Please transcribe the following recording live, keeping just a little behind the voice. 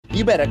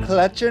You better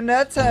clutch your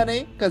nuts,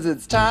 honey, because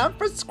it's time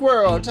for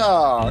Squirrel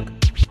Talk.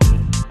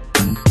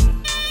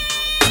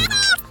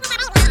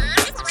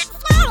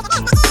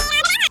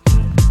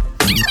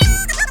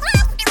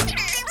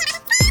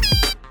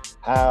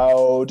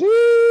 Howdy,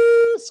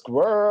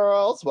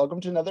 squirrels.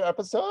 Welcome to another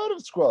episode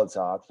of Squirrel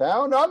Talk,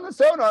 found on the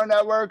Sonar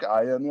Network.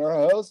 I am your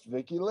host,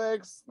 Vicky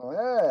Licks. Oh,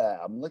 yeah,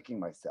 I'm licking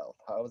myself.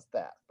 How's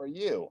that for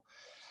you?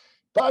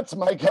 But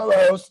my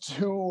co-host,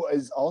 who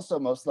is also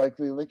most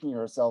likely licking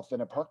herself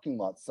in a parking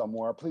lot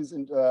somewhere, please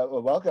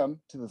welcome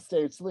to the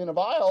stage, Selena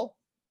Vile.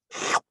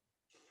 Oh,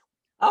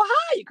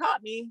 hi, you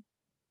caught me.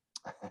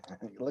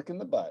 Licking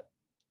the butt.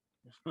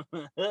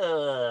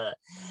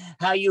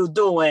 How you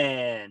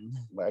doing?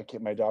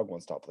 My dog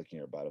won't stop licking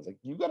her butt. I was like,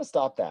 you got to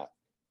stop that.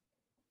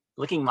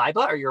 Licking my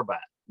butt or your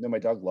butt? No, my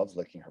dog loves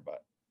licking her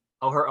butt.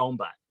 Oh, her own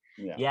butt.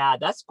 Yeah,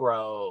 that's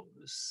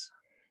gross.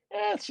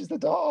 Yeah, she's the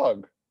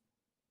dog.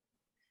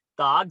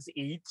 Dogs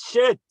eat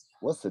shit.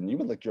 Listen, you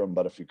would lick your own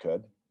butt if you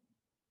could.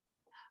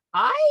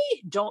 I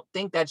don't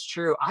think that's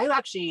true. I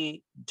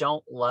actually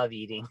don't love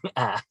eating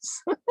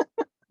ass.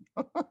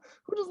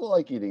 Who doesn't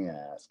like eating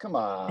ass? Come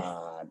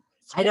on.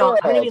 I don't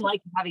even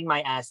like having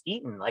my ass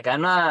eaten. Like,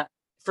 I'm not,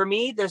 for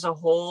me, there's a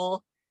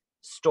whole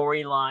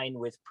storyline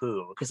with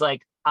poo. Because,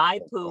 like, I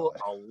poo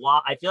a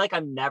lot. I feel like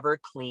I'm never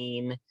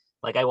clean.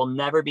 Like, I will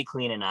never be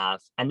clean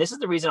enough. And this is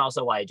the reason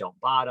also why I don't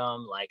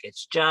bottom. Like,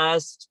 it's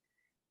just,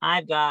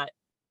 I've got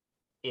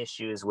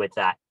issues with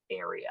that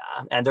area.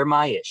 And they're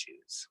my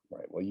issues.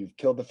 Right. Well, you've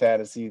killed the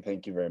fantasy.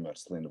 Thank you very much,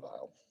 Selena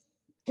Vile.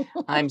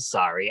 I'm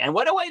sorry. And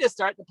what a way to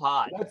start the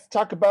pod. Let's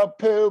talk about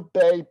poo,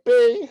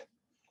 baby.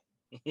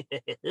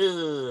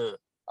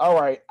 All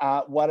right.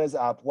 What is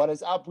up?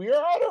 We are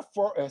on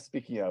our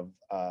speaking of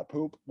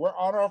poop, we're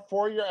on our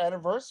 4-year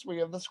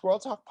anniversary of the Squirrel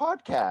Talk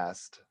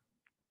podcast.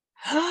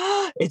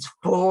 It's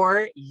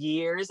 4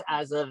 years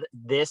as of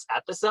this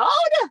episode.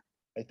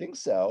 I think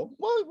so.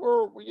 Well,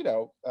 we're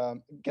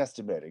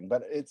guesstimating,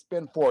 but it's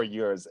been 4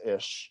 years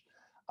ish,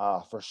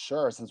 for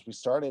sure, since we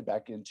started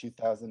back in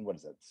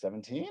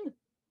 2017.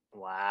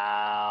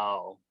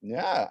 Wow.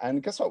 Yeah,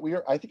 and guess what?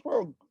 I think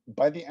we're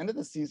by the end of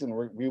the season,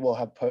 we will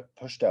have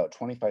pushed out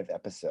 25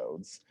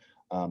 episodes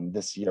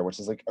this year, which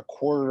is like a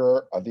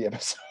quarter of the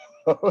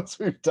episodes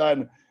we've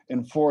done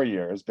in 4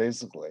 years,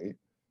 basically.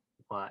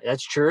 Wow,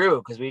 that's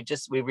true, because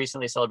we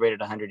recently celebrated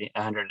 100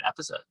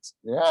 episodes.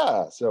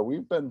 Yeah, so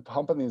we've been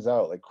pumping these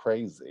out like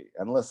crazy.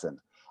 And listen,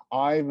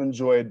 I've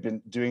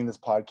enjoyed doing this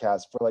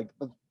podcast for like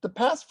the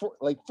past 4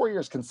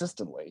 years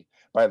consistently,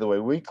 by the way,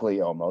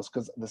 weekly almost,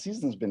 because the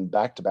season's been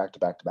back to back to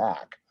back to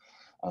back.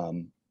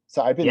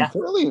 So I've been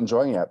thoroughly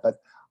enjoying it, but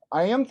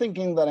I am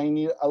thinking that I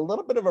need a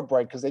little bit of a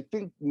break because I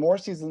think more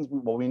seasons,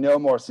 we know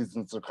more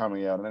seasons are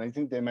coming out, and I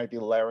think they might be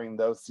layering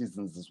those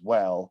seasons as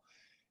well.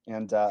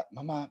 And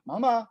mama.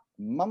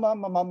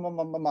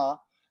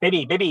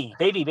 Baby.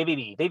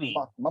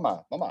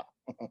 Mama.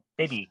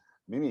 Baby.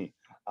 Mimi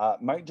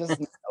might just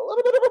need a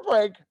little bit of a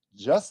break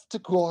just to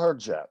cool her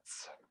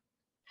jets.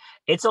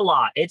 It's a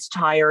lot. It's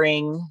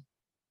tiring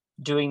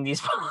doing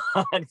these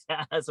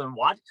podcasts, and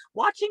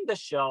watching the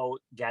show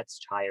gets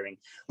tiring.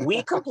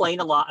 We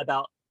complain a lot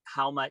about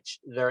how much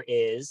there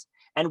is,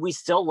 and we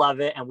still love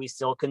it and we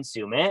still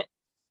consume it.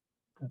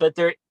 But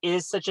there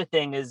is such a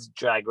thing as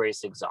Drag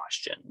Race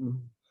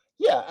exhaustion.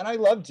 Yeah, and I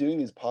love doing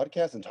these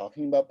podcasts and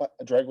talking about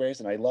Drag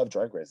Race, and I love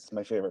Drag Race. It's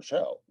my favorite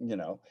show, and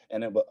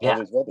it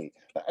always will be.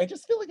 But I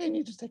just feel like I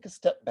need to take a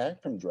step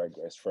back from Drag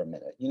Race for a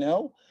minute,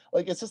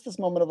 Like, it's just this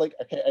moment of like,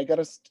 okay, I got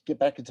to get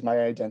back into my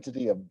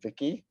identity of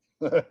Vicky.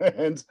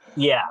 Who's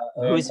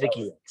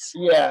Vicky?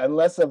 Yeah, and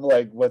less of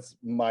like, what's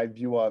my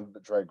view on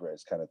the Drag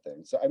Race kind of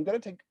thing. So I'm going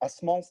to take a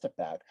small step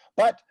back.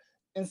 But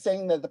in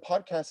saying that, the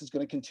podcast is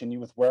going to continue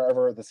with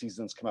wherever the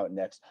seasons come out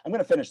next. I'm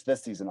going to finish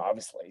this season,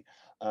 obviously.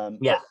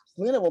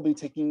 Selena will be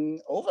taking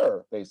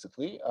over,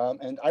 basically,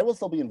 and I will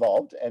still be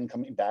involved and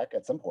coming back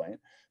at some point.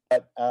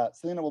 But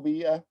Selena will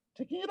be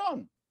taking it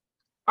on.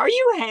 Are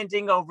you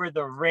handing over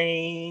the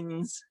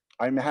reins?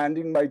 I'm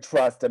handing my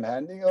trust. I'm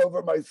handing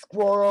over my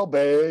squirrel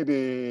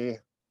baby.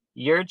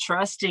 You're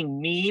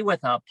trusting me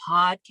with a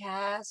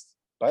podcast?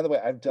 By the way,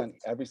 I've done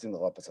every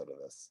single episode of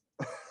this.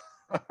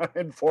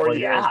 In 4 years.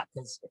 Yeah,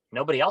 because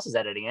nobody else is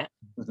editing it.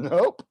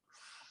 Nope.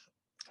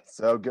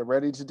 So get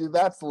ready to do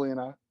that,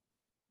 Selena.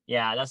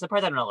 Yeah, that's the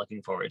part that I'm not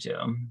looking forward to.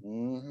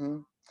 Mm-hmm.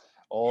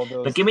 All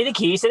those. But give me the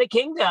keys to the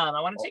kingdom.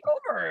 I want to take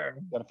over.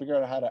 Gotta figure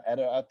out how to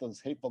edit out those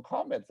hateful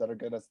comments that are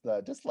getting us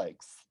the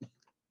dislikes.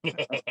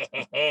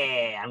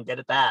 I'm good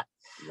at that.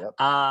 Yep.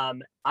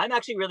 I'm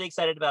actually really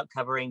excited about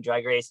covering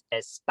Drag Race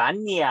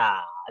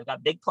España. I've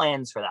got big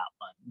plans for that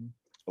one.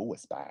 Oh,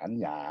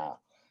 España.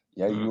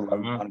 Yeah, you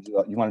want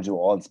to do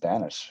all in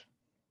Spanish.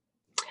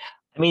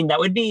 I mean, that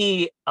would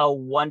be a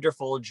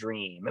wonderful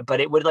dream, but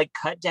it would like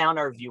cut down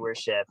our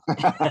viewership.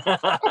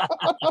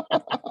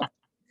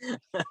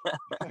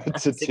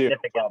 to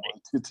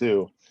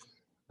two.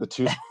 The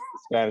two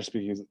Spanish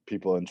speaking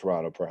people in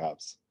Toronto,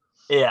 perhaps.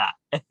 Yeah.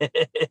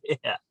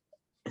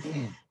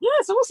 Yeah,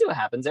 so we'll see what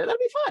happens there. That'll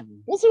be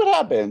fun. We'll see what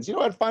happens. You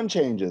know what? Fun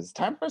changes.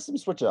 Time for some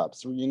switch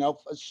ups. You know,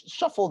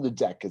 shuffle the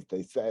deck, as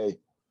they say.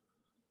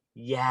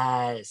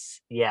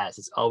 Yes, yes,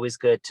 it's always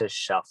good to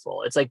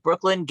shuffle. It's like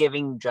Brooklyn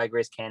giving Drag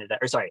Race Canada,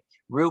 or sorry,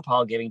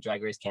 RuPaul giving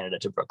Drag Race Canada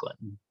to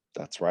Brooklyn.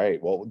 That's right.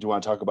 Well, do you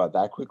want to talk about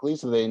that quickly?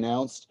 So they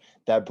announced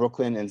that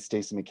Brooklyn and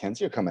Stacey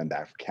McKenzie are coming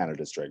back for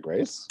Canada's Drag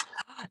Race.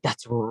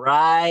 That's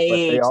right. But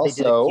They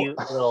did a cute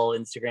little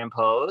Instagram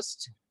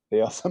post.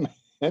 They also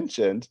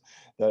mentioned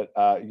that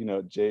you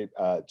know,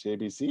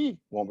 JBC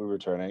won't be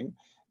returning,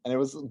 and it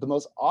was the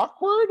most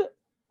awkward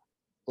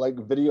like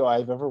video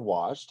I've ever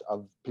watched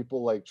of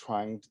people like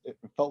trying. It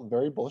felt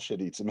very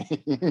bullshitty to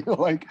me.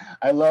 Like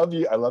I love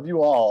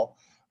you all,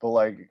 but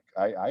like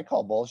I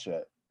call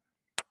bullshit.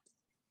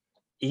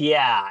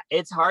 Yeah,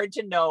 it's hard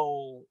to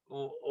know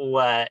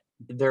what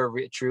their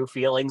true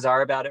feelings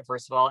are about it,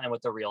 first of all, and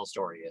what the real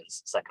story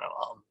is, second of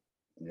all.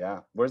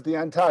 Yeah, where's the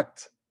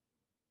Untucked?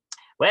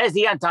 Where's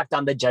the Untucked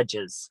on the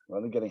judges? We're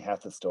only getting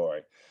half the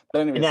story.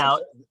 But anyway, now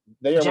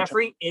they are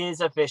Jeffrey is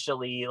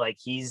officially like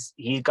he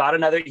did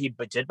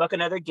book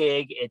another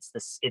gig. It's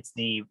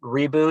the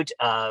reboot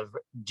of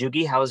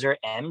Doogie Howser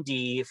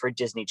MD for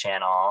Disney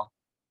Channel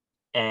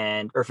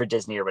or for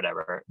Disney or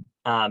whatever.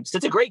 So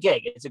it's a great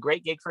gig. It's a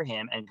great gig for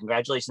him, and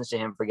congratulations to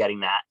him for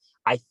getting that.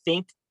 I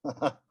think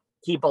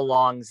he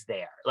belongs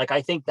there. Like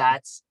I think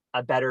that's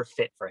a better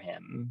fit for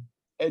him.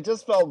 It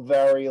just felt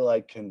very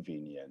like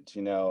convenient,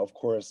 you know. Of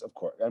course.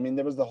 I mean,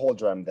 there was the whole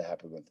drama that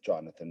happened with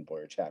Jonathan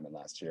Boyer Chapman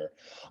last year.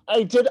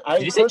 Did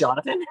you say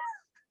Jonathan?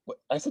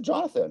 I said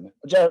Jonathan.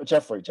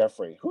 Jeffrey.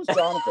 Who's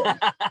Jonathan?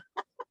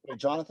 Wait,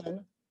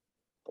 Jonathan?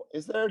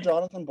 Is there a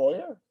Jonathan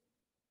Boyer?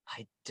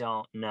 I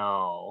don't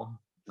know.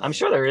 I'm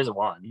sure there is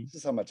one. This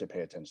is how much I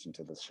pay attention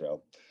to this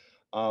show.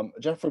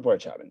 Jeffrey Boyer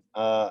Chapman.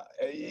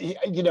 He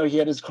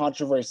had his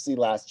controversy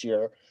last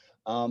year.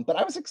 But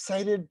I was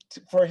excited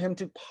for him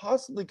to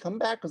possibly come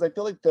back because I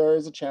feel like there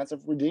is a chance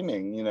of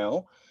redeeming, you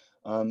know.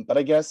 But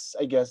I guess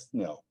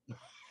no.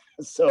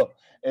 So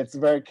it's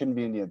very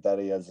convenient that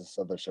he has this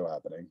other show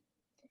happening.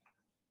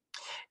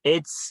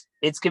 It's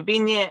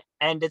convenient,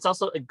 and it's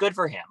also good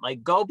for him.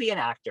 Like, go be an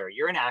actor.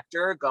 You're an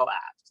actor. Go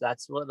act.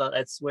 That's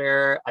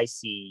where I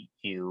see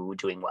you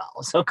doing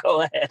well. So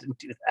go ahead and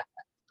do that.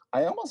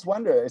 I almost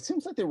wonder. It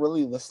seems like they're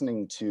really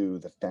listening to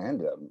the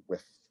fandom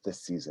with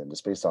this season,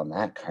 just based on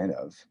that kind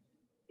of.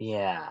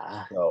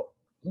 Yeah. So,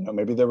 you know,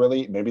 maybe they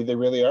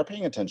really are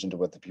paying attention to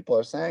what the people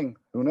are saying.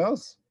 Who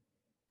knows?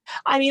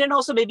 I mean, and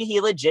also maybe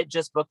he legit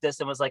just booked this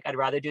and was like, I'd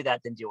rather do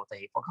that than deal with the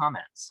hateful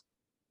comments.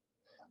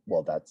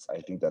 Well, I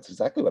think that's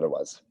exactly what it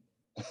was.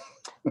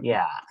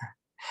 Yeah.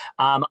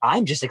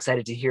 I'm just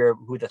excited to hear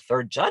who the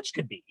third judge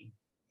could be.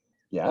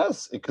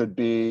 Yes, it could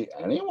be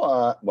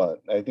anyone. Well,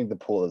 I think the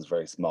pool is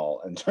very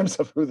small in terms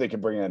of who they can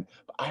bring in.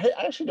 But I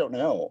actually don't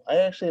know. I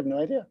actually have no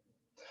idea.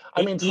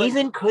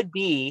 It could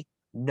be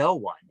no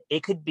one.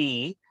 It could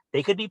be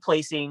they could be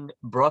placing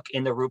Brooke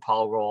in the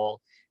RuPaul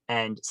role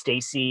and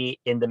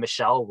Stacey in the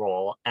Michelle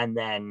role, and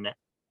then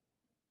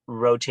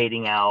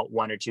rotating out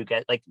one or two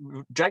guests. Like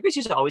Drag Race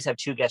used to always have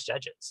two guest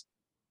judges.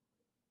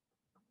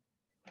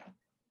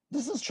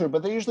 This is true,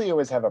 but they usually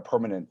always have a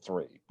permanent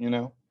three, you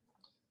know?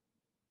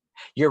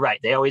 You're right.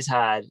 They always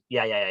had,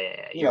 yeah.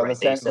 You're right.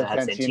 They used to have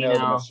Santino,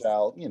 the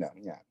Michelle, you know,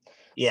 yeah.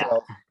 Yeah.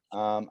 So,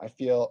 I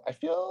feel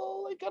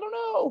like I don't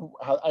know.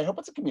 I hope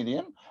it's a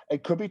comedian.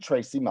 It could be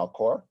Tracy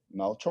Melchor.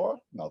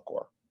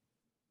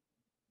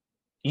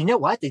 You know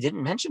what? They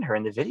didn't mention her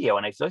in the video,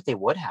 and I feel like they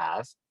would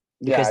have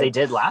because they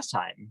did last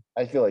time.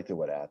 I feel like they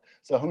would have.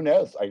 So who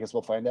knows? I guess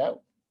we'll find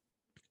out.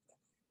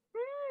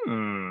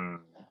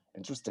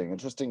 Interesting.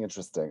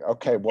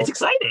 Okay, well, it's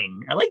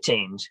exciting. I like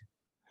change.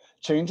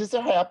 Changes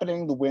are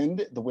happening. The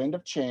wind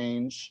of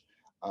change,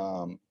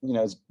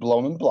 is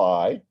blowing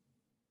by.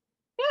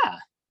 Yeah.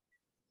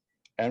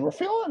 And we're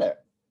feeling it.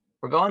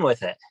 We're going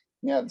with it.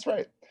 Yeah, that's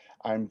right.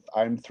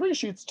 I'm 3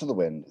 sheets to the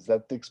wind. Is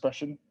that the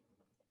expression?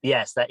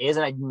 Yes, that is,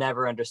 and I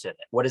never understood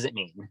it. What does it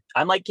mean?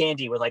 I'm like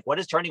Candy with like, what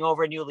does turning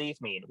over a new leaf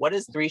mean? What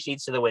does 3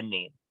 sheets to the wind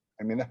mean?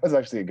 I mean, that was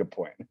actually a good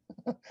point.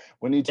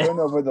 When you turn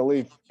over the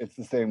leaf, it's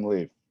the same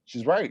leaf.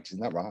 She's right. She's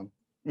not wrong.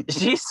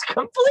 She's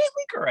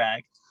completely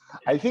correct.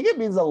 I think it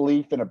means a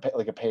leaf in a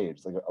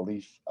page, like a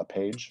leaf, a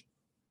page.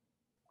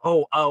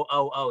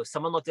 Oh!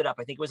 Someone looked it up.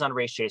 I think it was on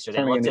Race Chaser.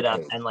 They looked it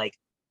up, and like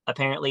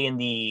apparently in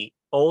the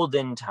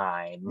olden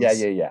times.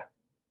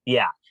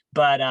 Yeah.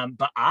 But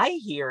I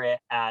hear it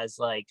as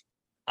like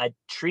a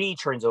tree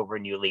turns over a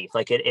new leaf.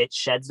 Like it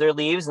sheds their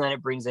leaves and then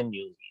it brings in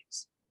new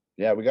leaves.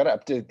 Yeah, we got to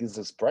update these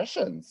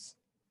expressions.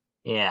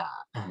 Yeah.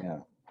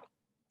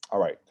 All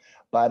right.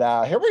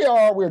 But here we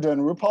are. We're doing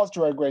RuPaul's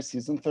Drag Race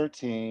season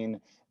 13,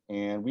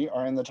 and we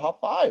are in the top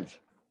 5.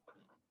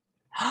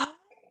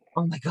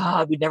 Oh my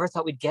God, we never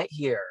thought we'd get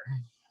here.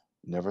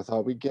 Never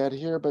thought we'd get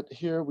here, but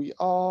here we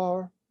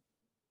are.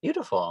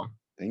 Beautiful.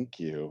 Thank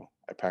you.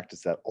 I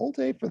practiced that all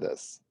day for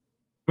this.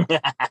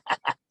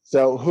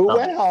 So who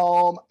went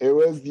home? It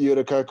was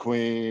Utica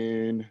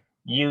Queen.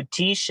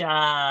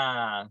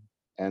 Utisha.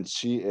 And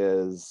she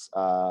is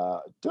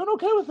doing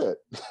okay with it.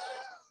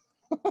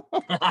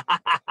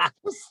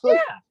 It's like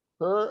Yeah.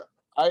 her.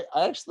 I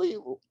actually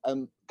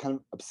am kind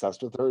of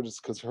obsessed with her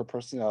just because her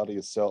personality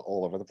is so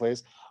all over the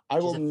place. I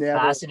She's will a never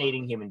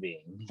fascinating human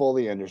being.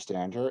 fully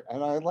understand her,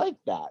 and I like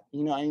that.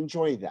 I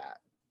enjoy that.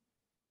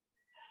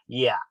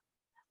 Yeah.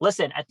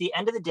 Listen, at the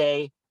end of the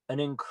day, an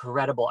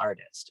incredible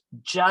artist.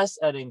 Just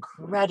an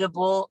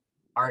incredible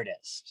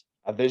artist.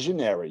 A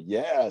visionary,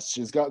 yes.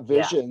 She's got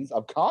Yeah. visions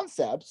of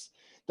concepts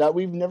that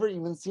we've never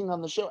even seen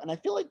on the show. And I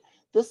feel like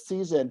this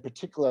season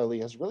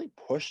particularly has really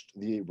pushed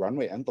the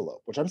runway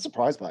envelope, which I'm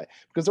surprised by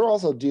because they're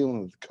also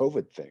dealing with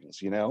COVID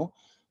things.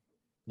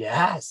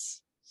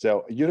 Yes.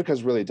 So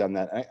Utica's really done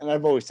that. And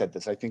I've always said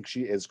this. I think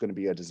she is going to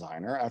be a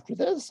designer after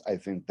this. I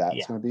think that's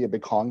Yeah. going to be a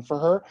big calling for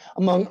her,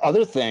 among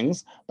other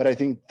things. But I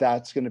think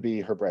that's going to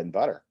be her bread and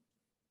butter.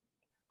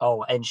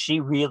 Oh, and she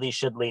really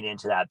should lean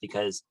into that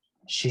because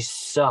she's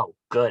so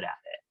good at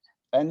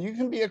it. And you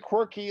can be a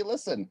quirky,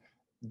 listen,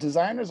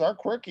 designers are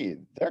quirky.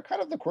 They're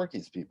kind of the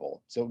quirkiest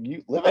people. So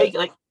you live it.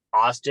 Like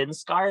Austin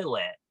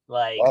Scarlett.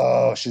 Like,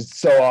 Oh, she's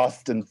so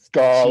Austin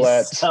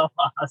Scarlett. she's so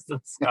Austin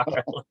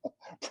Scarlett.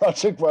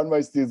 Project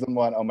Runway season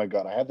 1. Oh my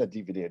god, I have that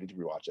DVD. I need to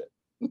rewatch it.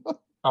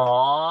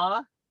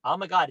 Aw. Oh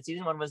my god,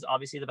 season 1 was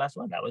obviously the best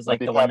one. That was like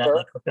Wendy the one that Pepper?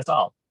 like hooked us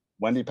all.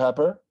 Wendy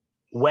Pepper.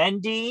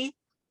 Wendy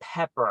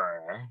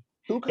Pepper.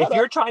 Who If cut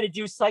you're up? trying to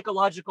do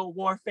psychological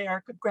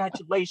warfare,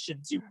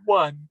 congratulations, you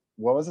won.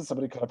 What was it?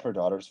 Somebody cut up her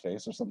daughter's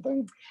face or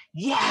something?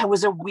 Yeah, it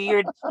was a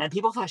weird, and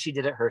people thought she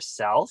did it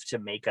herself to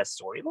make a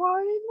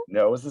storyline.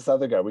 No, it was this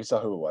other guy. We saw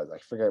who it was. I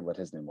forget what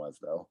his name was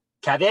though.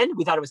 Kevin?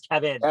 We thought it was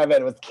Kevin.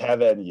 Kevin. It was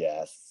Kevin.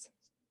 Yes.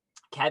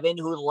 Kevin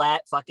who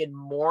let fucking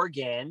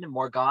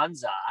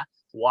Morganza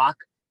walk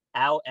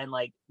out and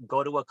like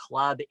go to a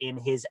club in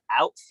his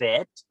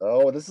outfit.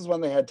 Oh, this is when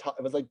they had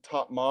it was like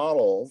top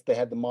models. They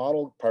had the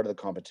model part of the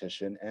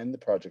competition and the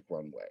Project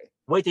Runway.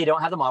 Wait, they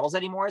don't have the models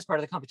anymore as part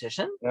of the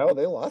competition? No,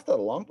 they lost that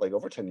like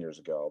over 10 years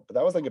ago. But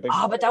that was like a big.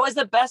 Oh, but that was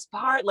the best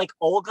part. Like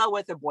Olga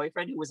with her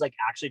boyfriend who was like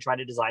actually trying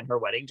to design her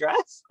wedding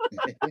dress.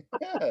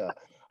 Yeah,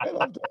 I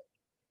loved it.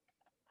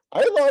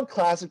 I love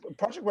classic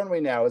Project Runway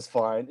now is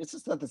fine. It's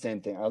just not the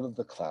same thing. I love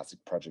the classic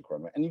Project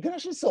Runway. And you can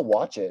actually still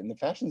watch it and the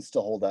fashions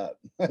still hold up.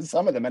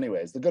 Some of them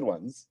anyways, the good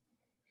ones.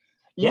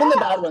 Even the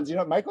bad ones,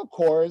 Michael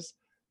Kors.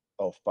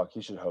 Oh fuck,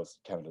 he should host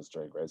Canada's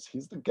Drag Race.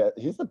 He's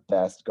the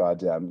best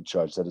goddamn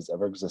judge that has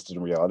ever existed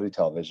in reality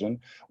television.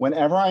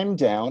 Whenever I'm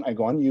down, I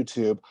go on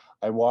YouTube,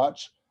 I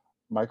watch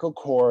Michael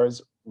Kors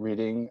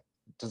reading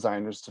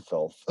Designers to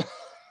Filth.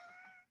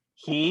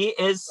 He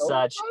is So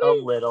such funny.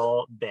 a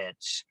little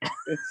bitch.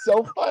 It's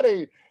so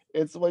funny.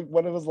 It's like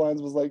one of his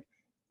lines was like,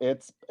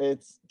 it's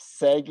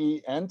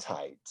saggy and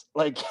tight.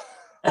 Like,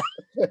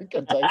 like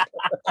a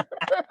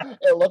diaper.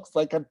 It looks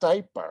like a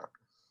diaper.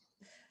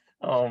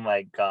 Oh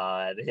my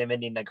god, him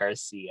and Nina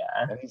Garcia.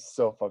 And he's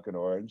so fucking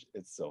orange.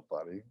 It's so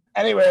funny.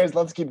 Anyways,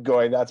 let's keep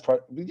going. That's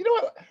part. You know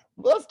what?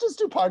 Let's just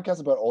do podcasts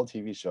about old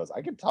TV shows.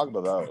 I can talk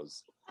about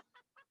those.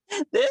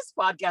 This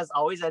podcast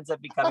always ends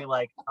up becoming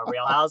like a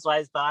Real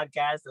Housewives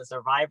podcast, a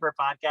Survivor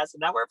podcast, and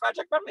now we're a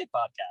Project Runway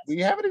podcast. We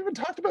haven't even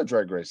talked about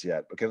Drag Race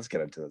yet. Okay, let's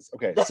get into this.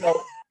 Okay,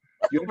 so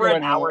we're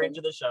an hour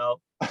into the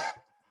show.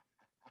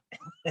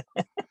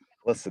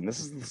 Listen, this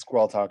is the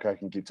squirrel talk I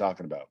can keep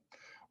talking about.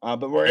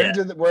 But we're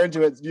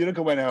into it.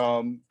 Utica went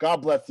home. God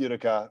bless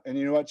Utica. And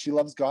you know what? She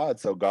loves God,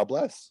 so God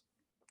bless.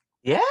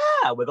 Yeah,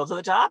 wiggle to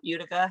the top,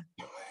 Utica.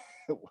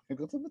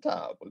 Wiggle to the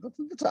top. Wiggle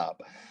to the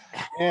top.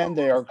 And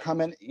they are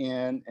coming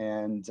in,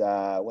 and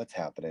what's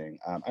happening?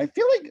 I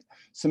feel like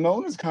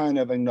Simone is kind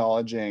of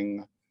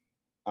acknowledging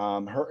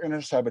her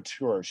inner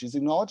saboteur. She's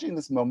acknowledging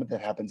this moment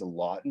that happens a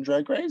lot in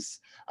Drag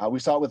Race. We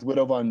saw it with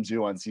Widow Von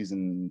Du on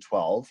season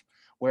 12.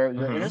 Where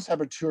your inner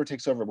saboteur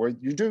takes over, where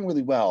you're doing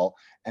really well,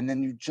 and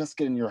then you just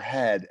get in your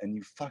head and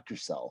you fuck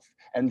yourself.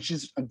 And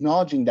she's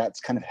acknowledging that's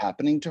kind of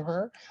happening to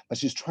her, but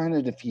she's trying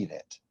to defeat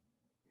it.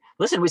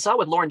 Listen, we saw it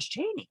with Lawrence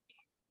Chaney.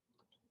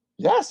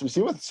 Yes, we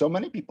see it with so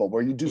many people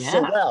where you do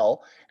so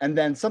well, and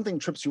then something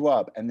trips you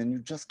up, and then you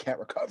just can't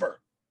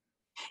recover.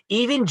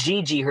 Even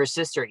Gigi, her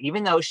sister,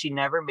 even though she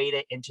never made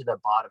it into the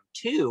bottom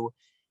 2,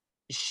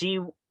 she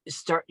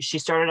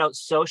started out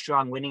so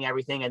strong, winning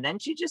everything, and then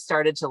she just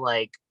started to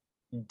like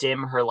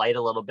dim her light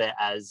a little bit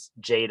as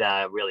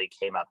Jada really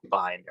came up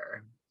behind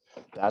her.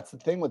 That's the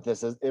thing with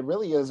this, is it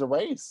really is a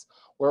race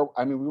where,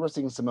 I mean, we were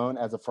seeing Simone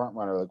as a front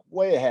runner, like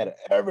way ahead of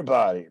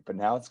everybody, but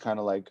now it's kind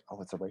of like,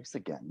 oh, it's a race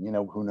again.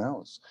 Who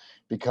knows?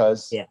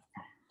 Because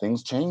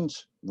things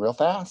change real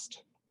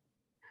fast.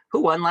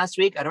 Who won last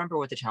week? I don't remember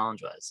what the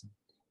challenge was.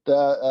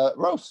 The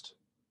roast.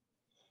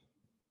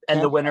 And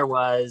Candy, the winner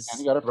was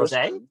Rose?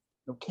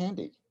 No,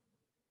 Candy.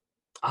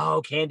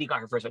 Oh, Candy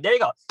got her first win. There you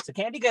go. So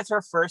Candy gets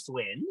her first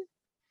win,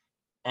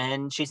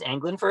 and she's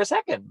angling for a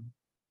second.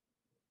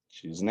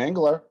 She's an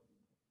angler.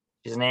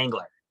 She's an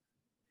angler.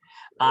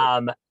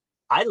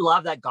 I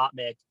love that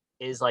Gottmik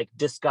is like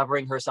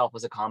discovering herself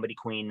as a comedy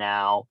queen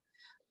now,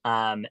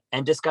 and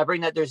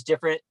discovering that there's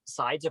different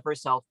sides of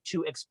herself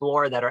to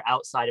explore that are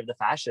outside of the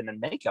fashion and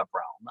makeup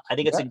realm. I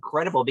think it's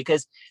incredible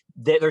because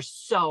there's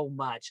so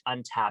much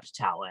untapped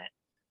talent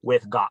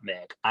with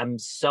Gottmik. I'm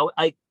so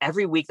like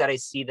every week that I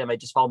see them, I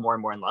just fall more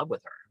and more in love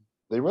with her.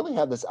 They really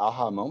had this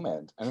aha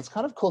moment, and it's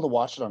kind of cool to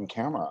watch it on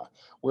camera.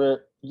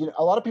 Where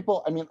a lot of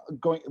people, I mean,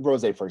 going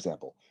Rose, for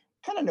example,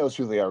 kind of knows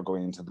who they are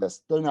going into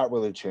this. They're not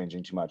really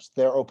changing too much.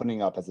 They're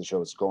opening up as the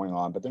show is going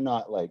on, but they're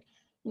not like,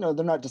 they're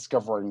not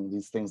discovering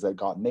these things that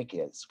Gottmik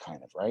is,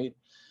 kind of, right?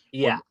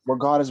 Yeah. Where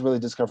God is really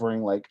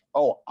discovering, like,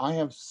 oh, I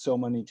have so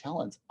many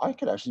talents. I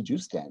could actually do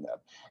stand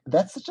up.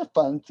 That's such a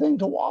fun thing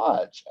to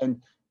watch.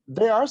 And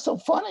they are so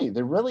funny.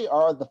 They really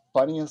are the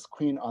funniest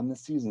queen on the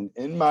season,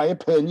 in my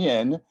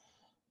opinion.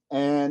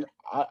 And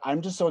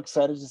I'm just so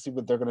excited to see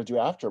what they're going to do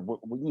after.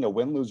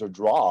 Win, lose, or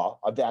draw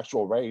of the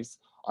actual race.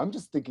 I'm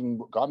just thinking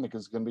Gottmik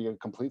is going to be a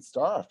complete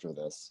star after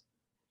this.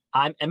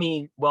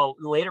 Well,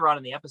 later on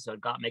in the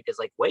episode, Gottmik is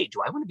like, wait,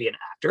 do I want to be an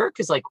actor?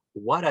 Because, like,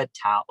 what a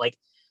talent. Like,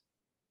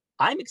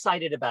 I'm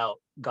excited about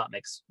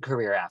Gottmik's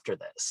career after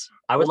this.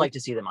 I would like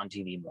to see them on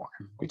TV more.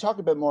 We talk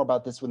a bit more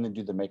about this when they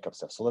do the makeup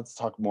stuff. So let's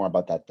talk more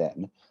about that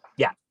then.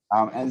 Yeah.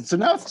 And so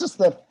now it's just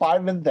the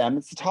 5 of them.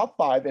 It's the top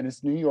 5, and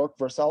it's New York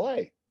versus LA.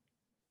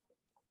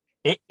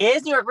 It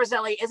is New York versus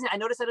LA, isn't it? I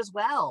noticed that as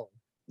well.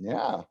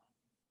 Yeah.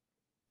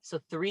 So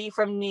 3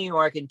 from New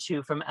York and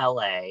 2 from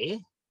LA.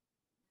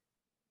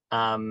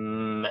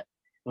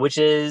 Which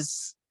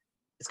is,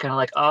 it's kind of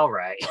like, all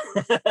right.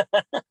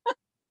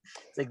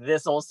 It's like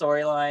this whole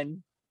storyline.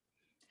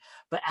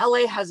 But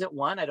LA hasn't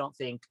won, I don't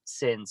think,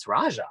 since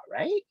Raja,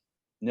 right?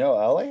 No,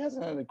 LA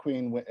hasn't had a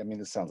queen win. I mean,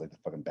 this sounds like the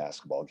fucking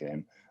basketball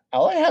game.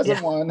 LA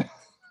hasn't won.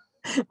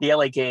 The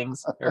LA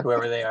Kings, or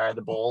whoever they are,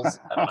 the Bulls.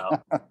 I don't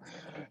know.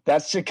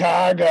 That's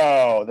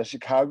Chicago. The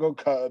Chicago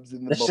Cubs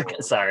and the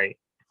Bulls. Sorry.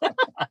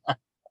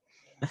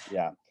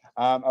 Yeah.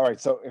 All right.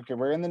 So, okay,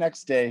 we're in the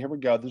next day. Here we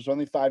go. There's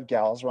only 5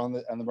 gals around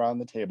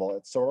the table.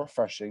 It's so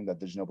refreshing that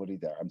there's nobody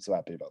there. I'm so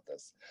happy about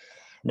this.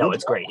 No,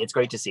 it's great. It's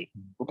great to see.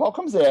 RuPaul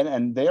comes in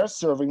and they are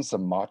serving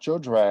some macho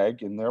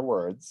drag, in their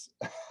words,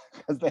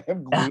 because they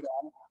have glued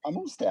on a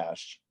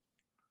mustache.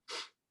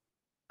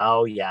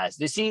 Oh, yes.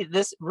 You see,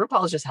 this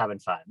RuPaul is just having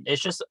fun.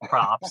 It's just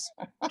props,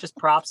 just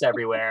props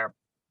everywhere.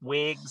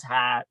 Wigs,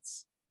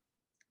 hats.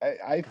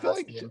 I feel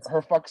like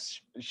her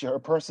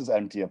purse is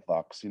empty of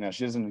fucks. She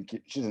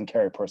doesn't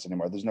carry a purse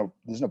anymore. There's no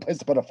place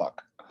to put a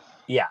fuck.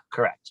 Yeah,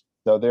 correct.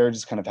 So they're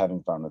just kind of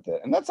having fun with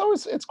it, and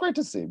it's great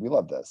to see. We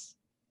love this.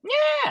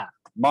 Yeah.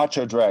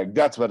 Macho drag.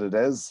 That's what it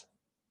is.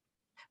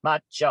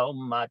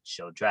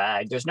 Macho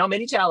drag. There's no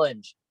mini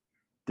challenge.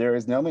 There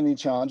is no mini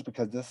challenge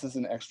because this is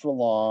an extra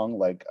long,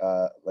 like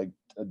a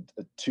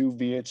 2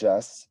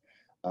 VHS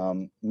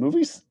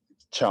movies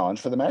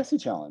challenge for the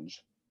Maxi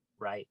Challenge.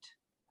 Right.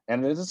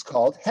 And it is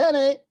called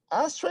Henny,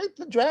 I Straight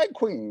the Drag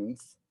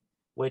Queens.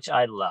 Which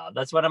I love.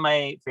 That's one of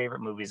my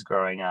favorite movies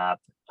growing up.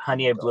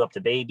 Honey, I Blew Up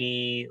the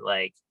Baby.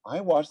 Like,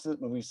 I watched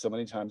that movie so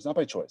many times, not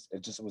by choice.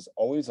 It was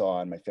always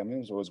on. My family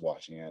was always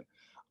watching it.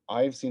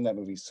 I've seen that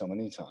movie so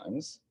many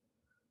times.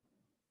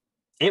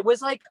 It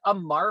was like a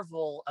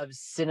marvel of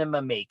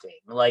cinema making.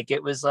 Like,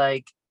 it was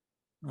like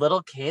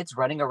little kids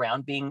running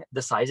around being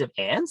the size of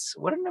ants.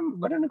 What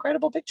an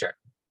incredible picture.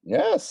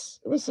 Yes.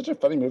 It was such a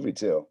funny movie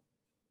too.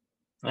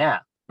 Yeah.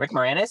 Rick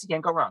Moranis, you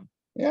can't go wrong.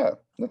 Yeah.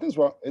 Nothing's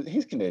wrong.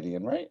 He's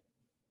Canadian, right?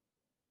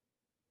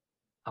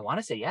 I want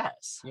to say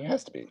yes. He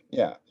has to be.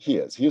 Yeah, he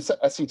is. He was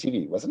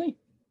SCTV, wasn't he?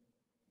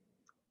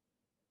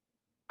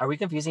 Are we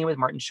confusing him with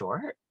Martin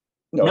Short?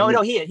 No,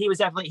 he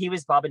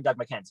was Bob and Doug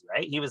McKenzie,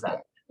 right? He was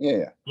that.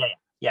 Yeah.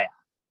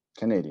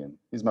 Canadian.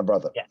 He's my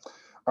brother. Yeah.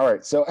 All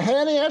right. So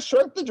Henny, I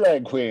Shrunk the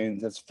Drag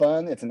Queens. It's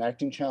fun. It's an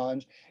acting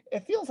challenge.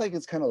 It feels like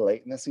it's kind of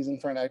late in the season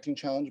for an acting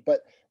challenge,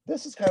 but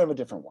this is kind of a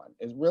different one.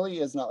 It really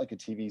is not like a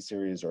TV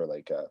series or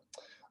like a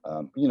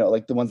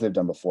like the ones they've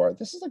done before.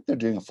 This is like they're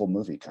doing a full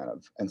movie kind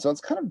of. And so it's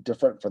kind of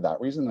different for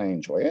that reason. I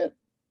enjoy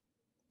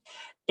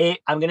it.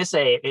 I'm going to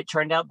say it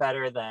turned out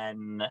better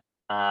than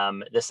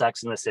the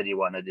Sex and the City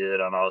one that did it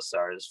on All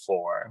Stars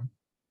 4.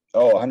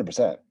 Oh,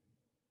 100%.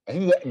 I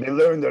think they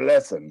learned their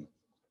lesson.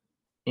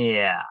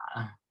 Yeah.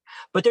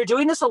 But they're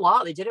doing this a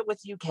lot. They did it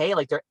with UK.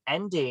 Like, they're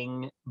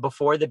ending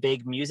before the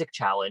big music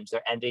challenge.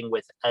 They're ending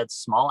with a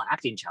small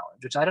acting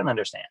challenge, which I don't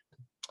understand.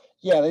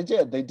 Yeah, they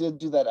did. They did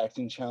do that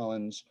acting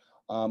challenge.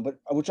 But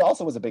which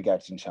also was a big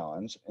acting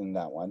challenge in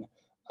that one.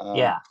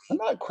 Yeah. I'm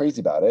not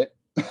crazy about it.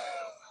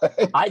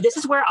 This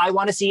is where I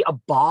want to see a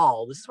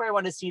ball. This is where I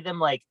want to see them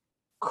like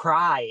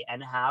cry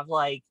and have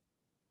like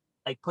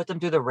put them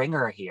through the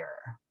ringer here.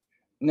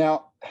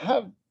 Now,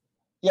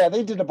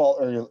 they did a ball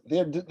earlier.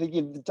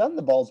 They've done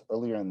the balls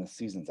earlier in the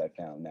seasons, I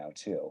found now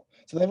too.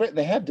 So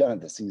they have done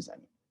it this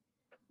season.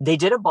 They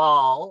did a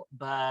ball,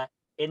 but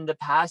in the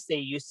past they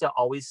used to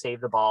always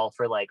save the ball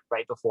for like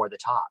right before the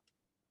top.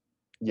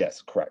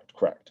 Yes,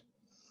 correct.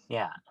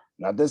 Yeah.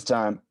 Not this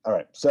time. All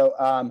right. So,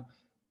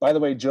 by the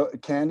way,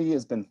 Candy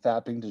has been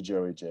fapping to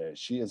Joey J.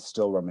 She is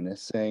still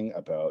reminiscing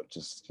about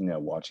just,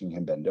 watching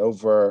him bend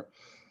over,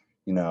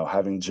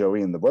 having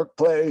Joey in the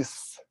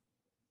workplace.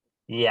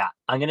 Yeah.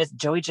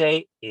 Joey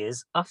J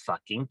is a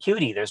fucking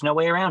cutie. There's no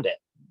way around it.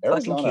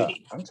 Fucking Arizona,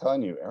 cutie. I'm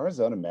telling you,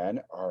 Arizona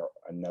men are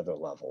another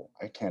level.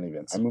 I can't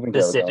even. I'm moving to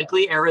Arizona.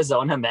 Specifically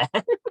Arizona men.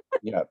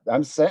 Yeah,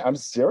 I'm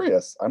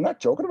serious. I'm not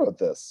joking about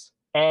this.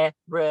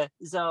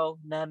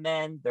 Arizona men,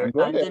 I'm they're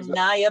going to Arizona.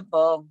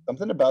 undeniable.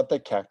 Something about the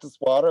cactus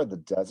water, the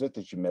desert,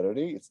 the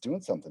humidity, it's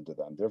doing something to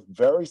them. They're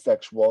very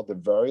sexual. They're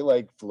very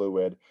like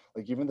fluid.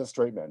 Like even the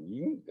straight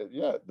men,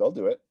 yeah, they'll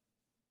do it.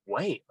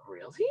 Wait,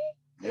 really?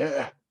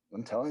 Yeah,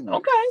 I'm telling you.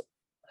 Okay.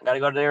 I gotta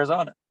go to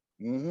Arizona.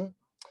 Mm-hmm.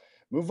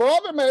 Move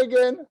over,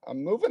 Megan.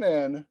 I'm moving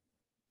in.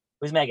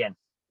 Who's Megan?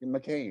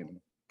 McCain.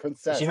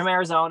 Is she from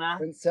Arizona?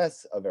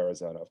 Princess of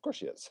Arizona. Of course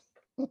she is.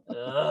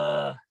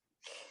 Ugh.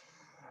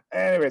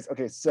 Anyways,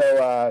 okay,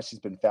 so she's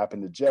been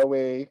fapping to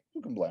Joey.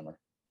 Who can blame her?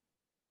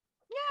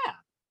 Yeah.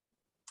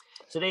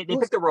 So they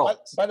picked the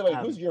roles. By the way,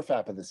 who's your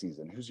fap of the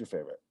season? Who's your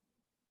favorite?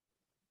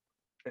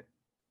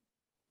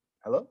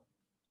 Hello?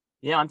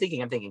 Yeah, I'm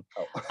thinking.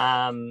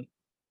 Oh.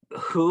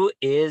 Who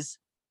is?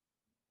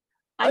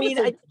 I mean,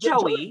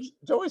 Joey.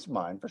 Joey's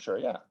mine for sure.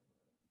 Yeah.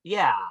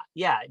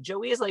 Yeah.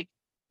 Joey is like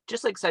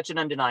just like such an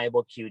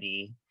undeniable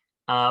cutie.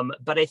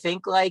 But I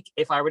think like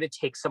if I were to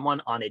take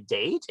someone on a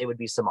date, it would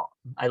be Simone.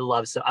 I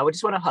would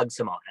just want to hug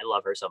Simone. I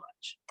love her so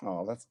much.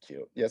 Oh, that's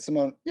cute. Yeah,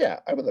 Simone. Yeah,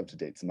 I would love to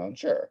date Simone.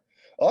 Sure.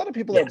 A lot of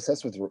people are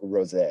obsessed with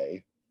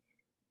Rosé.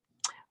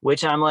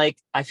 Which I'm like,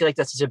 I feel like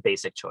that's such a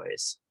basic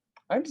choice.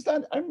 I'm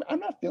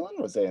not feeling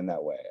Rosé in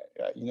that way.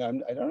 I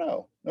don't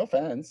know. No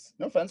offense,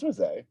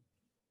 Rosé.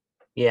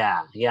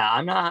 Yeah.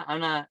 I'm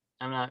not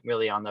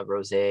really on the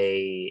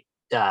Rosé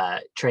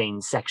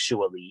train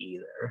sexually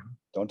either.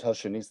 Don't tell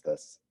Shanice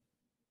this.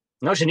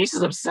 No, Shanice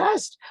is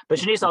obsessed, but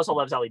Shanice also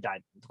loves Ellie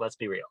Diamond. Let's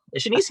be real.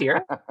 Is Shanice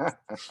here?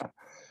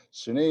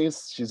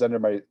 Shanice, she's under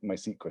my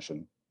seat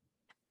cushion.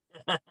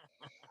 I'm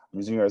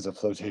using her as a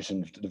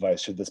flotation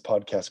device should this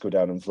podcast go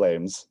down in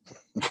flames.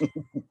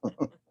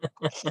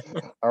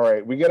 All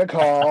right, we get a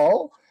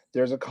call.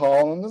 There's a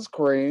call on the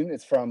screen.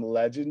 It's from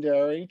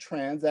legendary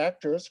trans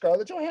actor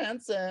Scarlett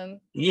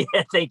Johansson. Yeah,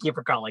 thank you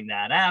for calling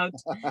that out.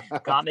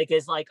 Comic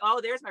is like,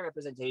 oh, there's my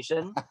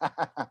representation.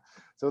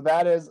 So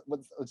that is,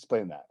 let's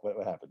explain that.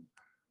 What happened?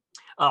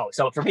 Oh,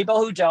 so for people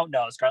who don't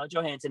know, Scarlett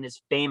Johansson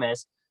is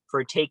famous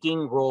for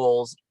taking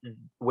roles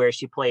where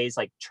she plays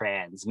like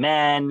trans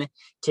men,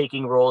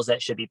 taking roles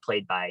that should be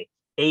played by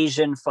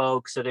Asian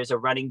folks. So there's a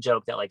running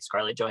joke that like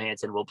Scarlett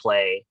Johansson will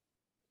play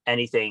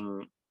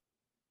anything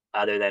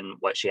other than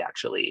what she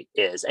actually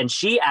is. And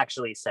she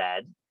actually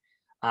said,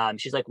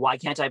 she's like, why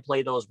can't I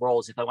play those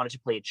roles? If I wanted to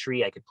play a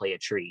tree, I could play a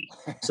tree.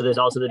 So there's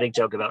also the big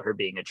joke about her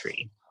being a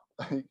tree.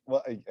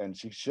 Well, and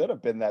she should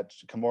have been that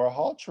Kimora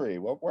Hall tree.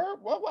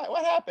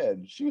 What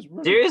happened? She was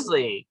really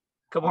seriously.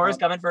 Kimora's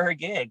coming for her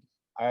gig.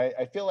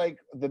 I feel like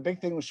the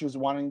big thing was she was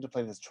wanting to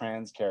play this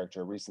trans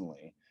character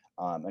recently,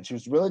 and she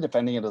was really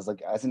defending it as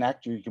like, as an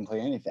actor you can play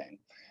anything.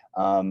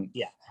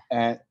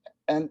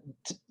 And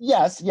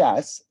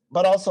yes,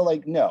 but also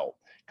like no,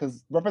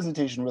 because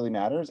representation really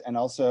matters, and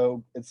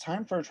also it's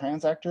time for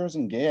trans actors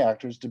and gay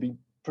actors to be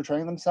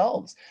portraying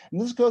themselves. And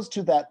this goes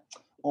to that.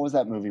 What was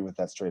that movie with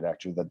that straight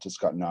actor that just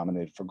got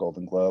nominated for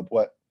Golden Globe?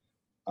 What,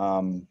 you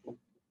know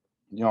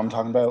what I'm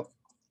talking about?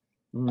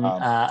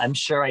 I'm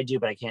sure I do,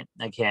 but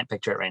I can't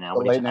picture it right now.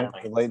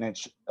 The late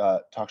night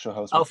talk show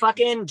host. Oh,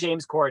 fucking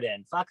James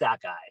Corden. Fuck that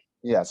guy.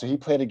 Yeah, so he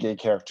played a gay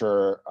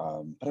character,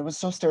 but it was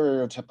so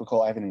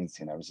stereotypical. I haven't even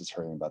seen it. I was just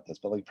hearing about this,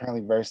 but like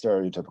apparently very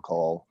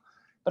stereotypical.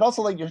 But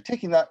also like you're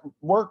taking that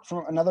work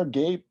from another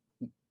gay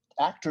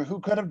actor who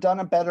could have done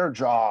a better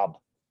job.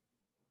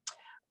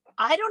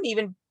 I don't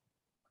even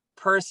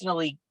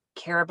personally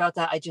care about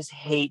that. I just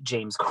hate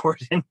James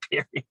Corden,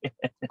 period.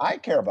 I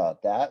care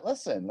about that.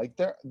 Listen, like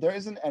there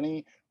isn't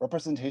any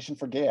representation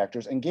for gay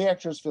actors, and gay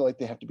actors feel like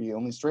they have to be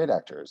only straight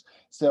actors.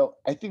 So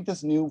I think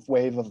this new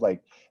wave of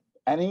like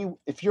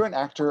if you're an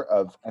actor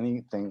of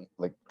anything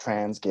like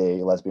trans,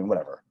 gay, lesbian,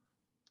 whatever,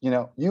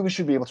 you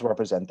should be able to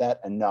represent that,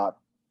 and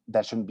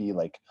that shouldn't be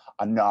like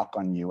a knock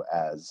on you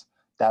as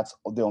that's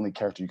the only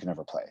character you can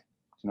ever play.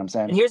 You know what I'm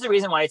saying? And here's the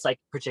reason why it's like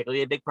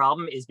particularly a big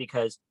problem is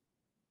because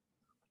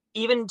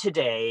even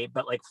today,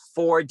 but like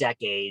for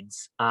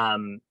decades,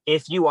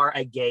 if you are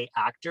a gay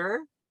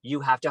actor, you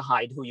have to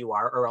hide who you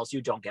are or else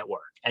you don't get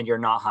work and you're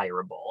not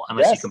hireable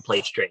unless you can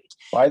play straight.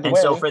 By the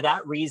way, so for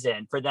that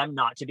reason, for them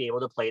not to be able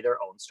to play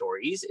their own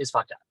stories is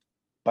fucked up.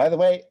 By the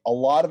way, a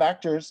lot of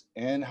actors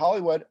in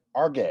Hollywood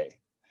are gay.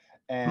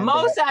 And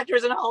most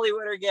actors in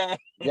Hollywood are gay.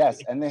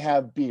 Yes, and they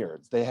have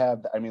beards.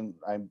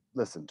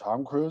 Listen,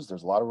 Tom Cruise,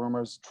 there's a lot of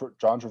rumors,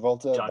 John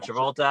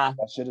Travolta.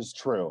 That shit is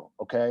true,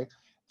 okay?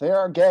 They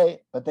are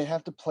gay, but they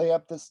have to play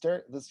up this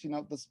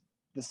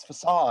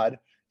facade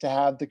to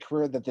have the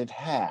career that they've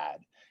had.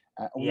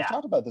 We've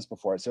talked about this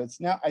before. So it's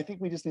now, I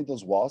think we just need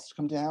those walls to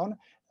come down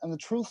and the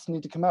truths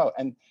need to come out.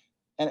 And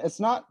it's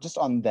not just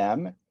on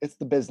them, it's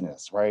the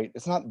business, right?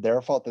 It's not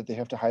their fault that they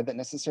have to hide that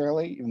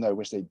necessarily, even though I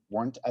wish they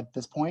weren't at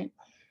this point.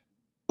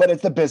 But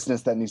it's the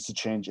business that needs to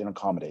change and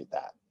accommodate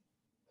that.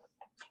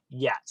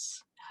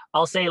 Yes.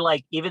 I'll say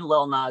like even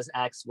Lil Nas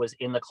X was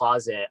in the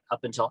closet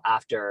up until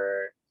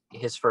after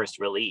his first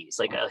release,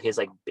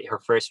 her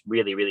first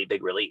really, really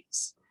big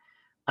release.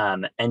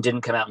 and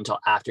didn't come out until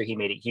after he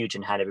made it huge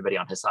and had everybody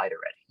on his side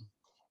already.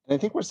 And I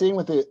think we're seeing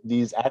with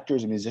these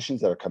actors and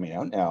musicians that are coming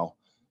out now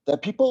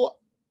that people,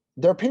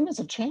 their opinions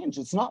have changed.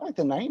 It's not like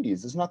the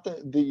 90s. It's not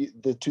the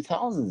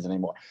 2000s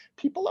anymore.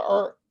 People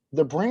are,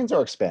 their brains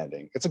are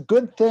expanding. It's a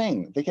good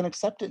thing. They can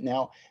accept it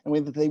now in a way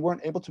that they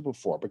weren't able to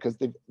before because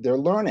they're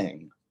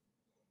learning.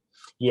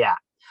 Yeah,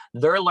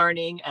 they're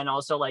learning. And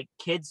also like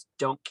kids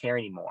don't care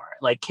anymore.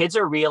 Like kids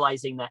are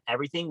realizing that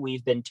everything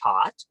we've been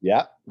taught,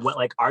 Yeah, what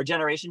like our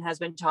generation has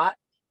been taught,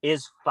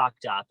 is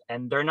fucked up,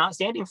 and they're not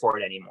standing for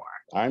it anymore.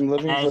 I'm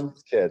living for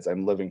these kids.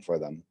 I'm living for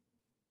them.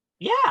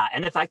 Yeah,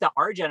 and the fact that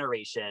our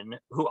generation,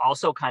 who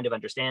also kind of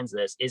understands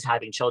this, is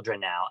having children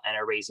now and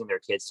are raising their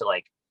kids to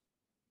like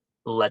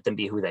let them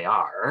be who they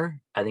are,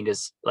 I think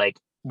is like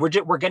we're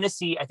going to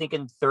see. I think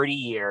in 30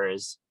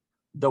 years,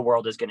 the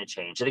world is going to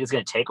change. I think it's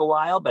going to take a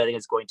while, but I think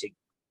it's going to.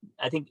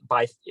 I think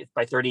by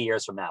 30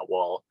 years from now,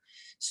 we'll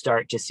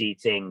start to see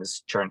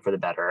things turn for the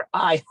better.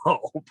 I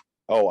hope.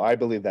 Oh, I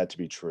believe that to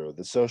be true.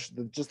 The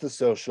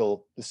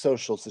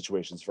social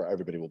situations for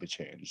everybody will be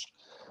changed.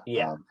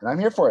 Yeah. And I'm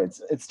here for it.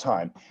 It's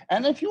time.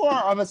 And if you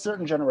are of a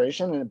certain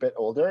generation and a bit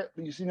older,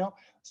 you know,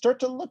 start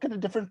to look at a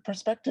different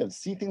perspective,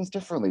 see things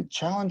differently,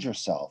 challenge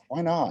yourself.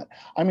 Why not?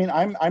 I mean,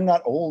 I'm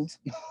not old,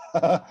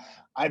 but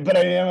I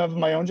am of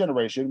my own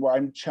generation where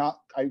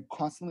I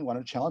constantly want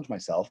to challenge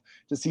myself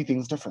to see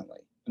things differently,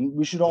 and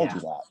we should all do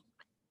that.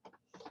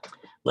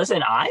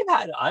 Listen, I've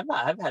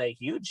had a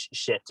huge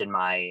shift in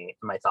my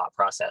thought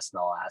process in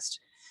the last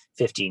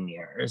 15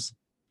 years,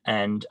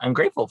 and I'm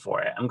grateful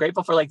for it. I'm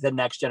grateful for like the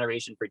next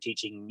generation for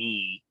teaching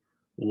me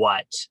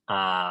what's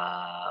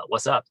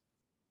up.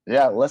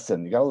 Yeah,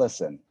 listen, you gotta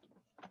listen.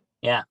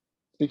 Yeah.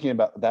 Speaking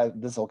about that,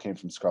 this all came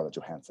from Scarlett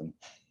Johansson.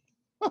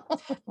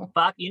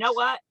 Fuck, you know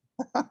what?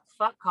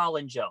 Fuck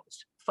Colin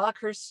Jost. Fuck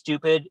her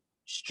stupid,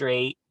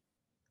 straight,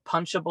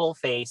 punchable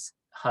face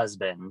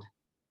husband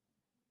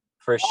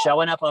for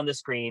showing up on the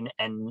screen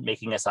and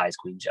making a size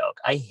queen joke.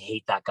 I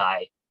hate that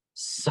guy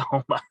so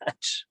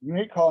much. You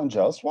hate Colin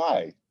Jost?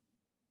 Why?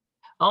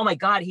 Oh my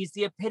God, he's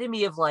the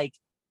epitome of like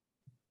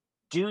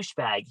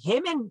douchebag.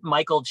 Him and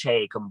Michael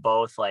Che can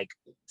both like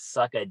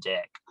suck a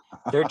dick.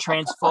 They're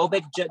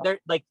transphobic. They're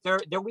like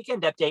their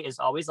weekend update is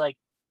always like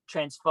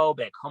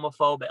transphobic,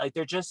 homophobic. Like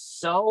they're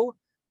just so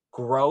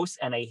gross,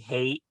 and I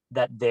hate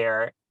that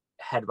they're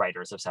head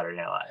writers of Saturday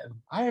Night Live.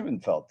 I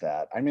haven't felt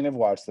that. I mean, I've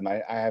watched them.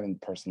 I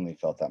haven't personally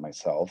felt that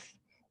myself.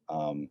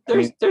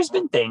 There's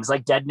been things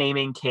like dead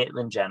naming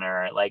Caitlyn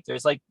Jenner. Like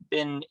there's like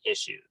been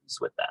issues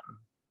with them.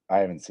 I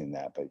haven't seen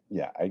that, but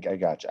yeah, I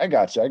got you. I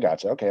got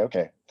you.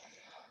 Okay.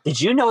 Did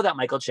you know that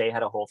Michael Che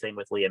had a whole thing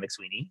with Leah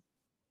McSweeney?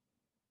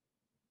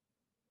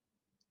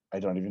 I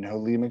don't even know who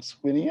Leah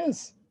McSweeney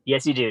is.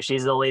 Yes, you do.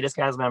 She's the latest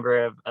cast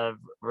member of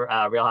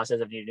Real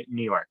Housewives of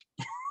New York.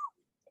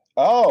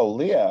 Oh,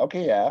 Leah.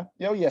 Okay, yeah.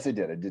 Oh, yes, I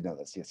did. I did know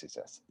this.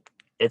 Yes.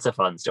 It's a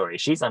fun story.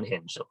 She's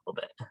unhinged a little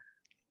bit.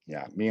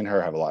 Yeah, me and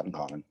her have a lot in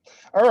common.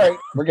 All right,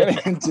 we're getting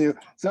into.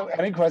 So,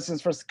 any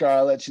questions for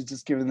Scarlett? She's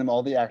just giving them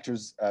all the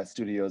actors'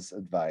 studios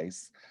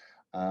advice,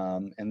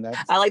 and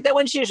that's. I like that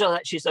when she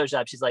shows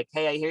up. She's like,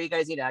 "Hey, I hear you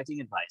guys need acting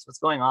advice. What's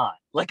going on?"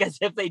 Like as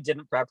if they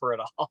didn't prep her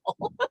at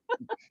all.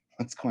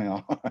 What's going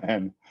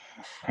on?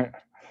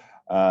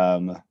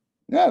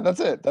 Yeah, that's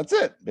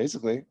it.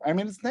 Basically, I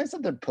mean, it's nice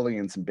that they're pulling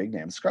in some big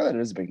names. Scarlett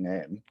is a big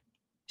name.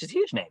 She's a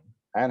huge name.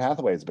 Anne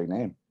Hathaway is a big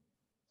name.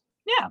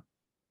 Yeah.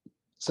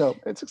 So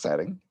it's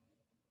exciting.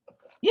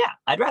 Yeah,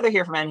 I'd rather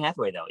hear from Anne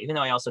Hathaway though, even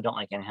though I also don't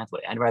like Anne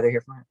Hathaway. I'd rather hear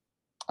from her.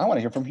 I want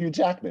to hear from Hugh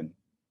Jackman.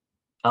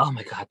 Oh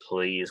my God,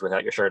 please,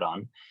 without your shirt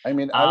on. I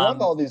mean, I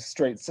love all these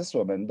straight cis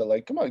women, but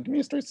like, come on, give me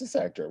a straight cis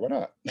actor. Why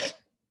not?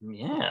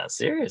 Yeah,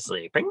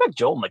 seriously. Bring back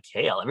Joel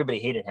McHale. Everybody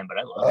hated him, but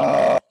I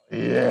love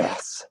him.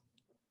 Yes.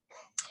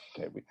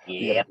 Okay,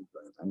 yeah.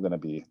 I'm gonna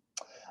be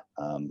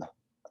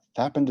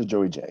tapping to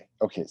Joey J.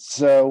 Okay,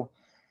 so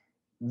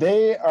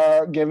they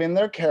are giving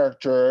their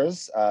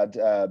characters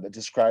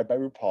described by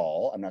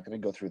RuPaul. I'm not going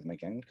to go through them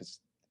again because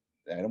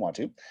I don't want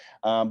to.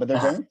 But they're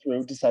going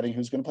through deciding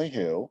who's going to play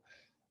who.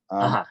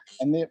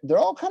 And they're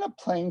all kind of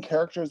playing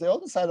characters. They all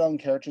decided on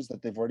characters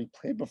that they've already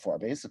played before,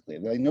 basically.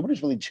 Like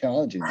nobody's really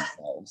challenging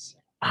themselves.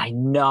 I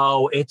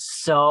know.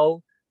 It's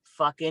so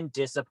fucking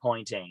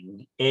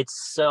disappointing.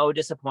 It's so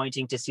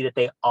disappointing to see that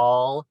they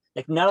all,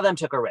 like none of them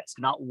took a risk.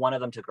 Not one of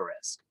them took a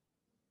risk.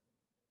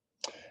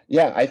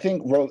 Yeah, I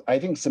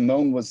think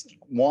Simone was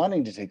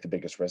wanting to take the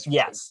biggest risk.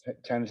 Yes.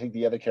 Trying to take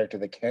the other character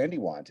that Candy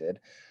wanted.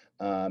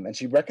 And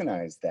she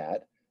recognized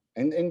that.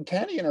 And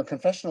Candy in her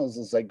confessionals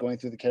is like going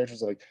through the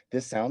characters like,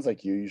 this sounds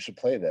like you should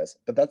play this.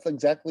 But that's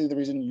exactly the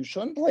reason you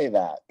shouldn't play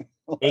that.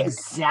 Like,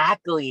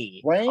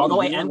 exactly.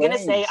 Although I am going to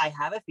say, I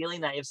have a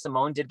feeling that if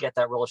Simone did get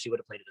that role, she would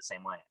have played it the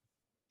same way.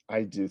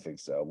 I do think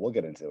so. We'll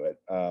get into it.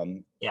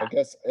 Yeah. I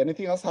guess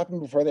anything else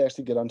happened before they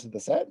actually get onto the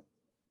set?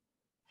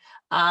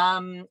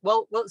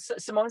 Well,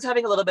 Simone's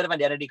having a little bit of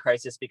identity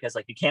crisis because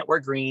like you can't wear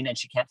green and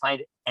she can't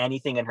find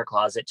anything in her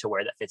closet to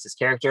wear that fits this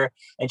character.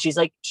 And she's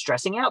like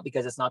stressing out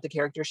because it's not the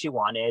character she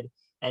wanted.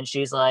 And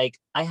she's like,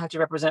 I have to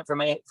represent for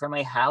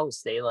my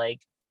house. They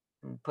like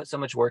put so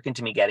much work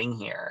into me getting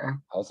here.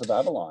 House of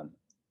Avalon.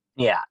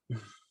 Yeah.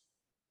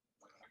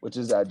 Which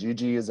is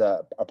Gigi is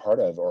a part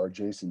of or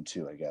adjacent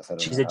to, I guess. I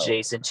don't She's know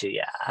adjacent to,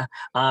 yeah.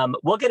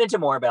 We'll get into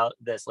more about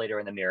this later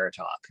in the mirror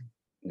talk.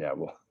 Yeah,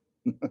 well,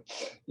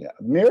 yeah,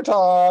 mirror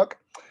talk.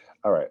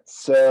 All right,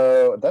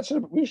 so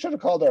we should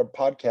have called our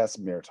podcast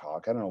Mirror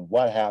Talk. I don't know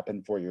what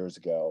happened 4 years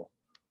ago.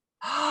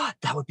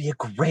 That would be a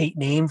great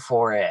name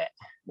for it.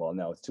 Well,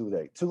 no, it's too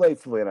late. Too late,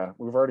 Selena.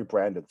 We've already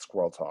branded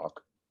Squirrel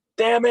Talk.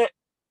 Damn it.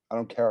 I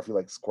don't care if you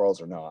like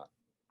squirrels or not.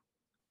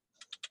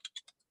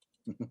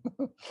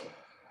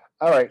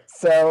 All right,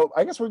 so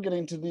I guess we're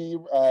getting to the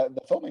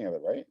filming of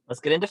it, right?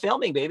 Let's get into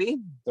filming, baby.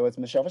 So it's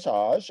Michelle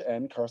Visage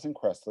and Carson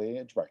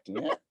Kressley directing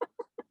it.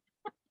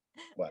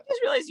 What? I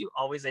just realized you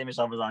always say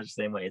Michelle Visage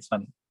the same way. It's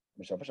funny.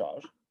 Michelle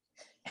Visage.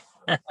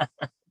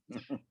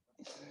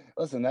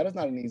 Listen, that is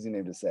not an easy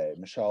name to say.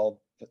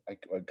 Michelle, I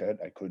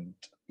couldn't.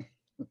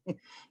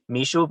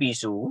 Michou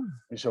Bisou.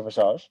 Michelle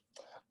Visage.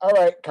 All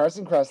right,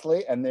 Carson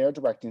Kressley, and they're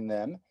directing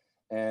them.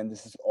 And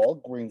this is all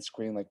green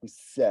screen, like we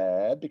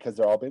said, because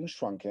they're all being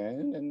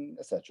shrunken and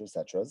et cetera, et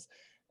cetera.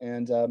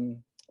 And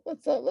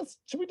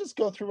should we just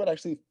go through what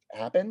actually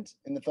happened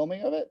in the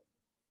filming of it?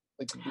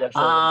 Like the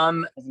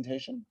actual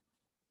presentation?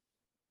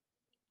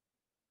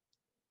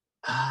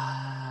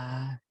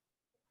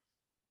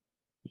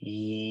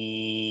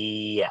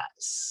 Yes.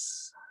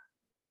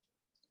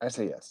 I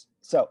say yes.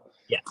 So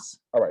yes.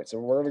 All right. So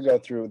we're going to go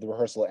through the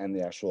rehearsal and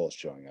the actual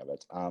showing of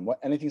it.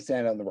 Anything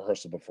stand out in the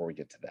rehearsal before we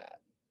get to that?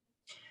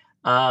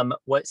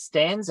 What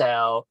stands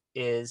out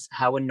is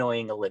how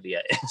annoying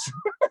Olivia is.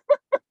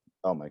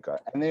 Oh my God.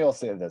 And they all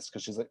say this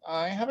because she's like,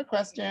 I have a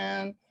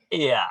question.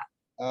 Yeah.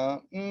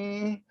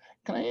 May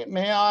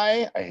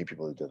I? I hate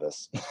people who do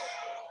this.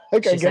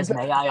 Like, she says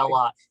may I a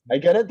lot. I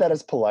get it that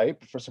it's polite,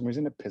 but for some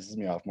reason it pisses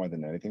me off more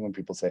than anything when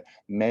people say,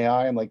 may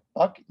I? I'm like,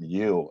 fuck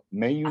you.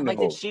 May you know. Like,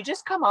 did she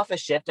just come off a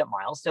shift at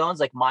Milestones?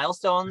 Like,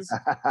 Milestones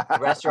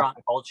restaurant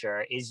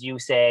culture is you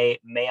say,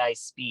 may I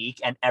speak?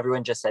 And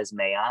everyone just says,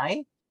 may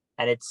I?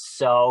 And it's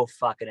so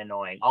fucking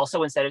annoying.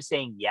 Also, instead of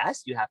saying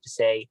yes, you have to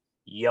say,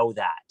 yo,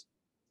 that.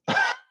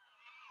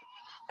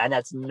 And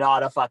that's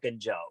not a fucking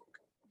joke.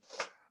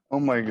 Oh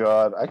my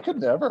God. I could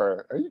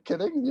never. Are you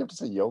kidding? You have to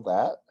say, yo,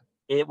 that?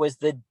 It was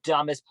the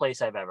dumbest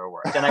place I've ever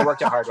worked. And I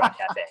worked at Hard Rock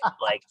Cafe.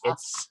 Like,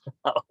 it's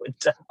so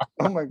dumb.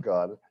 Oh my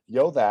God.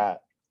 Yo,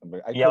 that.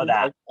 I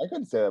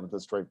couldn't say that with a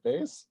straight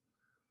face.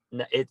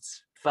 No,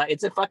 it's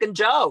a fucking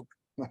joke.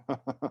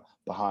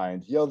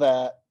 Behind. Yo,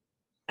 that.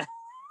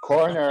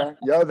 Corner.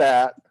 Yo,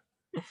 that.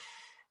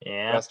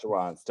 Yeah.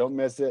 Restaurants. Don't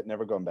miss it.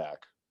 Never going back.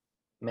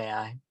 May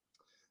I?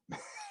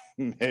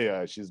 May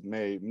I? She's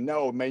may.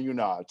 No, may you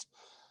not.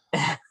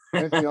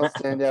 Anything else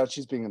stand out?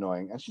 She's being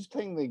annoying, and she's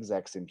playing the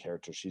exact same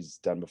character she's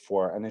done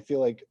before. And I feel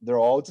like they're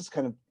all just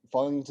kind of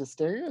falling into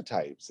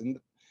stereotypes. And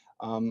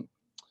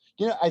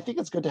I think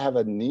it's good to have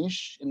a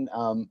niche and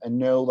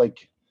know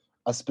like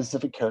a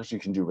specific character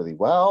you can do really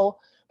well.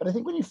 But I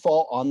think when you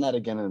fall on that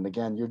again and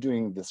again, you're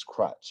doing this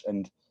crutch.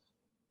 And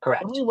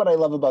correct. Really, what I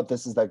love about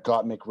this is that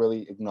Gottmik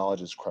really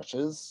acknowledges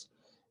crutches,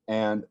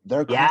 and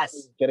they're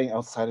getting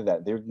outside of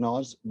that. They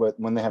acknowledge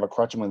when they have a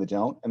crutch and when they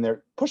don't, and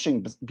they're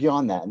pushing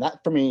beyond that. And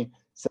that, for me,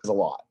 says a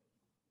lot.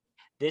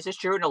 This is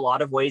true in a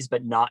lot of ways,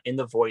 but not in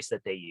the voice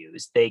that they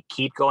use. They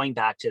keep going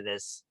back to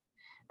this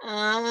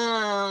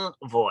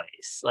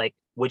voice, like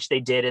which they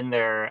did in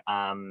their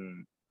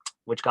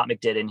which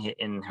Gottmik did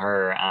in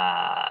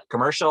her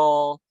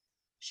commercial.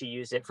 She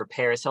used it for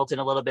Paris Hilton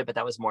a little bit, but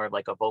that was more of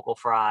like a vocal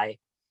fry.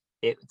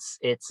 It's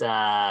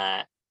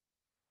a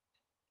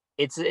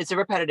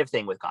repetitive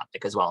thing with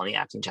Gottmik as well in the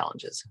acting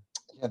challenges.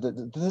 Yeah,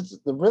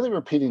 they're really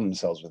repeating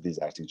themselves with these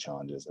acting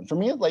challenges. And for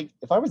me, like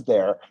if I was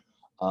there,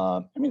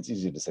 it's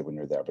easy to say when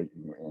you're there, but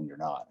you're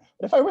not.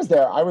 But if I was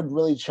there, I would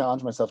really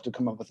challenge myself to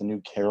come up with a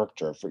new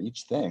character for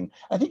each thing.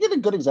 I think a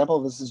good example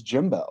of this is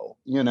Jimbo.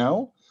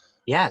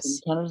 Yes. In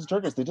Canada's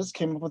Circus, they just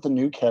came up with a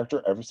new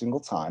character every single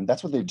time.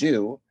 That's what they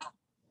do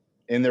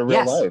in their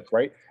real life,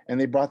 right? And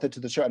they brought that to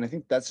the show. And I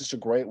think that's just a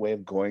great way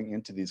of going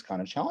into these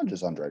kind of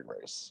challenges on Drag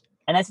Race.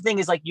 And that's the thing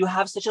is like you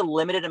have such a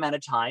limited amount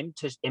of time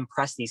to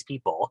impress these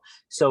people.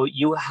 So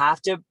you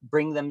have to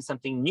bring them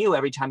something new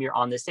every time you're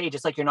on the stage.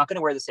 It's like you're not going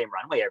to wear the same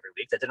runway every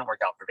week. That didn't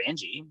work out for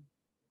Vanjie.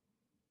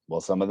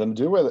 Well, some of them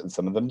do with it and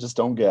some of them just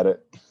don't get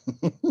it.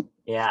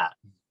 Yeah.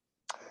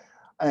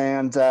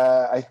 And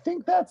I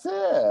think that's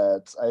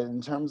it.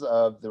 In terms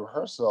of the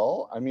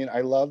rehearsal,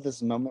 I love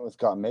this moment with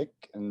Gottmik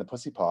and the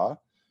Pussy Paw.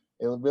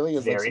 It really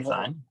is very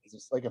fun. It's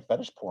just like a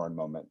fetish porn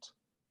moment.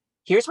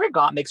 Here's where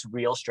Gottmik's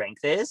real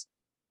strength is.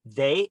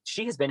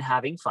 She has been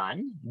having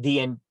fun the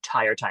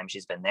entire time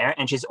she's been there,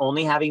 and she's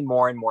only having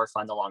more and more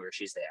fun the longer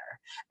she's there.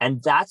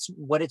 And that's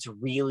what it's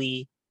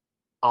really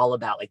all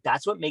about. Like,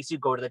 that's what makes you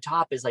go to the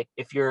top is like,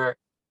 if you're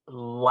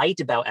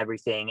light about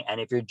everything and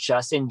if you're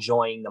just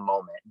enjoying the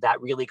moment,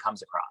 that really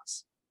comes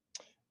across.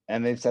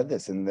 And they've said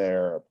this in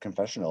their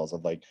confessionals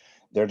of like,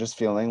 they're just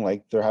feeling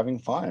like they're having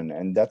fun.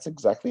 And that's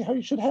exactly how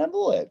you should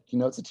handle it.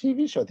 It's a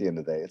TV show at the end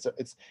of the day.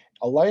 It's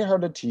a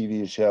lighthearted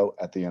TV show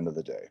at the end of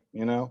the day,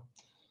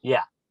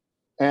 Yeah.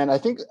 And I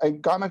think I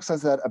got Mike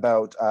says that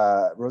about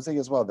Rose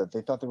as well, that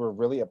they thought they were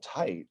really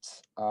uptight.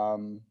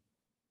 And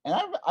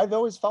I've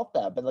always felt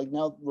that, but like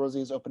now Rose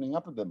is opening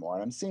up a bit more,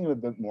 and I'm seeing a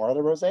bit more out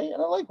of Rose, and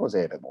I like Rose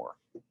a bit more.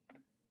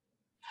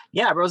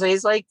 Yeah, Rose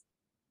is like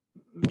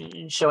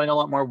showing a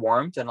lot more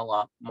warmth and a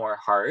lot more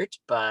heart,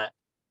 but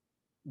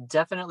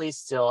definitely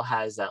still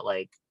has that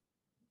like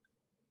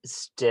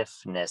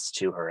stiffness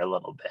to her a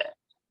little bit,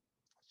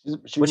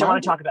 which I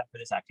want to talk about for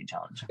this acting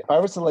challenge. If I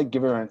was to like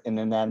give her an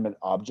inanimate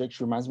object,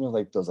 she reminds me of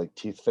like those like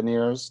teeth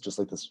veneers, just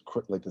like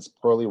this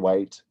pearly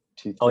white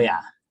teeth. Oh veneer.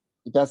 yeah,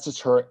 that's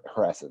just her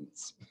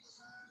essence.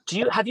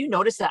 Have you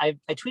noticed that I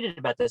tweeted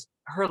about this?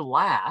 Her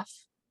laugh,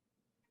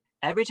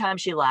 every time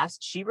she laughs,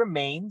 she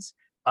remains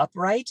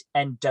upright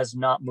and does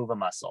not move a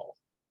muscle.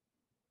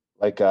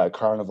 Like a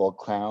carnival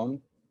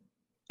clown.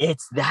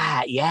 It's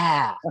that,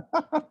 yeah.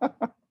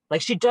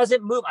 Like she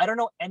doesn't move. I don't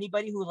know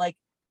anybody who like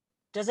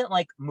doesn't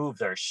like move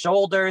their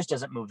shoulders,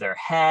 doesn't move their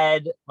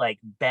head, like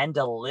bend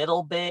a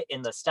little bit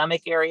in the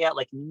stomach area,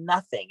 like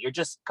nothing. You're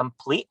just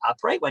complete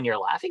upright when you're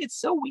laughing. It's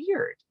so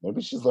weird.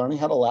 Maybe she's learning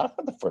how to laugh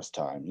for the first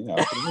time. You know,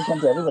 it doesn't come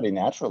to everybody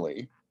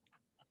naturally.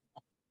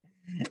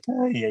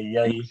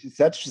 Yeah. She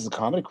said she's a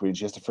comedy queen.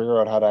 She has to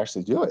figure out how to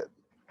actually do it.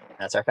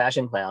 That's our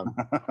fashion clown.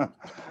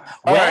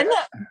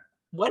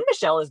 When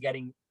Michelle is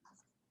getting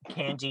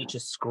Candy to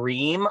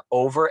scream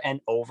over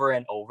and over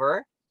and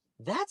over,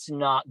 that's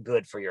not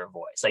good for your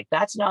voice. Like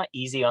that's not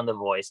easy on the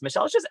voice.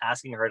 Michelle's just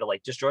asking her to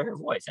like destroy her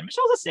voice, and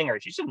Michelle's a singer.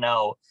 She should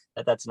know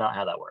that that's not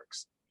how that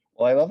works.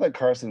 Well, I love that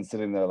Carson's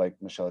sitting there like,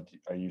 Michelle,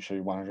 are you sure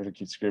you want her to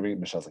keep screaming?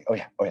 Michelle's like, oh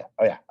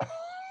yeah.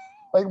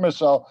 Like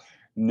Michelle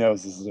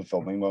knows this is a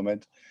filming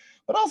moment.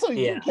 But also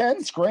you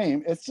can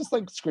scream. It's just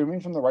like screaming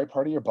from the right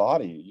part of your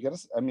body. You gotta,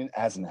 I mean,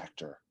 as an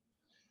actor,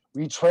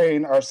 we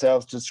train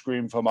ourselves to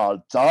scream from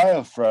our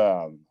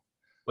diaphragm.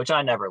 Which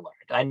I never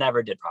learned. I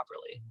never did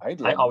properly.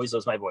 I always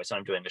lose my voice when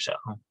I'm doing the show.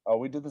 Oh,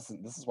 we did this.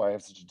 This is why I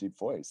have such a deep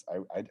voice.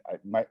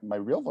 My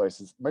real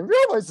voice is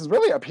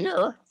really up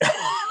here.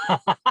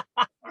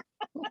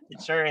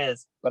 It sure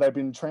is. But I've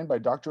been trained by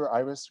Dr.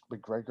 Iris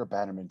McGregor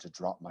Bannerman to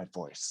drop my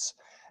voice.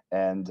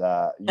 And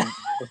you're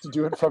supposed to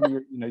do it from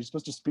your, you're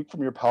supposed to speak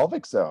from your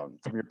pelvic zone,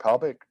 from your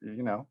pelvic,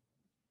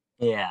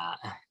 Yeah.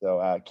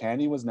 So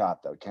Candy was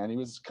not, though. Candy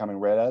was coming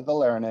right out of the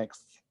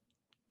larynx.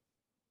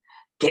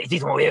 I'm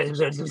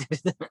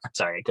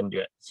sorry, I couldn't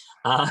do it.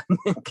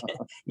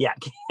 Yeah,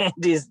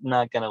 Candy's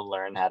not going to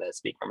learn how to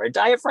speak from her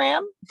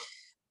diaphragm.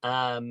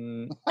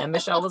 And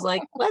Michelle was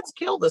like, let's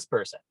kill this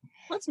person.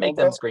 Let's make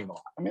them scream a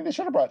lot. I mean, they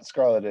should have brought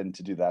Scarlett in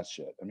to do that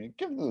shit. I mean,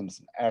 give them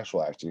some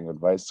actual acting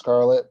advice,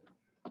 Scarlett.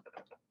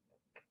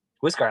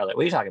 Who's Scarlett?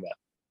 What are you talking about?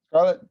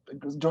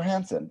 Scarlett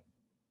Johansson.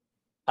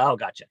 Oh,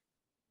 gotcha.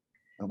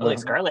 Like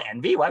Scarlett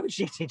Envy? Why would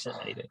she teach them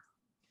anything?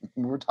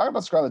 We're talking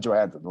about Scarlett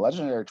Johansson, the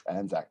legendary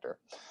trans actor.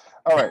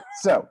 All right,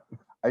 so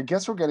I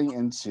guess we're getting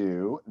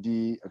into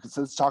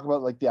so let's talk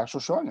about like the actual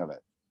showing of it.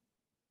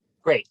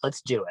 Great,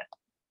 let's do it.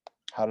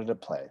 How did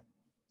it play?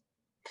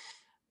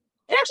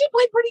 It actually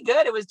played pretty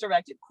good. It was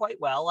directed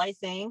quite well, I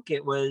think.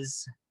 It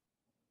was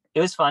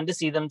fun to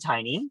see them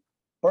tiny.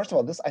 First of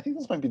all, I think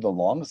this might be the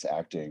longest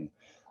acting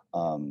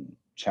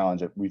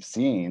challenge that we've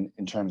seen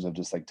in terms of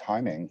just like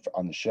timing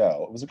on the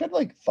show. It was a good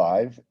like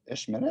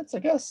 5-ish minutes, I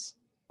guess.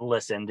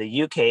 Listen,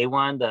 the UK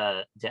one,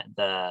 the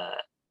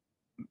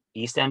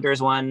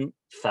EastEnders one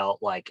felt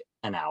like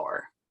an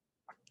hour.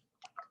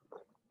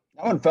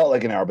 That one felt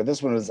like an hour, but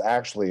this one was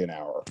actually an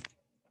hour.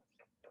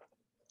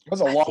 It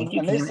was a long,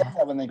 and they said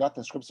that when they got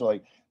the scripts, they're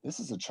like,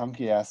 "This is a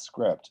chunky ass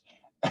script."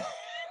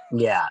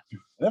 Yeah,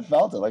 and it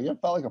felt like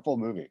a full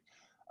movie,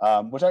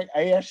 which I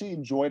actually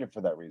enjoyed it for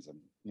that reason.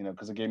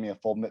 Because it gave me a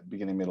full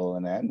beginning, middle,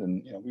 and end,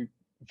 and we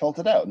felt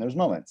it out. And there's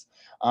moments.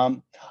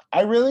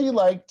 I really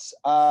liked.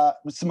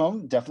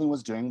 Simone definitely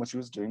was doing what she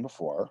was doing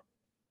before.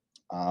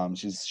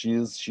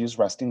 She's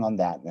resting on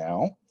that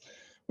now,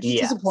 which is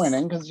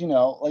disappointing because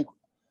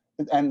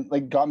and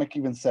like Gottmik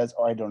even says,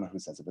 I don't know who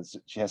says it, but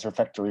she has her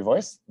factory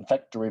voice.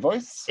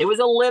 It was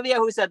Olivia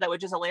who said that,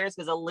 which is hilarious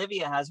because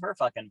Olivia has her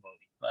fucking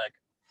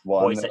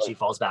voice that she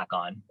falls back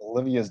on.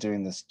 Olivia's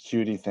doing this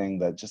cutie thing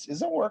that just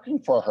isn't working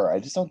for her. I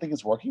just don't think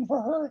it's working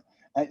for her.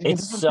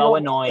 It's so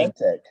annoying.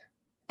 Authentic.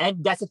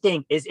 And that's the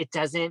thing is it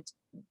doesn't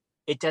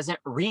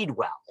read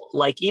well.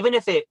 Like even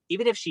if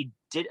she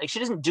did, like, she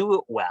doesn't do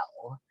it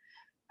well.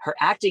 Her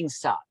acting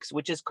sucks,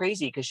 which is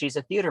crazy because she's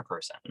a theater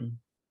person.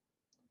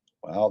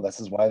 Well, this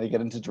is why they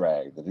get into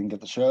drag. They didn't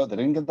get the show. They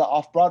didn't get the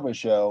off-Broadway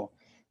show,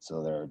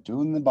 so they're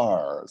doing the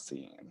bar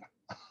scene.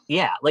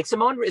 Yeah, like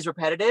Simone is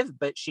repetitive,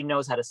 but she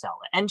knows how to sell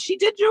it, and she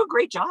did do a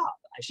great job.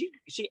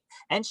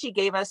 She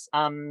gave us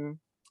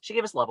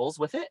levels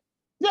with it.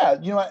 Yeah,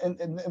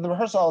 in the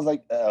rehearsal, I was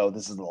like, oh,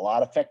 this is a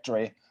lot of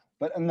factory.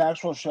 But in the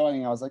actual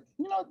showing, I was like,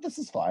 this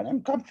is fine.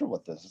 I'm comfortable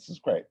with this. This is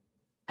great.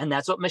 And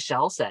that's what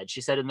Michelle said. She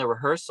said in the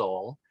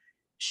rehearsal,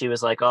 she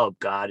was like, oh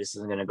God, this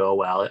isn't going to go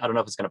well. I don't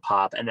know if it's going to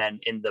pop. And then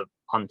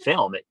on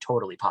film, it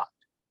totally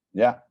popped.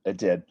 Yeah, it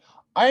did.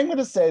 I'm going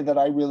to say that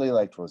I really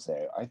liked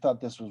Rosé. I thought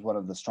this was one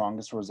of the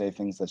strongest Rosé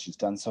things that she's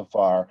done so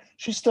far.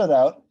 She stood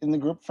out in the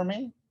group for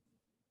me.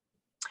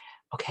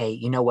 okay,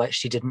 you know what?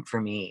 She didn't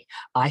for me.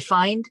 I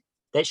find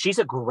that she's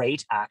a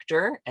great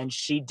actor and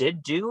she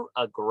did do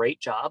a great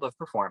job of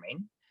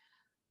performing.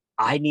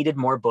 I needed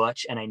more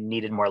butch and I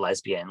needed more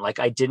lesbian. Like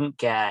Oh, I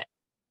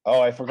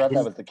I forgot that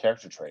didn't, was the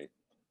character trait.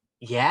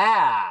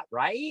 yeah,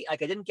 right?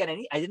 Like I didn't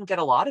get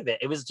a lot of it.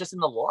 It was just in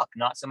the look,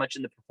 not so much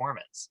in the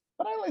performance.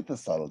 But I like the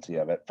subtlety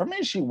of it. For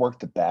me, she worked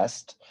the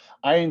best.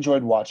 I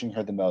enjoyed watching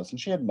her the most, and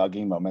she had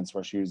mugging moments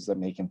where she was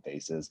making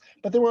faces,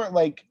 but they weren't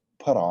like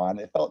put on.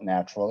 It felt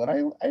natural,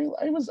 and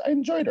I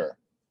enjoyed her.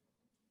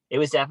 It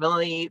was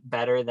definitely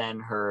better than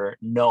her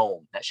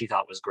gnome that she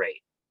thought was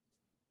great.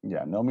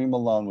 Yeah, Nomi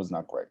Malone was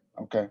not great.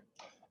 Okay.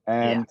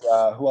 Yeah, And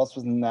who else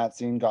was in that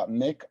scene? Got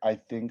Mick, I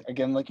think,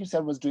 again, like you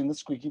said, was doing the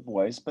squeaky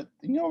voice, but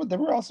you know, they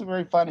were also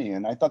very funny.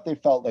 And I thought they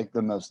felt like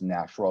the most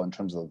natural in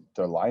terms of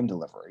their line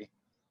delivery.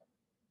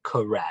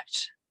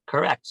 correct.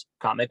 Correct.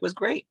 Comic was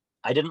great.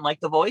 I didn't like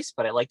the voice,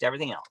 but I liked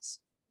everything else.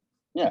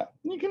 Yeah,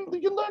 you can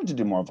learn to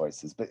do more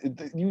voices, but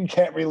you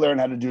can't relearn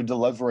how to do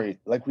delivery.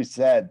 Like we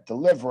said,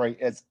 delivery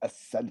is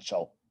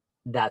essential.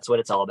 That's what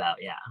it's all about.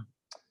 Yeah.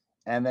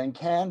 And then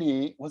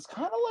Candy was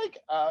kind of like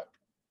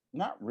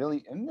not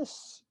really in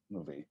this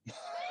movie.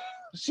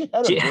 She had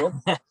her She,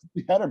 bits.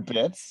 She had her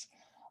bits.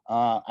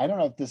 I don't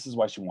know if this is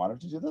why she wanted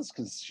to do this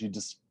because she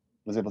just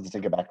was able to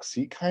take a back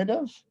seat, kind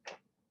of.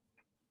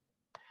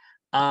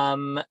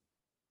 um,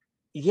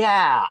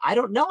 yeah, I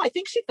don't know. I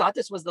think she thought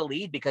this was the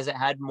lead because it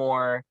had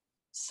more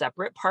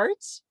separate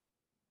parts.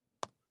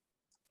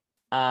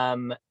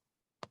 Um,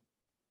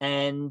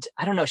 and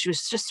I don't know, she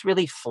was just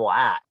really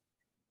flat.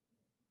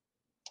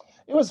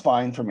 It was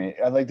fine for me.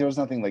 Like there was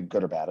nothing like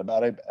good or bad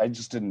about it. I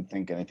just didn't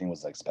think anything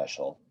was like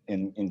special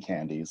in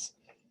Candies.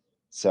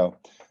 So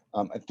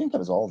I think that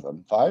was all of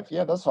them. 5?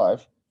 Yeah, that's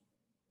 5.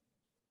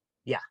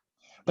 Yeah.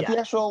 But Yeah. the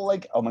actual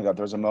like, oh my god,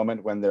 there's a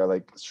moment when they're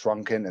like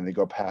shrunken and they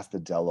go past the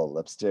Della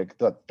lipstick.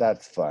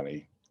 That's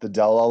funny. The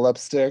Della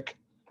lipstick.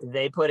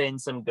 They put in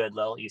some good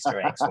little Easter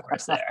eggs for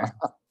us there.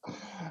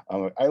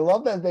 I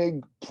love that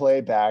they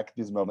play back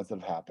these moments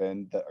that have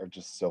happened that are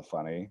just so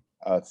funny.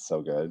 Oh, it's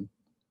so good.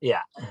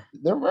 Yeah.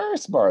 They're very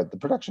smart. The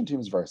production team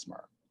is very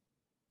smart.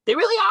 They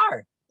really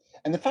are.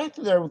 And the fact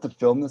that they're able to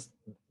film this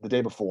the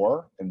day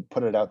before and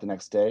put it out the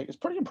next day is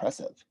pretty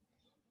impressive.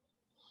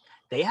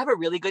 They have a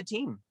really good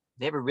team.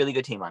 They have a really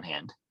good team on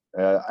hand.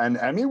 An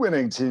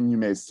Emmy-winning team, you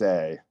may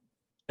say.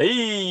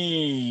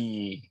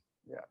 Hey.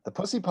 Yeah, the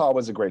pussy paw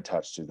was a great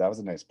touch too. That was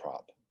a nice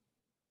prop.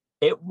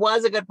 It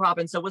was a good prop,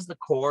 and so was the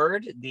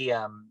cord.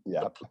 Yeah,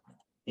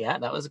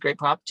 that was a great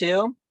prop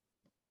too.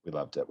 We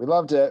loved it. We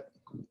loved it.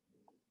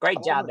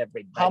 Great job,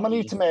 everybody. How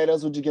many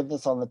tomatoes would you give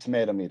this on the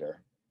tomato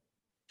meter?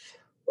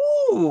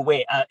 Ooh,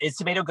 wait, is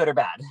tomato good or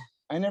bad?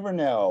 I never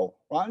know.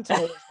 Rotten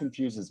Tomatoes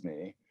confuses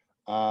me.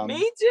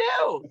 Me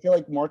too. I feel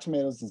like more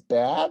tomatoes is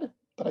bad,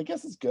 but I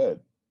guess it's good.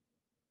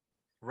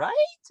 Right?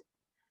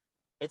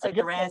 It's like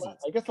the Razzies.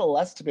 I guess the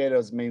less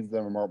tomatoes means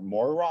they're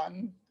more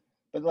rotten.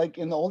 But like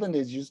in the olden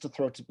days, you used to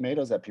throw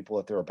tomatoes at people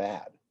if they were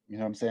bad. You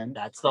know what I'm saying?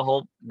 That's the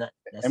whole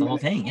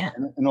thing, yeah.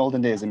 In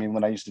olden days, I mean,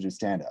 when I used to do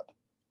stand-up.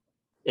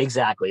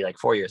 Exactly, like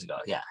 4 years ago,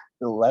 yeah.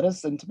 The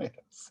lettuce and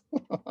tomatoes.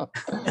 Got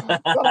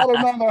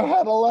another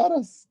head of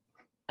lettuce.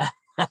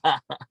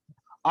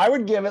 I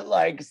would give it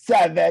like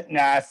 7,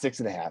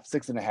 6.5.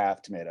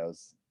 6.5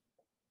 tomatoes.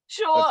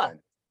 Sure.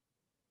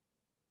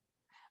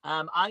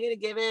 I'm gonna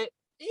give it.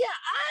 Yeah,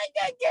 I'm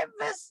gonna give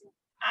this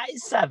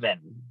 7.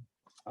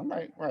 I'm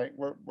right.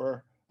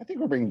 We're. I think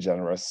we're being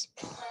generous.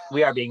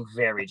 We are being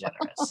very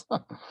generous.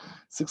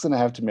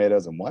 6.5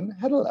 tomatoes and 1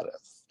 head of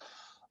lettuce.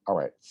 All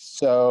right.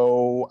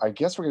 So I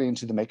guess we're getting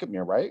into the makeup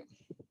mirror, right?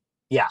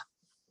 Yeah.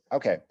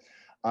 Okay.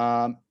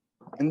 And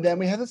then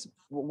we have this.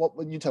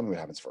 What you tell me what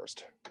happens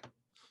first?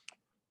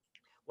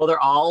 Well, they're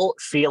all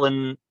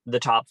feeling the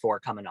top 4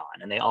 coming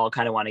on, and they all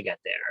kind of want to get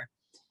there.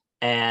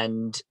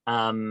 And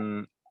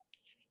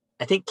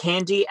I think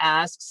Candy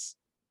asks,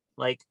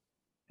 like,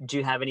 do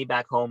you have any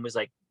back home? Was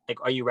like,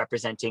 are you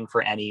representing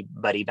for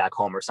anybody back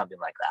home or something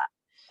like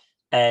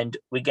that? And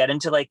we get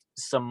into like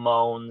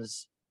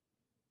Simone's,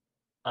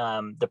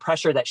 the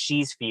pressure that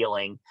she's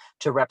feeling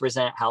to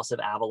represent House of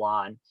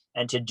Avalon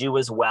and to do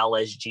as well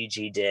as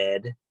Gigi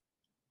did.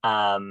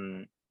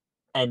 And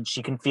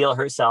she can feel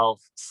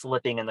herself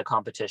slipping in the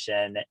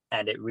competition,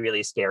 and it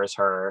really scares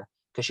her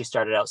because she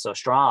started out so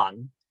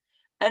strong.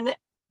 And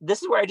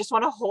this is where I just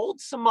want to hold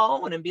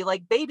Simone and be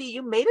like, baby,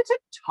 you made it to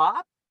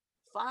top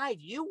 5.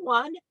 You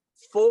won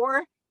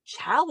 4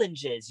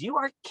 challenges. You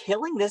are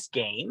killing this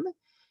game.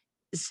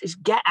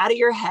 Get out of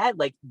your head.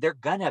 Like, they're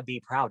gonna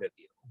be proud of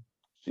you.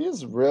 She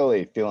is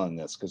really feeling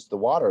this because the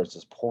water is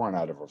just pouring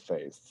out of her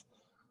face.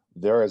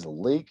 There is a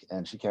leak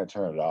and she can't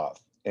turn it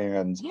off.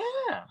 And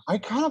yeah,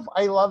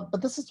 I love,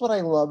 but this is what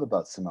I love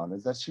about Simone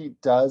is that she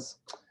does,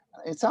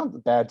 it sounds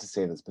bad to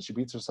say this, but she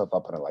beats herself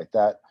up and I like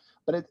that.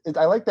 But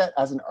I like that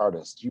as an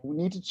artist. You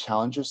need to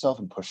challenge yourself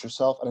and push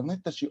yourself. And I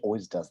like that she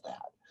always does that,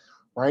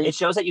 right? It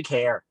shows that you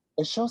care.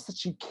 It shows that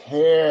she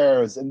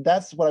cares. And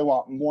that's what I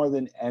want more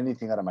than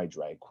anything out of my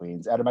drag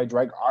queens, out of my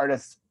drag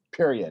artists,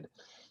 period.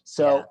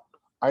 So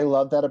I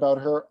love that about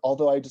her,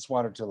 although I just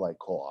wanted to like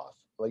cool off.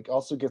 Like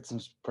also get some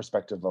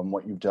perspective on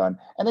what you've done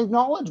and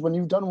acknowledge when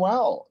you've done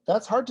well.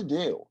 That's hard to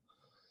do.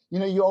 You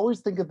know, you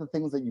always think of the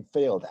things that you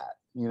failed at,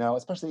 you know,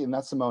 especially in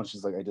that Simone,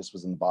 she's like, I just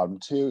was in the bottom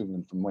two,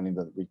 even from winning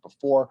the week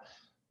before.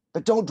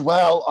 But don't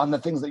dwell on the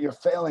things that you're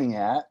failing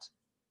at.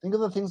 Think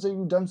of the things that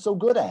you've done so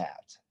good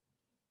at.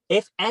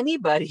 If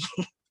anybody,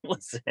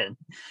 listen,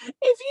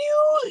 if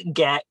you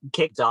get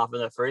kicked off in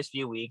the first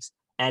few weeks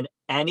and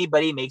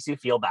anybody makes you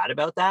feel bad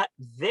about that,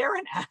 they're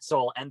an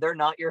asshole and they're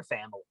not your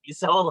family.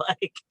 So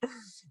like,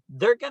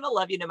 they're going to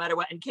love you no matter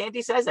what. And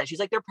Candy says that. She's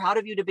like, they're proud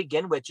of you to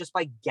begin with. Just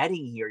by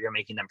getting here, you're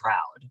making them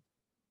proud.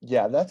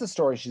 Yeah, that's a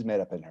story she's made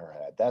up in her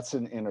head. That's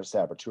an inner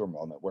saboteur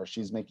moment where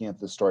she's making up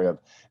the story of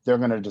they're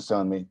going to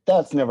disown me.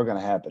 That's never going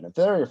to happen. If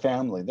they're your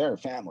family, they're your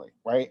family,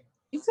 right?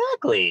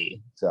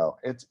 Exactly. So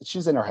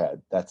she's in her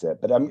head. That's it.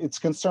 But it's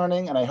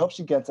concerning, and I hope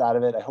she gets out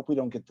of it. I hope we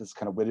don't get this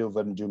kind of Widow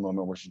of Doom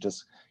moment where she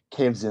just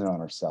caves in on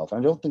herself. And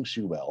I don't think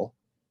she will.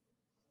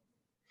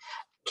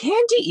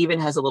 Candy even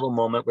has a little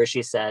moment where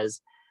she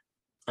says,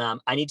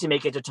 I need to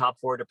make it to top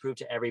 4 to prove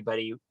to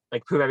everybody,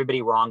 like prove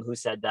everybody wrong who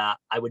said that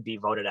I would be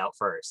voted out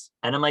first.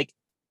 And I'm like,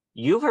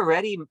 you've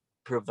already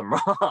proved them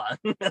wrong.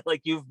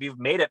 Like you've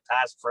made it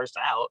past first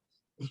out.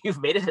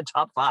 You've made it to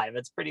top 5.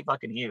 It's pretty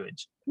fucking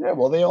huge. Yeah,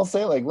 well, they all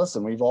say, like,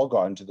 listen, we've all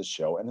gone to the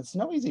show, and it's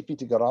no easy feat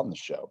to get on the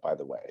show, by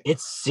the way. It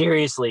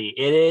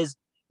is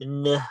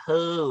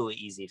no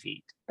easy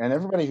feat. And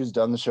everybody who's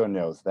done the show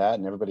knows that,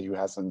 and everybody who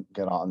hasn't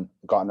gotten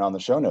on the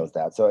show knows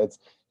that. So it's,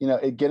 you know,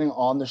 getting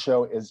on the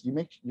show is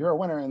you're a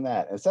winner in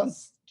that. It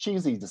sounds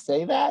cheesy to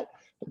say that,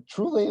 but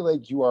truly,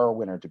 like, you are a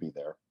winner to be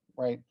there,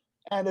 right?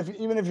 And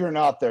even if you're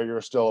not there, you're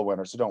still a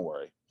winner. So don't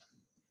worry.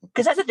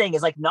 Because that's the thing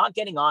is like not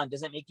getting on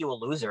doesn't make you a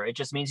loser. It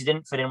just means you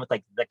didn't fit in with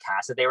like the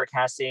cast that they were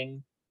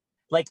casting.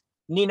 Like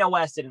Nina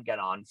West didn't get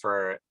on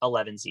for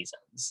 11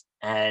 seasons,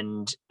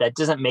 and that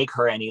doesn't make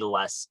her any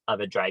less of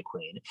a drag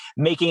queen.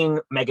 Making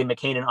Meghan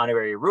McCain an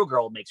honorary Rue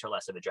girl makes her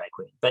less of a drag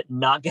queen, but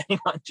not getting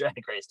on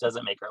Drag Race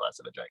doesn't make her less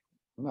of a drag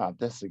queen. Not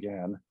this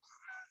again.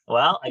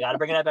 Well, I got to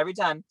bring it up every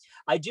time.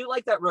 I do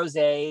like that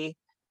Rosé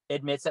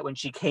admits that when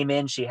she came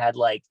in, she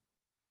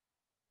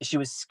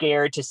was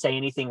scared to say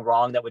anything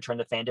wrong that would turn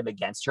the fandom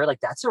against her. Like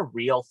that's a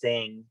real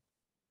thing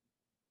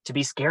to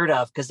be scared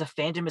of because the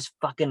fandom is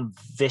fucking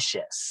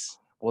vicious.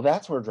 Well,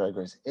 that's where Drag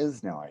Race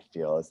is now, I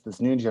feel. It's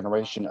this new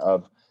generation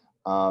of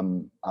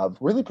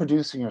really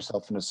producing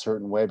yourself in a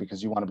certain way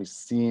because you want to be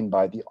seen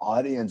by the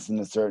audience in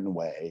a certain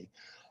way.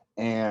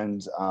 And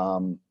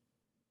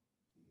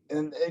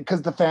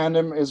because the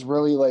fandom is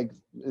really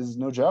is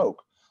no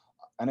joke.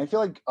 And I feel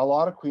like a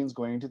lot of queens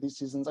going into these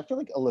seasons, I feel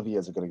like Olivia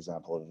is a good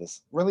example of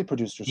this, really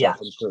produced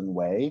herself in a certain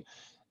way.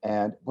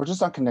 And we're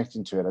just not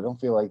connecting to it. I don't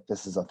feel like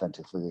this is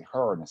authentically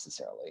her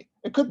necessarily.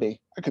 It could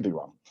be. I could be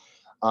wrong.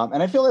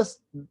 And I feel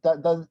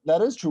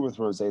that is true with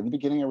Rosé. In the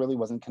beginning, I really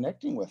wasn't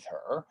connecting with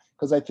her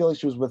because I feel like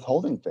she was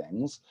withholding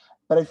things.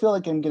 But I feel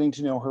like I'm getting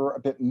to know her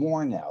a bit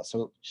more now.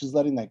 So she's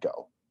letting that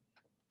go.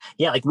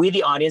 Yeah, like we,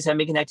 the audience, have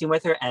been connecting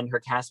with her, and her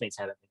castmates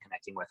haven't been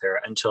connecting with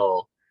her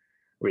until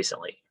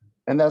recently.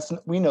 And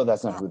we know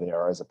that's not who they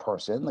are as a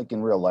person. Like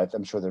in real life,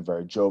 I'm sure they're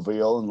very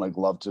jovial and like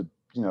love to,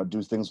 you know,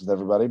 do things with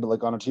everybody. But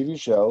like on a TV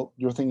show,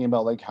 you're thinking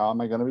about like, how am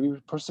I going to be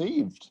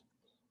perceived?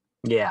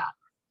 Yeah.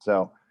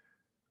 So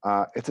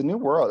it's a new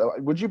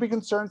world. Would you be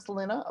concerned,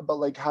 Selena, about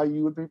like how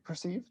you would be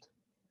perceived?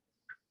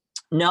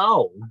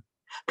 No,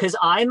 because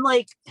I'm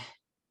like,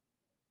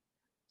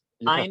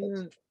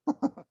 no,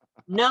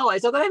 I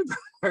thought that I'm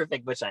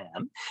perfect, which I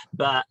am.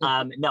 But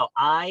no,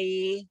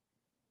 I've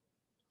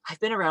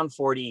been around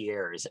 40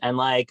 years and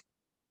like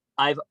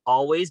I've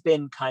always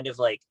been kind of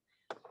like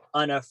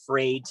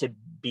unafraid to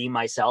be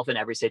myself in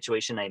every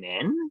situation I'm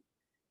in.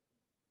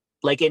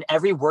 Like in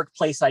every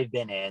workplace I've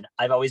been in,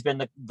 I've always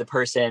been the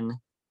person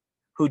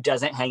who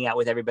doesn't hang out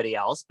with everybody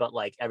else, but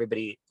like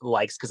everybody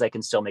likes because I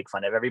can still make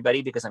fun of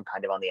everybody because I'm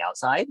kind of on the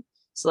outside.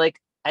 So like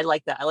I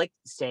like that. I like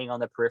staying on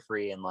the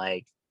periphery and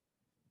like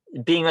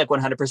being like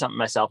 100%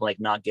 myself and like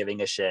not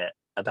giving a shit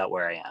about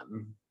where I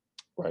am.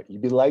 Right.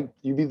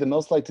 You'd be the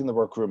most liked in the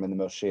workroom and the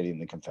most shady in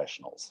the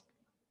confessionals.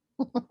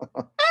 Yeah.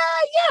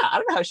 I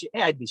don't know how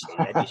I'd be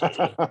shady.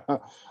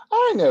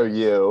 I know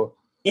you.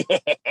 Yeah.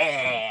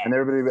 And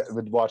everybody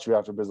would watch you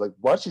afterwards like,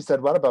 what? She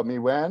said what about me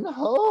when?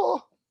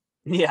 Oh.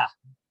 Yeah.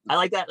 I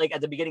like that. Like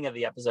at the beginning of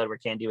the episode where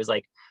Candy was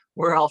like,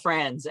 we're all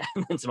friends.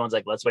 And then Simone's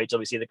like, let's wait till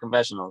we see the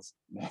confessionals.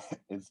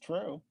 It's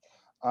true.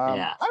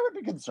 Yeah. I would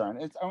be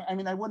concerned. I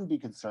mean, I wouldn't be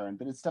concerned,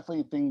 but it's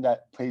definitely a thing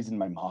that plays in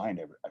my mind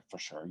for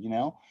sure. You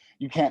know,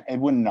 it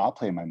would not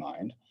play in my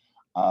mind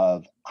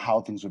of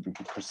how things would be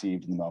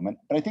perceived in the moment.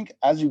 But I think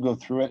as you go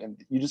through it,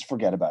 you just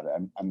forget about it.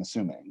 I'm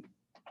assuming.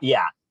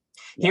 Yeah.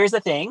 Here's the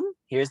thing.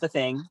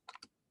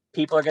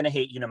 People are going to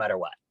hate you no matter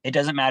what. It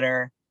doesn't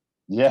matter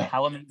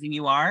how amazing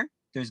you are.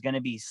 There's going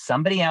to be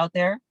somebody out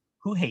there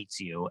who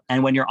hates you.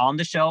 And when you're on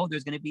the show,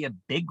 there's going to be a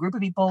big group of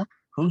people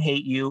who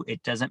hate you.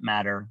 It doesn't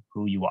matter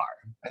who you are.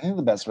 I think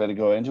the best way to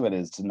go into it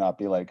is to not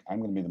be like, I'm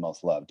going to be the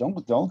most loved.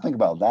 Don't think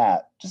about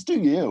that. Just do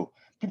you.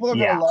 People are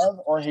Yeah. gonna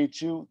love or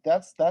hate you.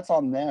 That's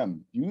on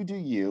them. You do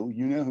you.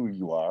 You know who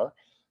you are.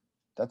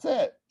 That's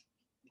it.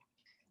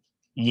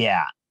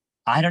 Yeah.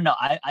 I don't know.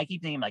 I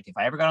keep thinking, like, if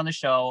I ever got on the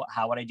show,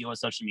 how would I deal with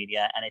social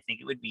media? And I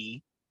think it would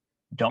be,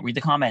 don't read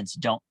the comments.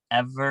 Don't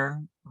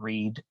ever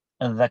read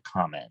the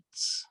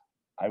comments.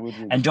 I would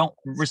read And don't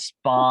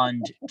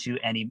respond to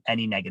any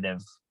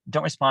negative.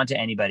 Don't respond to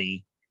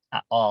anybody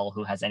at all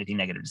who has anything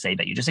negative to say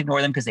about you. Just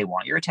ignore them because they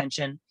want your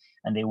attention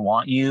and they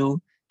want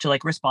you to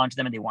like respond to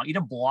them and they want you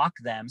to block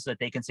them so that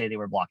they can say they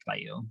were blocked by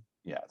you.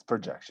 Yeah, it's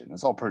projection.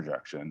 It's all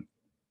projection.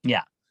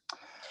 Yeah.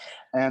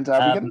 And we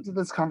get into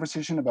this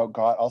conversation about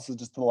God, also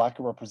just the lack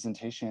of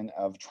representation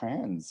of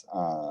trans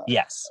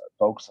yes.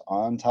 folks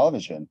on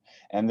television.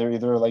 And they're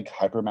either like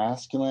hyper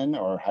masculine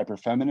or hyper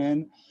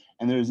feminine,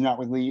 and there's not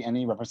really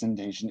any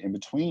representation in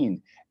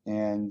between.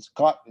 And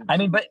God, I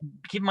mean, but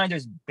keep in mind,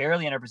 there's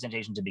barely any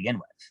representation to begin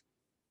with.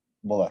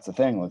 Well, that's the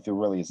thing. Like, there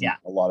really isn't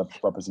a lot of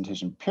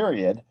representation,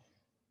 period.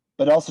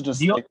 But also,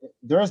 just like,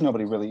 there is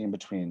nobody really in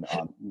between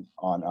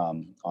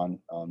on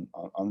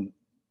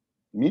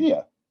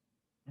media.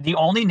 The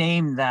only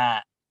name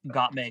that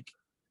Gottmik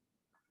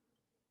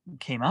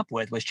came up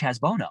with was Chaz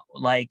Bono.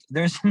 Like,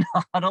 there's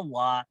not a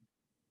lot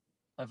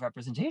of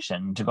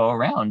representation to go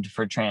around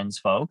for trans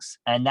folks,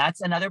 and that's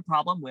another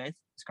problem with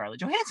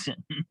Scarlett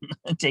Johansson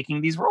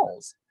taking these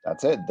roles.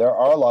 That's it. There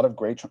are a lot of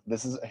great.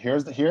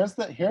 Here's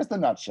the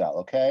nutshell.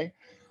 Okay,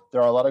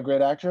 there are a lot of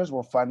great actors.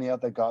 We're finding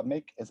out that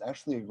Gottmik is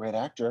actually a great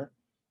actor,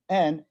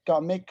 and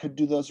Gottmik could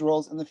do those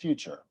roles in the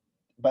future.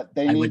 But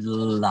they need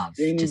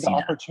the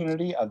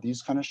opportunity of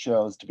these kind of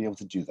shows to be able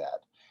to do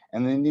that.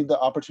 And they need the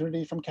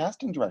opportunity from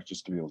casting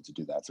directors to be able to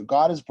do that. So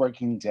God is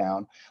breaking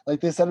down, like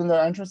they said in their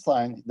entrance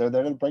line, they're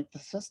there to break the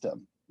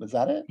system. Was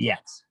that it?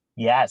 Yes.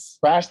 Yes.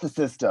 Crash the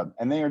system.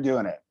 And they are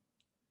doing it.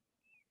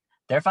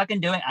 They're fucking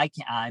doing it.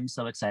 I'm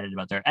so excited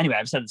about their, anyway,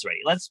 I've said this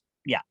already.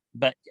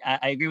 But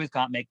I agree with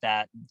Gottmik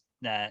that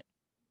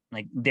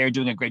like they're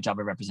doing a great job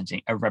of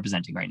representing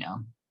right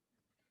now.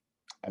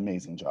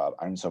 Amazing job.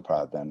 I'm so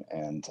proud of them.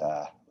 And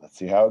let's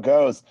see how it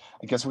goes.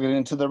 I guess we're getting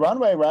into the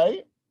runway,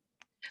 right?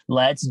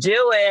 Let's do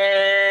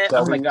it.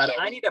 Oh my God,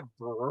 I need a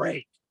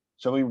break.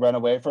 Shall we run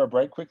away for a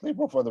break quickly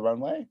before the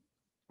runway?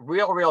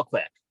 Real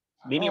quick.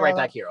 Meet me right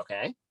back here,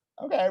 okay?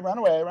 Okay, run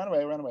away.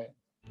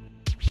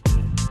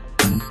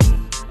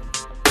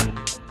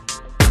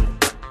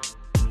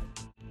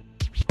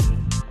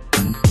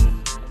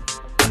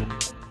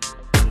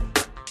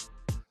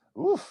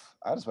 Oof,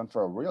 I just went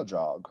for a real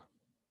jog.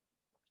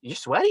 You're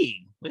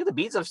sweaty. Look at the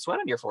beads of sweat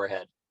on your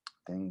forehead.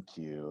 Thank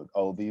you.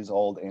 Oh, these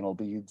old anal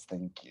beads.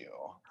 Thank you.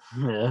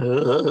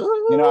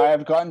 You know,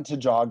 I've gotten to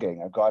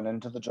jogging. I've gotten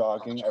into the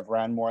jogging. I've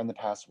ran more in the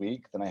past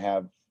week than I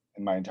have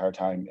in my entire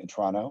time in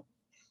Toronto.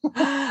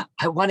 I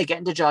want to get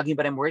into jogging,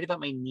 but I'm worried about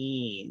my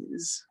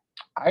knees.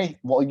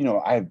 Well, you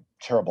know, I have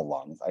terrible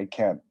lungs. I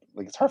can't,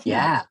 like, it's hard for me.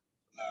 Yeah.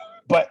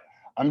 But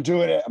I'm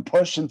doing it. I'm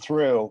pushing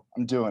through.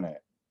 I'm doing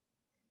it.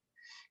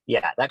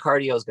 Yeah, that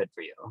cardio is good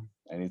for you.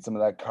 I need some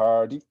of that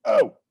cardio.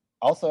 Oh,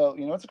 also,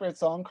 you know, it's a great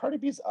song. Cardi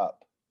B's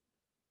Up.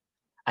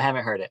 I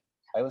haven't heard it.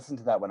 I listen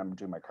to that when I'm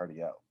doing my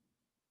cardio.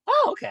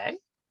 Oh, okay.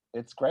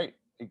 It's great.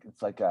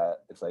 It's like I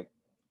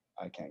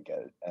can't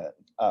get it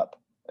up.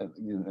 It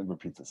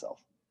repeats itself.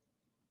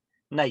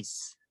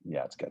 Nice.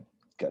 Yeah, it's good.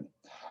 Good.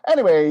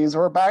 Anyways,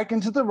 we're back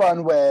into the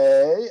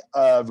runway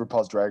of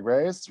RuPaul's Drag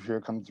Race. Here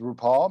comes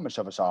RuPaul,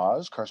 Michelle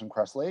Visage, Carson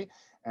Kressley,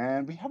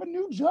 and we have a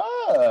new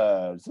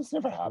judge. This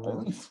never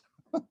happens.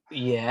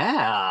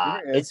 Yeah,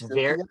 it's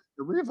very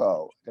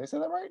Erivo. Did I say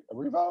that right?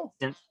 Erivo?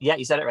 Yeah,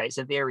 you said it right.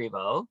 Cynthia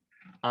Erivo.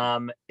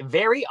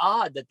 Very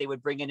odd that they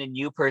would bring in a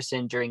new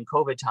person during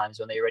COVID times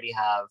when they already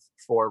have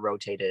 4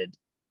 rotated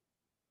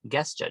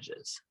guest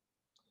judges.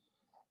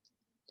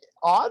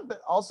 Odd,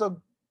 but also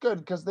good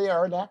because they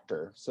are an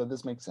actor, so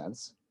this makes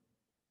sense.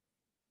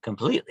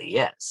 Completely,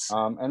 yes.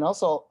 And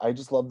also, I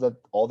just love that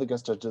all the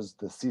guest judges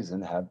this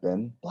season have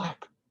been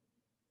Black.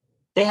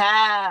 They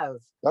have.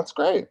 That's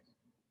great.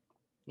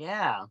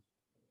 Yeah.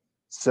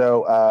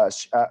 So,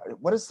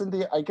 what is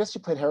Cynthia? I guess she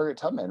played Harriet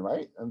Tubman,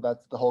 right? And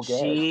that's the whole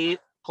game. She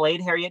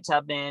played Harriet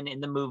Tubman in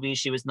the movie.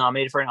 She was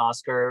nominated for an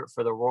Oscar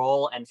for the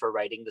role and for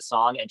writing the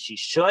song, and she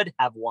should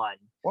have won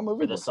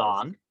for the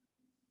song.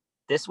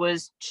 This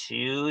was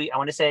I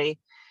want to say,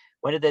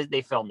 when did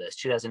they film this?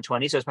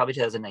 2020, so it's probably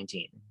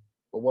 2019.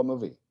 Well, what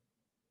movie?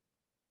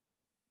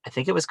 I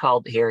think it was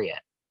called Harriet.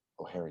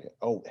 Oh, Harriet.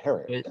 Oh,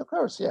 Harriet. Of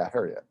course, yeah,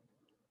 Harriet.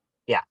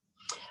 Yeah.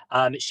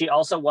 She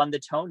also won the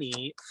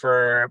Tony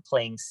for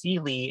playing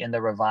Celie in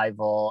the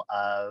revival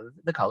of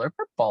The Color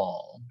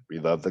Purple. We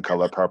love The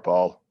Color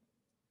Purple.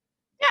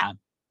 Yeah.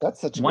 That's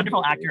such a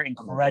wonderful actor,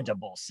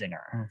 incredible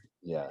singer.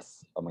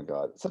 Yes. Oh my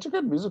God. Such a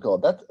good musical.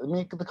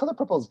 The Color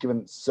Purple has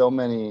given so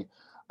many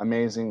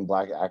amazing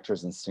Black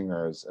actors and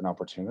singers an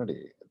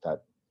opportunity.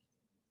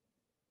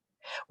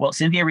 Well,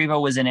 Cynthia Erivo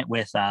was in it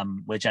with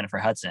Jennifer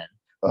Hudson.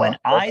 When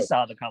I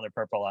saw The Color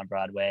Purple on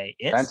Broadway,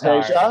 it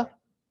starred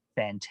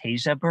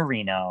Fantasia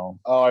Barrino.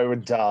 Oh, I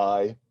would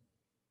die.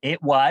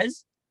 It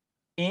was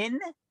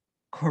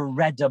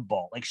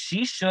incredible. Like,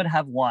 she should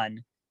have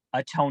won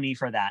a Tony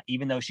for that,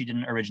 even though she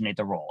didn't originate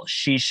the role.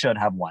 She should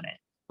have won it.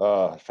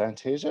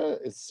 Fantasia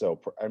is so.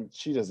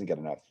 She doesn't get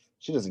enough.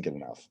 She doesn't get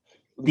enough.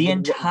 The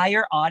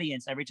entire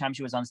audience, every time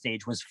she was on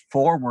stage, was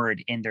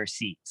forward in their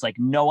seats. Like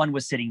no one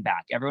was sitting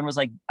back. Everyone was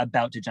like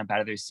about to jump out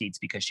of their seats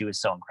because she was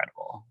so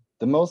incredible.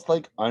 The most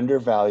like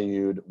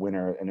undervalued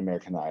winner in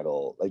American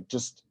Idol. Like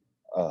just,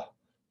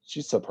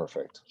 she's so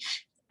perfect.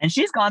 And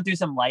she's gone through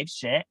some life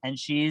shit, and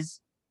she's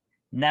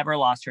never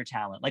lost her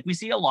talent. Like we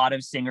see a lot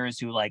of singers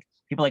who like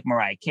people like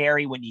Mariah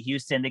Carey, Whitney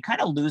Houston, they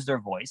kind of lose their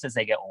voice as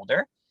they get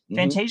older.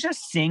 Fantasia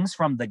sings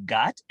from the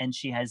gut, and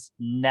she has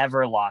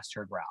never lost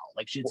her growl.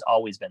 Like she's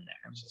always been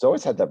there. She's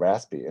always had that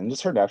raspy, and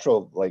just her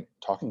natural like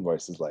talking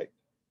voice is like,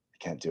 I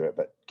can't do it,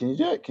 but can you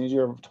do it? Can you do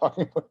your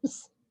talking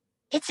voice?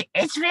 It's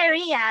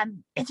very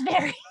it's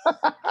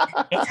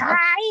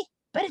high,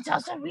 but it's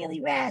also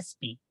really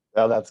raspy.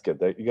 Oh, that's good.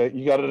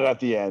 You got it at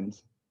the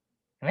end.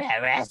 Yeah,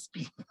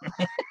 raspy.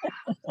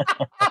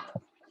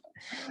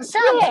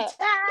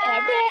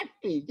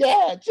 Raspy.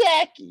 Yeah,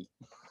 Jackie.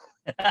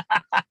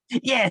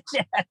 Yeah,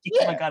 Jackie.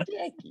 Yeah, oh my God.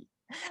 Jackie.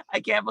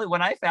 I can't believe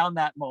when I found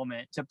that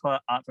moment to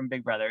put on from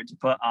Big Brother to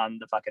put on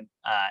the fucking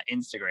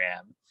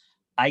Instagram.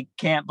 I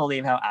can't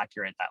believe how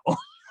accurate that was.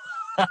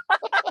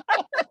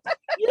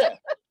 Yeah,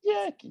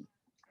 Jackie.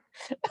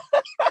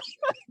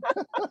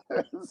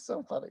 It's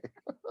so funny.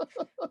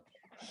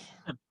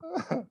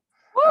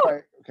 All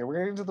right, okay, we're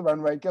getting to the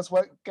runway. Guess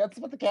what? Guess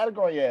what the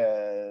category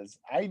is?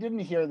 I didn't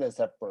hear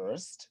this at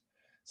first.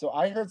 So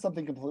I heard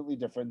something completely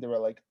different. They were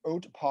like,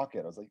 oat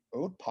pocket. I was like,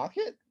 oat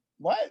pocket?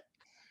 What?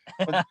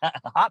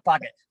 Hot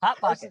pocket.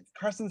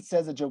 Carson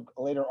says a joke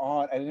later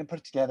on. I didn't put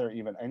it together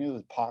even. I knew it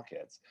was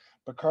pockets.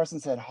 But Carson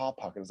said hot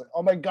pocket. I was like,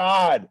 oh my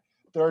God,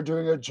 they're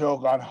doing a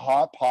joke on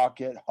hot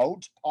pocket.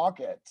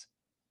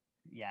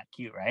 Yeah,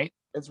 cute, right?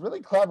 It's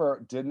really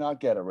clever. Did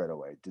not get it right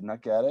away. Did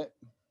not get it.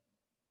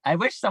 I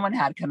wish someone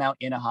had come out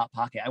in a hot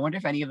pocket. I wonder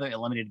if any of the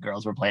eliminated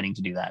girls were planning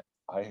to do that.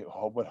 I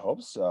would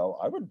hope so.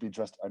 I would be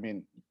dressed. I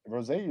mean,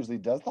 Rosé usually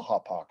does the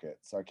hot pocket,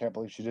 so I can't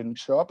believe she didn't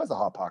show up as a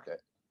hot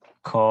pocket.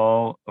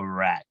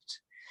 Correct.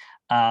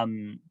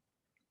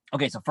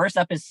 Okay, so first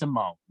up is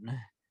Simone.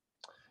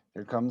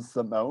 Here comes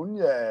Simone,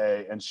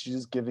 yay! And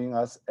she's giving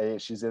us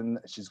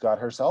she's got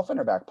herself in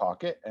her back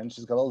pocket, and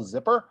she's got a little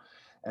zipper,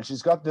 and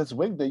she's got this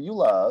wig that you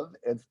love.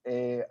 It's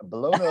a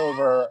blown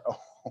over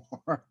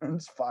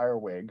orange fire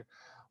wig,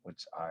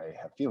 which I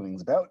have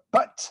feelings about,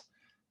 but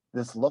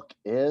this look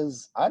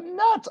is a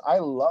nut. I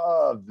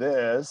love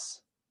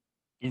this.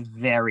 It's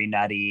very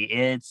nutty.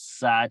 It's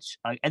such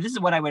a, and this is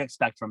what I would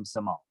expect from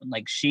Simone.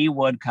 Like she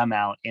would come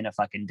out in a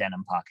fucking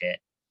denim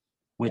pocket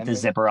with the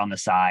zipper on the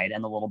side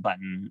and the little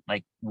button.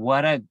 Like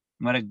what a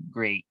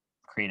great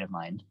creative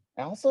mind.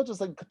 And also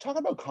just like talk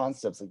about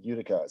concepts like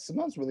Utica.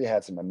 Simone's really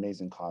had some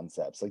amazing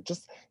concepts. Like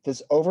just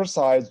this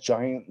oversized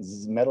giant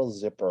metal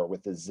zipper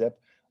with the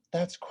zip.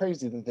 That's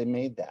crazy that they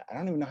made that. I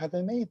don't even know how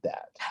they made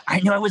that.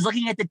 I know. I was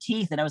looking at the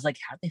teeth and I was like,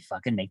 how'd they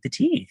fucking make the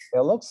teeth? It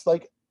looks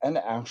like an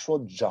actual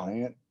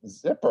giant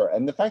zipper.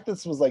 And the fact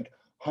this was like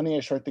Honey, I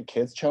Shrunk the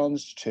Kids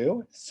challenge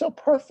too, so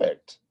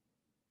perfect.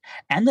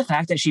 And the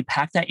fact that she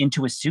packed that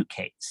into a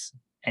suitcase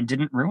and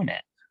didn't ruin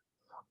it.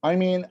 I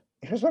mean,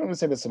 here's what I'm going to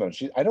say about Simone.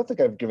 I don't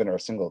think I've given her a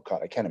single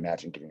cut. I can't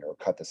imagine giving her a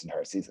cut this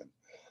entire season.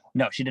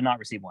 No, she did not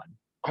receive one.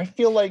 I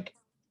feel like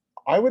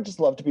I would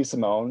just love to be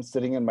Simone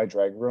sitting in my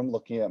drag room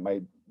looking at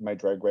my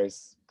Drag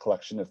Race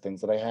collection of things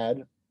that I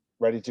had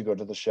ready to go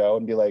to the show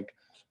and be like,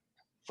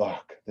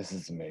 fuck, this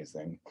is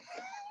amazing.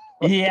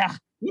 Yeah.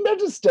 You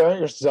imagine staring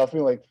at yourself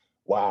being like,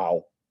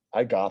 wow,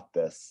 I got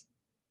this.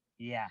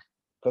 Yeah.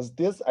 Because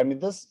this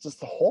just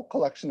the whole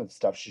collection of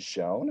stuff she's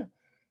shown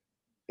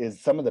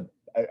is some of the,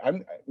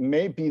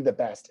 may be the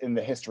best in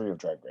the history of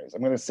Drag Race.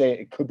 I'm going to say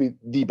it could be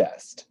the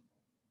best.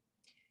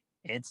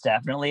 It's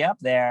definitely up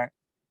there.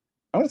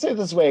 I'm going to say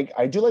this wig.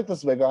 I do like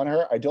this wig on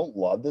her. I don't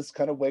love this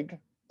kind of wig.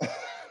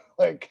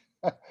 Like,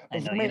 I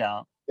know you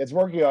don't. It's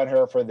working on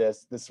her for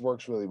this. This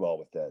works really well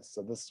with this.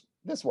 So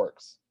this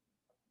works.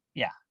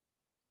 Yeah,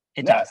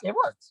 it does. It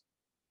works.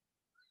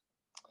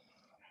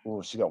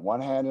 Oh, she got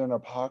one hand in her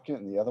pocket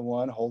and the other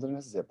one holding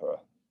a zipper.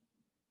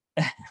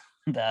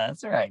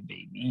 That's right,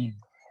 baby.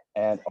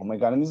 And oh my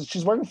God, and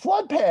she's wearing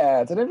flood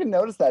pads. I didn't even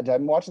notice that.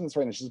 I'm watching this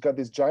right now. She's got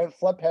these giant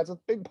flood pads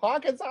with big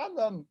pockets on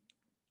them.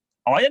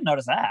 Oh, I didn't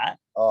notice that.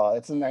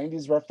 It's a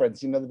 90s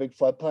reference. You know the big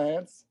flood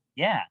pants?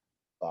 Yeah.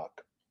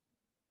 Fuck.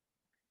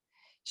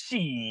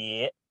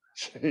 Shit.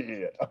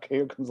 Okay,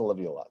 here comes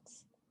Olivia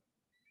Lux.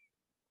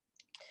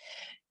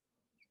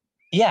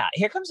 Yeah,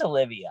 here comes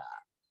Olivia.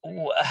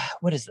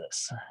 What is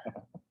this?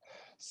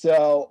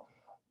 So,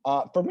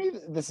 for me,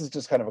 this is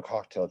just kind of a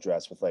cocktail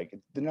dress with like,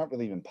 they're not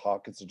really even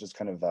pockets. They're just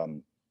kind of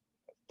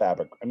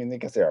fabric. I mean, I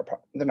guess they are.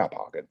 They're not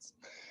pockets.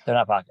 They're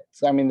not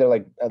pockets. I mean, they're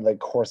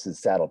like horses'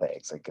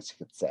 saddlebags, I guess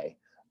you could say.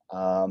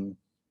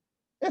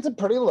 It's a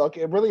pretty look.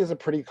 It really is a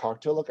pretty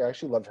cocktail look. I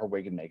actually love her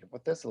wig and makeup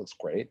with this. It looks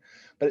great.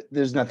 But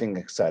there's nothing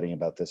exciting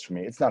about this for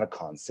me. It's not a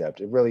concept.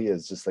 It really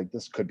is just like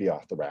this could be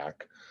off the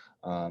rack.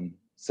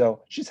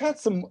 So she's had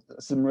some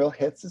real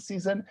hits this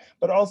season,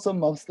 but also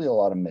mostly a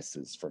lot of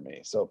misses for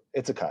me. So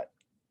it's a cut.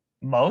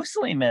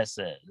 Mostly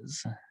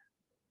misses.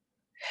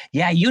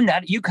 Yeah,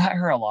 you cut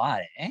her a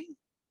lot, eh?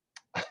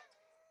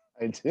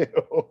 I do.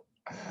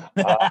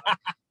 I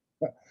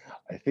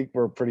think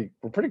we're pretty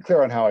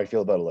clear on how I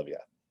feel about Olivia.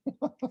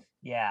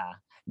 Yeah.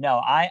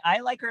 No, I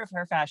like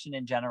her fashion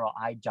in general.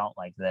 I don't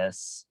like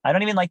this. I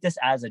don't even like this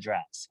as a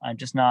dress. I'm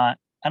just not.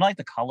 I don't like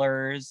the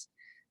colors.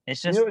 It's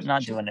just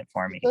not doing it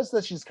for me. She says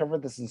that she's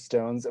covered this in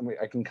stones, and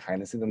I can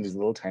kind of see them, these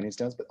little tiny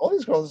stones. But all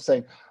these girls are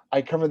saying,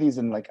 "I cover these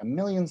in like a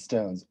million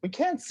stones." We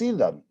can't see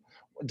them.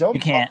 You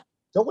can't.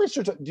 Don't waste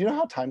your time. Do you know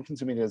how time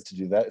consuming it is to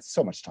do that? It's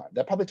so much time.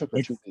 That probably took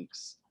her 2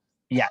 weeks.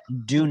 Yeah,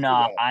 do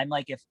not. I'm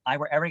like, if I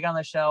were ever on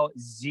the show,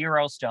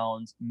 0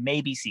 stones,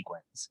 maybe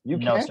sequins. You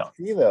no can't stones.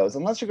 See those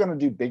unless you're going to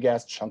do big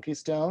ass chunky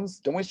stones.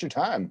 Don't waste your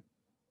time.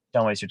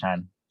 Don't waste your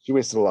time. She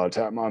wasted a lot of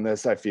time on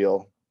this, I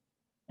feel.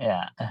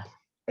 Yeah.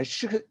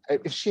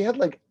 If she had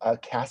like a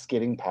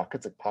cascading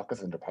pockets, like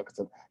pockets under pockets,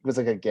 it was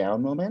like a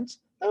gown moment,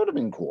 that would have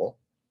been cool.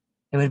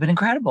 It would have been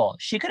incredible.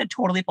 She could have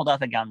totally pulled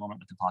off a gown moment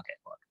with the pocket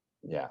look.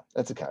 Yeah,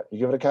 that's a cut. You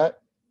give it a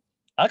cut?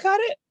 I cut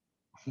it.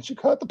 She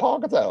cut the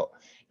pockets out.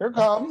 Here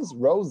comes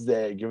Rose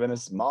giving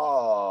us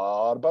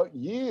Smart About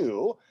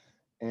You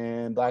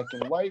in black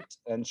and white,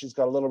 and she's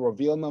got a little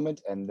reveal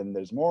moment, and then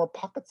there's more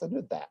pockets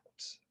under that.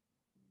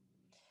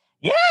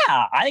 Yeah,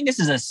 I think this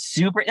is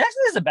actually this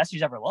is the best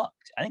she's ever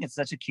looked. I think it's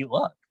such a cute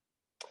look.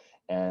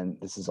 And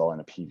this is all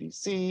in a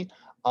PVC.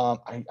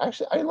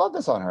 I love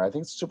this on her. I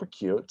think it's super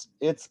cute.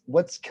 It's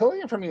what's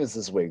killing it for me is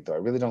this wig, though. I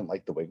really don't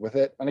like the wig with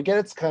it. And again,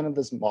 it's kind of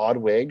this mod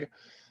wig,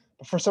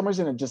 but for some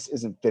reason, it just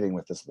isn't fitting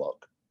with this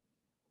look.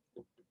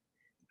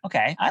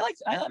 Okay,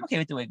 I'm okay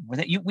with the wig with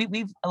it.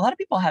 We've a lot of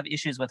people have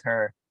issues with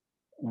her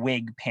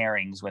wig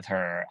pairings with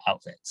her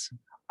outfits.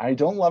 I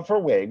don't love her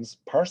wigs,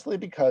 partially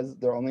because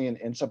they're only an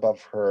inch above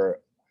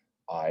her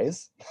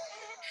eyes.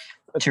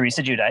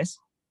 Teresa Giudice.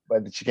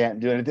 But she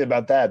can't do anything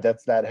about that.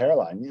 That's that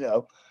hairline,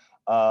 Yeah.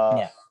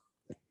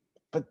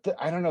 But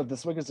I don't know.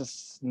 This wig is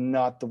just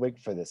not the wig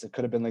for this. It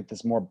could have been like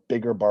this more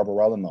bigger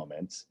Barbarella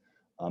moment.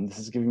 This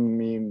is giving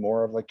me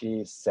more of like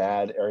a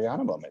sad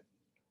Ariana moment.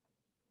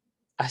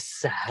 A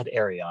sad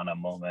Ariana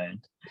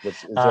moment.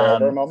 Is there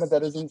ever a moment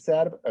that isn't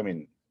sad? I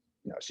mean,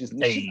 no, she's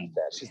not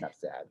sad. She's not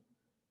sad.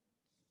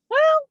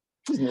 Well,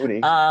 she's moody.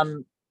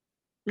 No,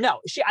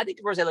 I think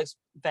Rose looks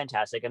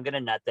fantastic. I'm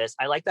gonna nut this.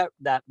 I like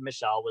that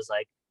Michelle was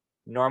like,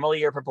 normally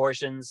your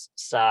proportions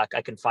suck.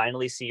 I can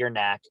finally see your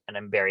neck, and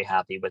I'm very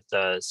happy with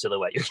the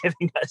silhouette you're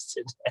giving us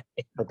today.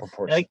 Her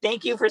proportions. Like,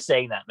 thank you for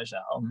saying that,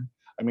 Michelle.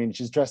 I mean,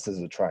 she's dressed as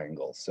a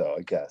triangle, so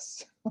I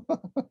guess.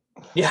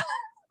 Yeah.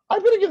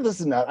 I'm gonna give this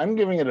a nut. I'm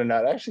giving it a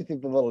nut. I actually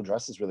think the little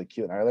dress is really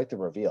cute, and I like the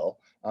reveal.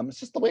 It's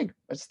just the wig.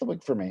 It's just the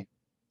wig for me.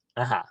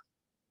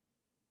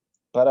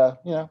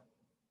 But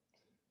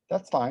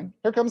that's fine.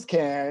 Here comes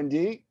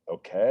Candy.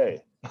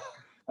 Okay.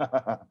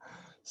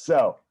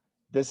 So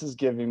this is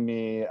giving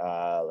me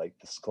like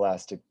the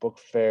Scholastic Book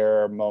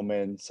Fair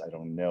moment. I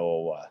don't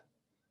know.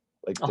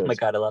 Oh my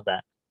God, I love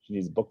that. She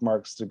needs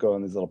bookmarks to go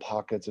in these little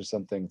pockets or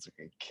something.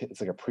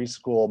 It's like a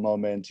preschool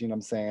moment. You know what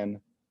I'm saying? You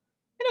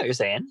know what you're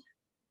saying.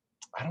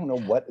 I don't know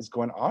what is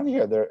going on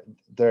here.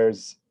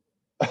 There's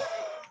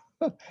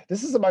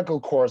this is a Michael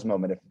Kors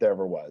moment if there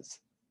ever was.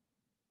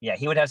 Yeah,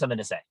 he would have something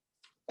to say.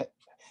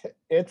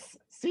 It's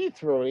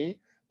see-throughy,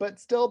 but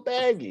still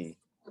baggy.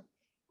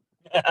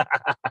 I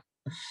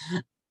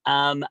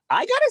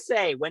gotta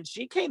say, when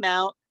she came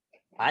out,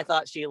 I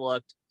thought she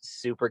looked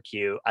super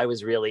cute. I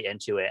was really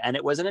into it. And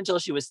it wasn't until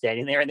she was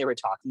standing there and they were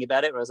talking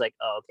about it, where I was like,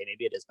 oh, okay,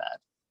 maybe it is bad.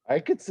 I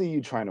could see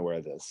you trying to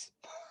wear this.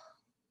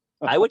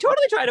 I would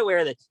totally try to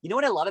wear this. You know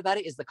what I love about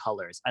it is the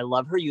colors. I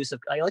love her use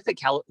of, I like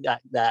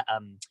that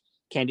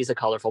Candy's a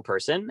colorful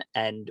person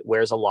and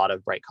wears a lot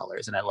of bright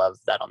colors. And I love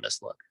that on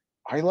this look.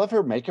 I love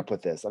her makeup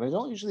with this. And I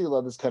don't usually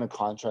love this kind of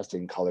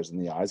contrasting colors in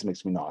the eyes. It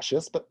makes me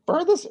nauseous. But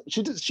for this,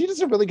 she does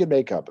a really good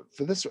makeup.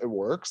 For this, it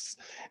works.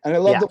 And I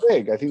love the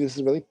wig. I think this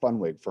is a really fun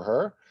wig for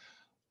her.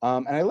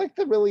 And I like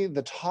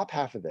the top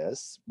half of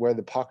this where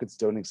the pockets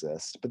don't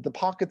exist. But the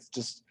pockets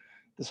just,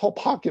 this whole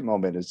pocket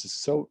moment is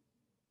just so,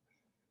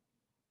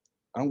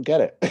 I don't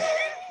get it.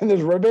 And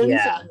there's ribbons.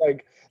 Yeah. And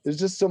like, there's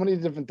just so many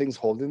different things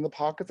holding the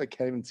pockets. I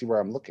can't even see where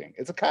I'm looking.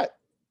 It's a cut.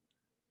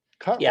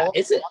 Yeah,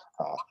 is it?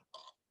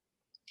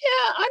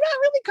 Yeah, I'm not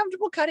really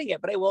comfortable cutting it,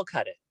 but I will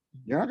cut it.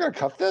 You're not going to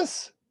cut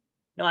this?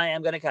 No, I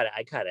am going to cut it.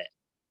 I cut it.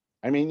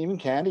 I mean, even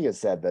Candy has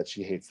said that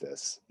she hates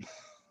this.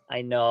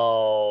 I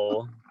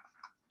know.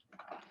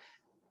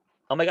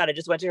 Oh my God, I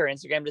just went to her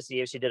Instagram to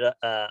see if she did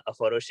a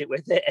photo shoot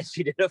with it, and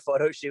she did a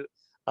photo shoot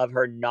of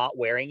her not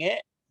wearing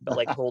it, but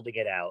like holding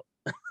it out.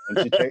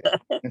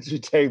 and she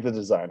tagged the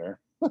designer.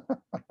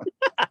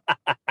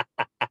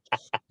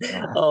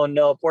 Oh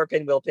no, poor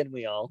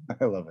Pinwheel.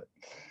 I love it.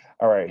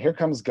 All right, here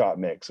comes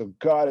Gottmik. So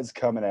God is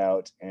coming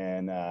out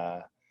in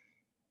a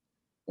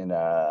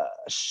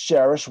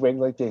Cherish wig,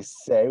 like they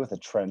say, with a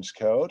trench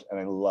coat. And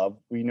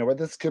we know where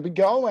this could be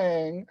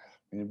going.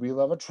 We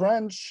love a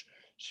trench.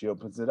 She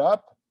opens it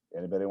up.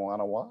 Anybody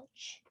want to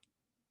watch?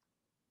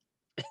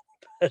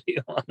 What do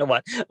you want to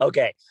watch?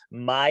 Okay,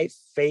 my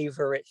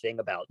favorite thing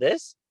about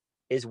this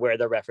is where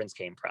the reference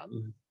came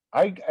from.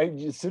 I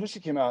as soon as she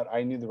came out,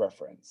 I knew the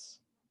reference.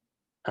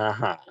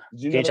 Uh-huh.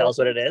 Did you Can know you the tell us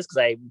what it reference? is? Because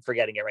I'm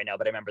forgetting it right now,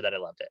 but I remember that I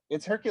loved it.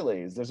 It's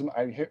Hercules. It's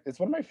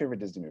one of my favorite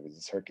Disney movies.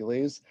 It's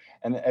Hercules,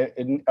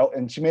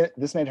 and she made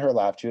this made her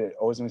laugh too. It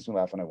always makes me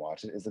laugh when I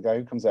watch it. Is the guy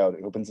who comes out,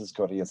 opens his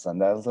coat, he has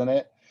sundials in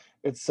it.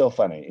 It's so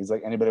funny. He's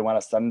like, anybody want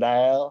a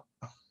sundial?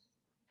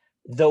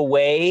 The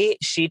way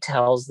she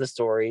tells the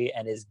story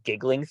and is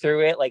giggling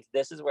through it, like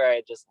this is where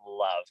I just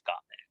love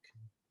Gottmik.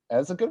 And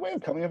it's a good way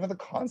of coming up with a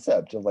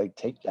concept of like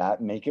take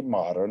that, make it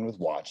modern with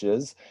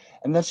watches,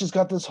 and then she's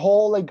got this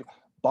whole like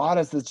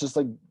bodice that's just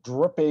like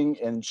dripping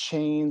in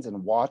chains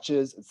and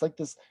watches. It's like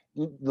this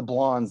the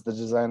blondes, the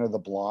designer of the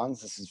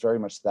blondes. This is very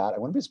much that. I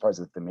wouldn't be surprised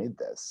if they made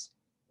this.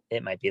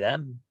 It might be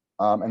them.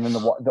 And then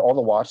all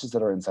the watches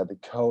that are inside the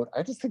coat.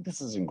 I just think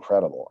this is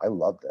incredible. I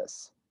love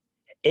this.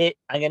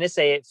 I'm gonna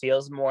say it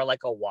feels more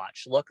like a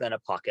watch look than a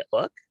pocket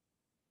look.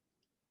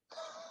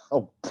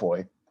 Oh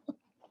boy.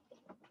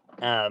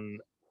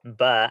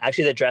 But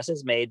actually the dress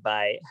is made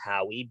by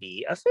Howie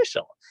B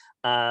Official.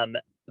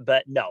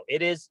 But no,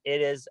 it is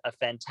a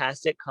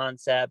fantastic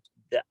concept.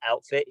 The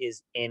outfit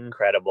is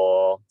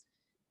incredible.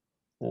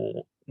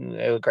 Ooh,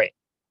 it was great.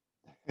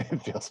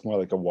 It feels more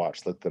like a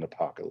watch look than a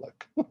pocket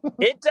look.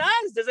 It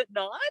does it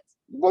not?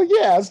 Well,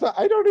 yeah, it's not,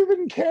 I don't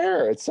even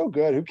care. It's so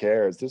good. Who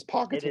cares? There's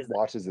pockets It with is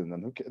watches in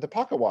them. The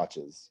pocket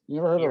watches. You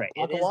never heard You're of right. a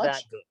It pocket is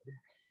watch?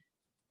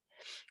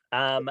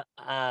 that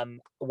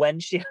good. When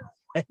she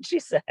when she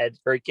said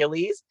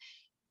Hercules,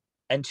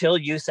 until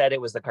you said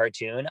it was the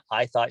cartoon,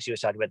 I thought she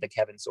was talking about the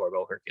Kevin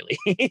Sorbo Hercules.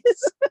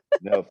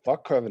 No,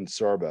 fuck Kevin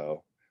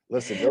Sorbo.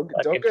 Listen,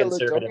 Fucking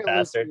conservative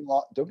bastard.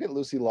 Don't get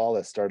Lucy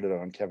Lawless started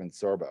on Kevin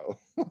Sorbo.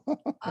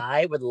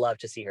 I would love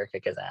to see her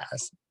kick his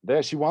ass.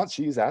 There,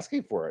 she's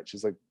asking for it.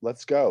 She's like,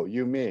 let's go,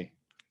 you, me.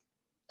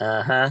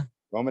 Uh-huh.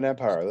 Roman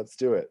Empire, let's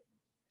do it.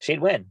 She'd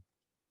win.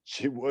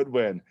 She would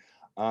win.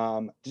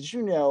 Did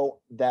you know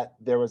that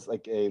there was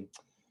like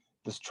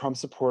this Trump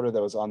supporter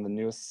that was on the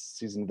newest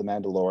season of The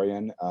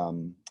Mandalorian,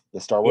 the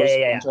Star Wars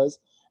franchise,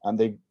 and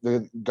they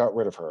got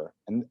rid of her,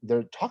 and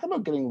they're talking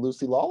about getting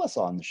Lucy Lawless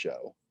on the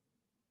show.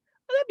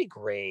 Oh, that'd be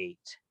great.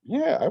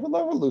 Yeah, I would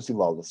love a Lucy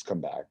Lawless come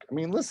back. I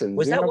mean, listen,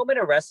 was that woman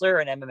a wrestler or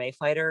an MMA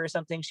fighter or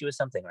something? She was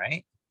something,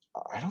 right?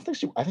 I think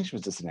she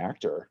was just an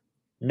actor.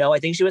 No, I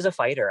think she was a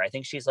fighter. I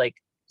think she's like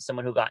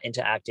someone who got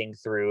into acting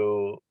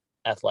through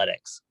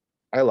athletics.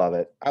 I love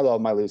it. I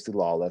love my Lucy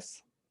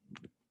Lawless.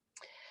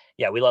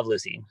 Yeah, we love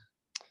Lucy.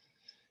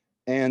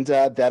 And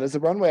that is a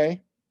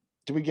runway.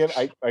 Do we give?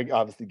 I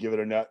obviously give it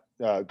a nut.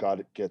 God,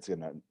 it gets a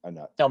nut.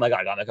 Oh my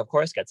God, Gottmik, of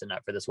course, gets a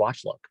nut for this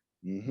watch look.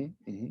 Mm-hmm,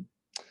 mm-hmm.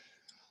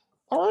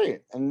 All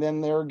right, and then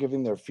they're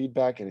giving their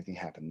feedback. Anything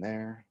happened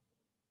there?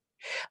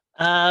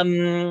 Let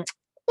me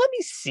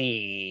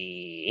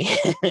see.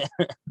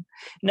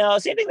 No,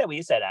 same thing that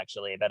we said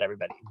actually about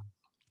everybody.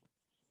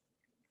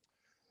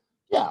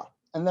 Yeah,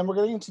 and then we're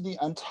getting into the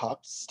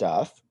Untucked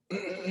stuff.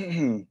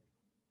 Mm-hmm.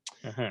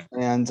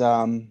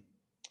 And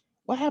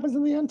what happens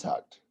in the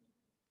Untucked?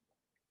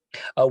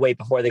 Oh wait,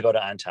 before they go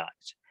to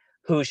Untucked,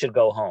 who should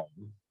go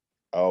home?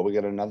 Oh, we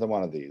get another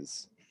one of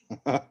these.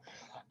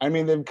 I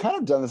mean, they've kind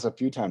of done this a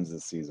few times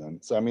this season,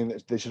 so I mean,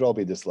 they should all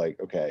be just like,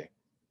 okay,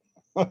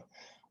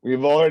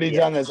 we've already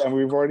done this, and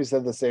we've already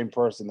said the same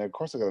person. Of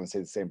course, they're going to say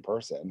the same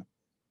person.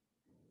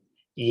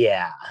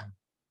 Yeah,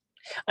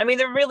 I mean,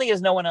 there really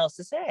is no one else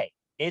to say.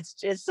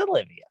 It's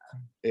Olivia.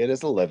 It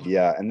is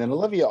Olivia, and then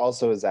Olivia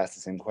also is asked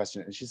the same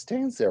question, and she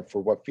stands there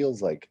for what feels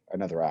like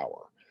another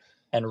hour.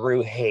 And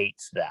Rue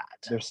hates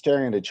that. They're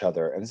staring at each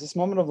other, and it's this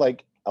moment of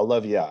like,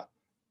 Olivia,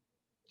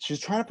 she's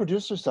trying to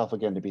produce herself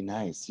again to be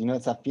nice. You know,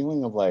 it's that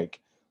feeling of like,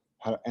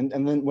 and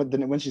then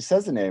when she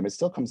says the name, it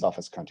still comes off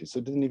as country, so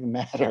it doesn't even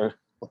matter.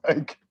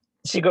 Like,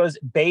 she goes,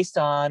 based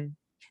on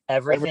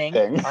everything.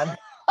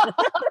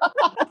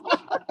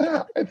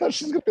 I thought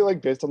she's gonna be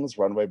like, based on this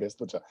runway,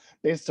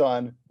 based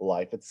on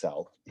life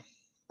itself.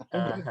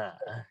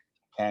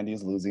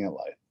 Candy's losing at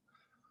life.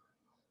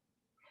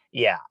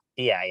 Yeah.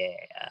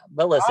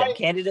 But listen,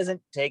 Candy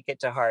doesn't take it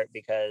to heart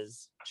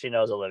because she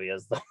knows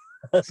Olivia's the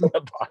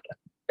bottom.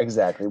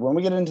 Exactly. When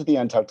we get into the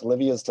Untucked,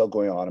 Olivia is still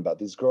going on about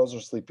these girls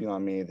are sleeping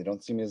on me. They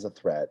don't see me as a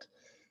threat.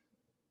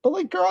 But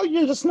like, girl,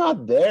 you're just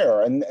not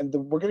there. And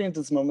we're getting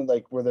into this moment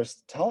like where they're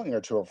telling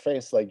her to her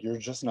face, like, you're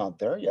just not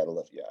there yet,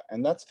 Olivia.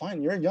 And that's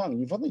fine. You're young.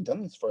 You've only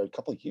done this for a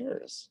couple of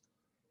years.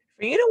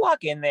 For you to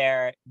walk in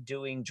there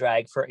doing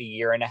drag for a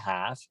year and a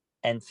half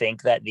and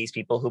think that these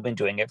people who've been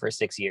doing it for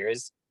 6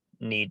 years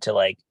need to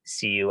like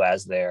see you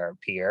as their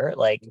peer,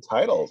 like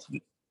entitled.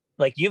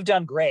 Like, you've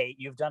done great.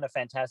 You've done a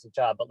fantastic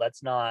job, but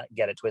let's not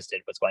get it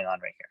twisted. What's going on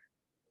right here?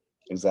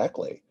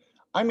 Exactly.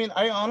 I mean,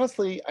 I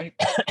honestly,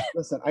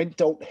 listen, I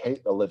don't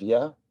hate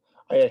Olivia.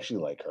 I actually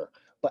like her.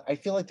 But I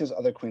feel like there's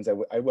other queens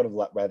I would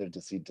have rather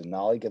to see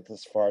Denali get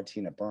this far,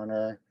 Tina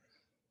Burner.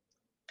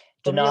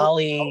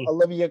 Denali.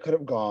 Olivia could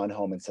have gone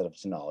home instead of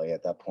Denali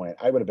at that point.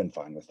 I would have been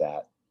fine with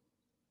that.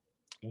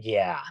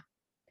 Yeah.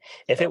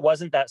 If it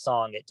wasn't that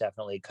song, it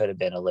definitely could have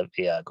been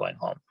Olivia going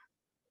home.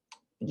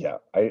 Yeah,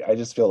 I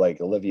just feel like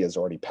Olivia's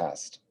already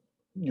passed.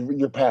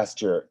 You're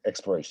past your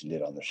expiration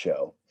date on the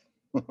show.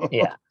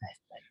 Yeah.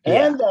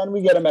 And then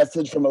we get a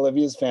message from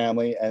Olivia's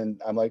family,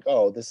 and I'm like,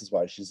 oh, this is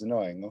why she's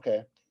annoying.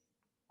 Okay.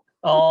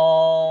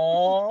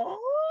 Oh,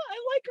 I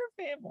like her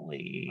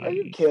family. Are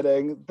you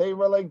kidding? They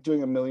were like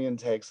doing a million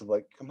takes of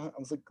like, come on. I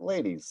was like,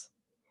 ladies.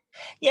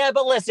 Yeah,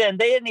 but listen,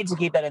 they didn't need to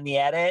keep that in the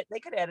edit. They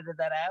could have edited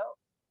that out.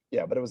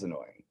 Yeah, but it was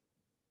annoying.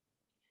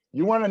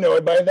 You weren't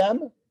annoyed by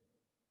them?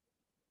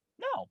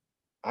 No.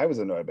 I was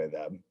annoyed by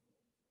them.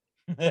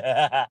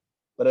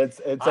 But it's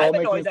I'm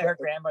annoyed that her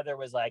grandmother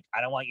was like,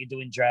 I don't want you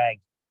doing drag.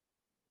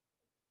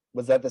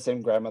 Was that the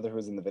same grandmother who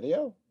was in the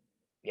video?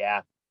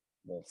 Yeah.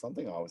 Well,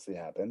 something obviously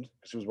happened.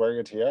 She was wearing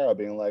a tiara,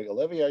 being like,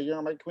 Olivia,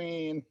 you're my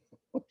queen.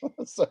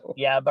 So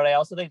yeah, but I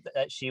also think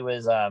that she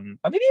was or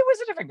maybe it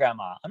was a different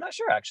grandma. I'm not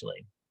sure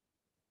actually.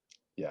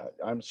 Yeah,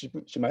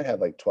 she might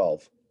have like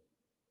 12.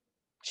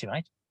 She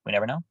might. We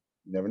never know.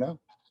 You never know.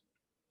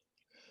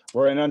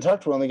 We're in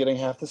Untucked. We're only getting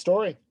half the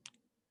story.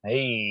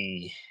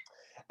 Hey.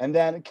 And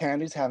then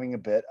Candy's having a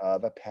bit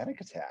of a panic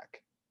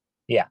attack.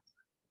 Yeah.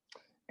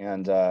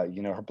 And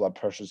her blood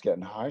pressure's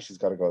getting high. She's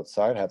got to go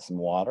outside, have some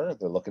water.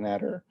 They're looking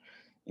at her.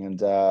 And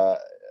have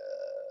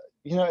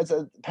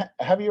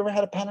you ever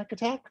had a panic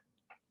attack?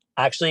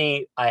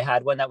 Actually, I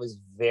had one that was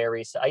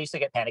I used to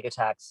get panic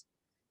attacks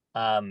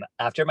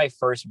after my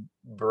first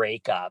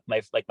breakup.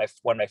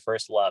 One of my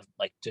first love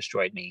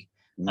destroyed me.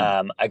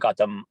 I got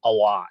them a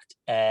lot.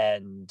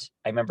 And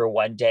I remember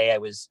one day I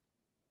was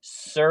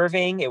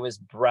serving, it was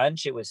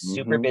brunch, it was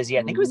super busy.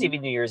 I think it was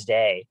even New Year's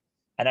Day.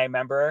 And I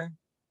remember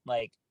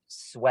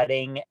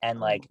sweating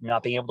and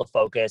not being able to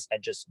focus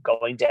and just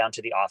going down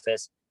to the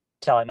office,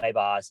 telling my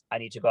boss, I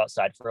need to go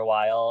outside for a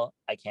while.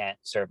 I can't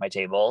serve my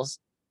tables.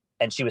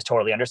 And she was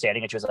totally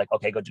understanding. And she was like,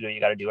 okay, go do what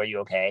you got to do. Are you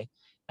okay?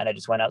 And I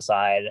just went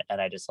outside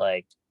and I just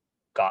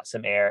got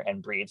some air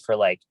and breathed for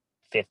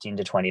 15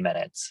 to 20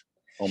 minutes.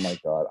 Oh my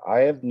God. I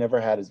have never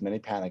had as many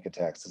panic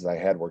attacks as I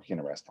had working in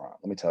a restaurant.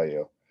 Let me tell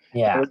you.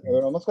 Yeah.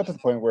 It almost got to the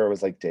point where it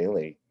was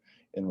daily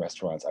in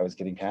restaurants. I was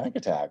getting panic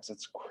attacks.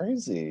 It's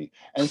crazy.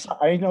 And so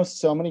I know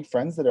so many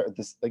friends that are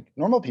this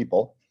normal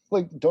people,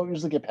 don't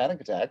usually get panic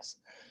attacks.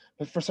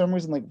 But for some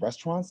reason,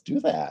 restaurants do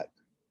that.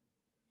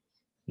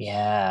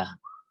 Yeah.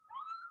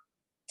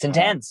 It's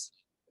intense.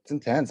 It's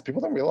intense.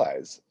 People don't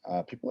realize.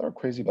 People are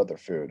crazy about their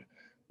food.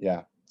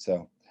 Yeah.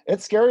 So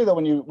it's scary though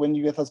when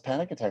you get those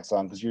panic attacks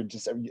on, because you're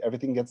just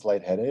everything gets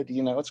lightheaded.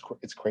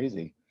 It's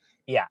crazy.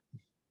 Yeah.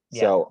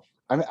 So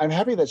I'm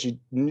happy that she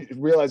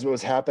realized what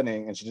was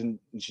happening and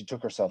she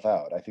took herself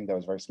out. I think that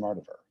was very smart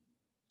of her.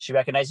 She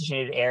recognized that she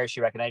needed air. She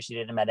recognized she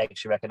needed a medic.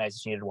 She recognized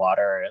that she needed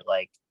water.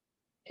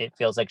 It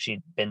feels like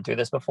she'd been through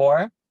this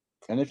before.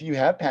 And if you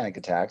have panic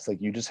attacks,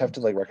 you just have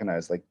to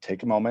recognize,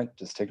 take a moment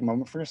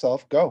for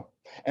yourself, go.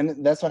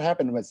 And that's what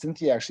happened when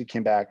Cynthia actually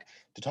came back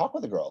to talk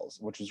with the girls,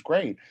 which was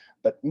great.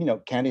 But,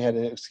 Candy had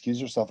to excuse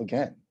herself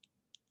again.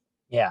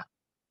 Yeah.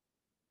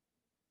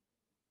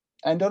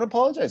 And don't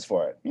apologize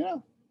for it,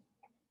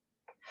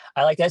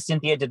 I like that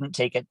Cynthia didn't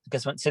take it,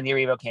 because when Cynthia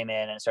Erivo came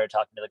in and started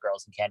talking to the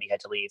girls and Candy had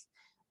to leave,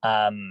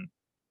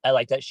 I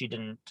like that she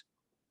didn't,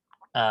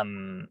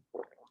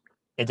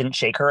 it didn't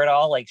shake her at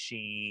all.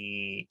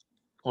 She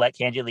let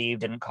Candy leave,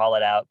 didn't call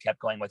it out, kept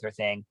going with her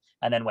thing,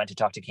 and then went to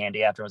talk to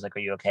Candy after and was like, are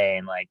you okay?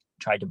 And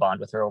tried to bond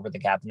with her over the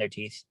gap in their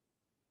teeth.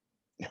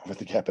 With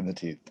the gap in the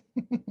teeth.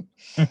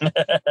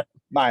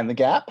 Mind the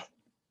gap.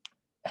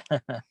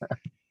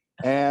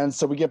 And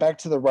so we get back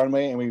to the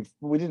runway, and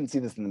we didn't see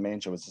this in the main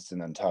show, it's just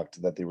in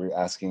Untucked, that they were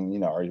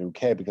asking, are you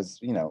okay? Because,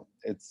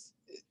 it's,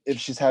 if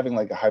she's having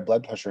a high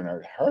blood pressure and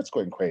her heart's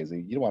going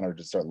crazy, you don't want her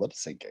to start lip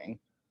syncing.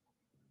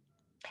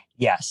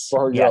 Yes.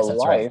 For your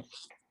life. Right.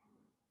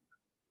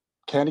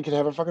 Candy could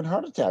have a fucking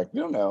heart attack.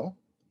 We don't know.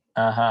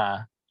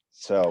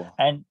 So.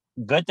 And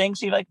good thing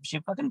she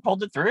fucking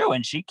pulled it through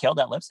and she killed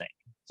that lip sync.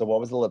 So what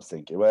was the lip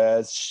sync? It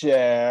was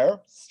Cher,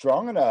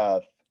 Strong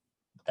Enough.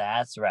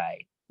 That's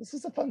right. This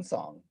is a fun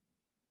song.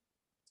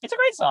 It's a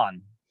great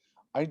song.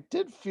 I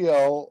did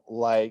feel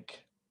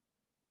like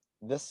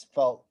this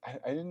felt,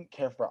 I didn't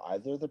care for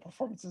either of the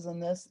performances in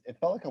this. It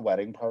felt like a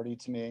wedding party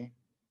to me.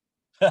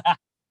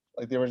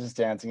 They were just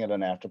dancing at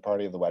an after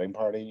party of the wedding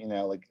party,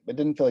 it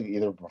didn't feel like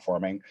either were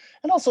performing.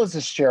 And also it's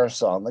a Cher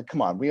song.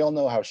 Come on, we all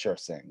know how Cher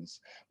sings.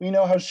 We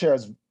know how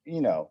Cher's, we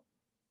know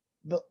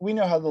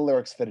how the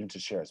lyrics fit into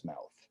Cher's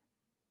mouth.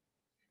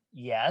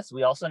 Yes,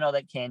 we also know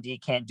that Candy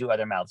can't do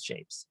other mouth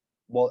shapes.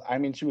 Well,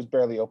 she was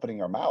barely opening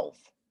her mouth.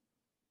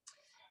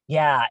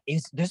 Yeah,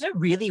 there's a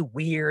really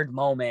weird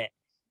moment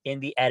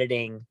in the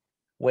editing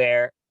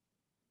where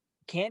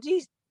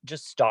Candy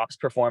just stops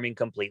performing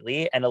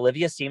completely and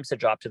Olivia seems to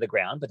drop to the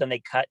ground, but then they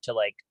cut to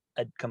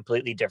a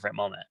completely different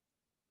moment.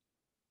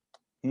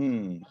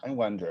 I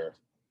wonder.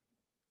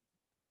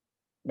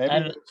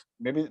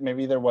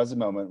 Maybe there was a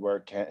moment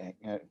where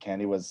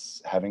Candy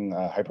was having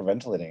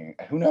hyperventilating.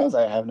 Who knows?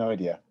 I have no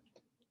idea.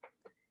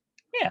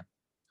 Yeah,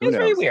 it was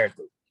very weird.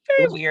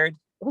 Very weird.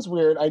 it was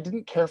weird. I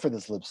didn't care for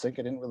this lip sync.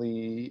 I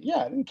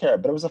didn't care,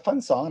 but it was a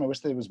fun song, and I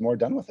wish there was more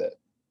done with it.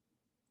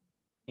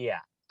 Yeah,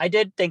 I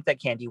did think that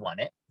Candy won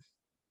it.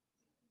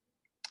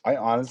 I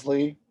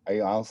honestly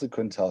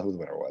couldn't tell who the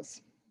winner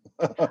was.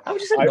 I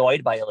was just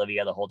annoyed by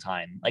Olivia the whole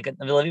time. Like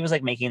Olivia was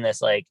like making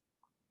this like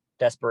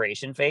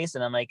desperation face,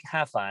 and I'm like,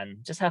 have fun,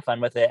 just have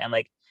fun with it. And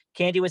like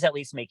Candy was at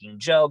least making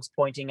jokes,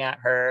 pointing at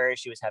her.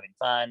 She was having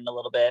fun a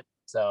little bit,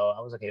 so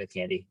I was okay with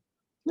Candy.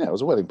 Yeah, it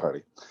was a wedding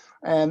party.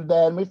 And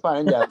then we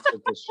find out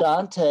that the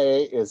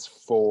Shantae is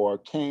for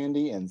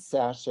Candy and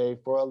Sachet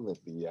for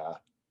Olivia.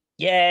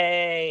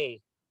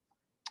 Yay!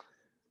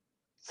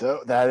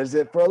 So that is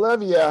it for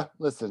Olivia.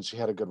 Listen, she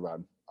had a good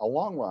run, a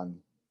long run.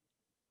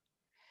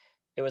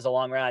 It was a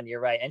long run.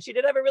 You're right, and she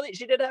did have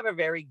a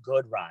very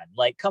good run.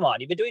 Like, come on,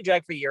 you've been doing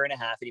drag for a year and a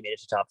half, and you made it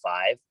to top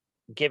 5.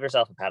 Give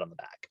yourself a pat on the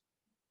back.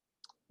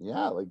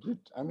 Yeah,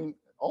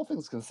 all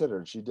things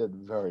considered, she did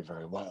very,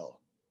 very well.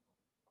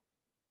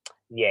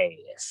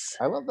 Yes.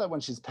 I love that when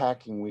she's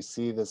packing, we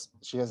see this.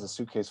 She has a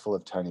suitcase full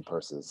of tiny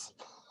purses,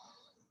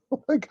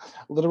 like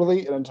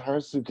literally an entire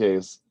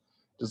suitcase,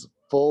 just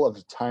full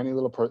of tiny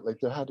little purse. Like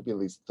there had to be at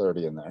least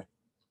 30 in there.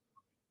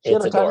 She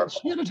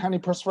had a tiny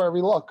purse for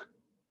every look.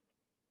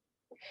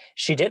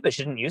 She did, but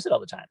she didn't use it all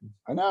the time.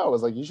 I know. I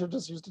was like, you should have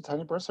just used a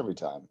tiny purse every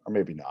time, or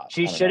maybe not.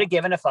 She should have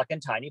given a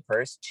fucking tiny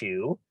purse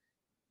to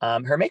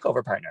her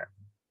makeover partner.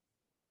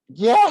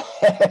 Yeah,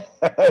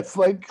 it's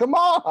like, come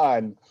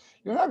on.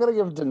 You're not going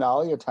to give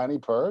Denali a tiny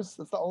purse?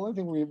 That's the only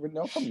thing we would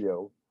know from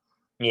you.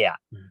 Yeah.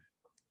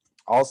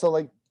 Also,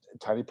 like,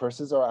 tiny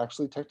purses are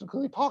actually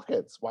technically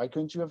pockets. Why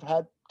couldn't you have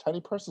had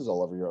tiny purses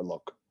all over your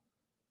look?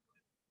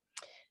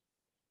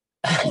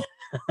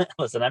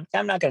 Listen, I'm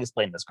not going to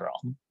explain this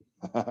girl.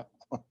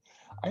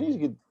 I need to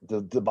get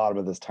the bottom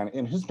of this tiny...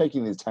 And who's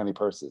making these tiny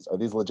purses? Are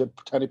these legit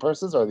tiny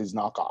purses or are these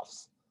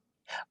knockoffs?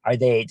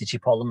 Did she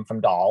pull them from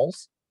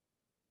dolls?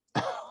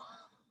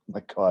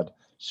 My God.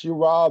 She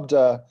robbed...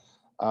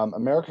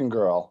 American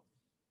Girl.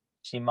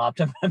 She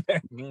mopped an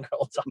American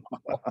Girl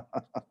doll.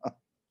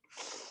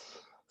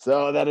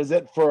 So that is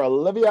it for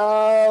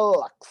Olivia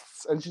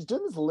Lux. And she's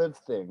doing this Liv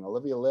thing,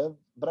 Olivia Liv.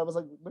 But I was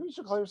like, maybe you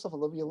should call yourself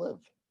Olivia Liv.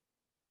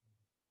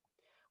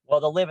 Well,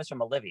 the Liv is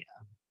from Olivia.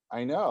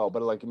 I know,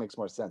 but like it makes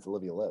more sense.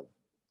 Olivia Liv.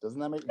 Doesn't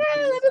that make sense?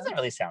 That doesn't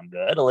really sound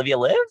good. Olivia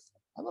Liv?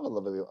 I love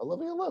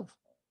Olivia Liv.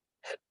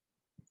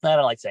 I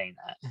don't like saying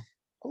that.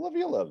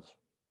 Olivia Liv.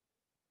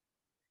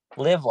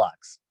 Liv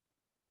Lux.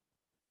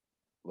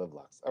 Liv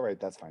Lux. All right,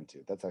 that's fine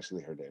too. That's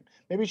actually her name.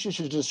 Maybe she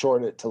should just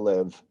shorten it to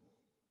Liv.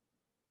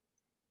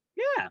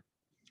 Yeah.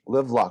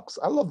 Liv Lux.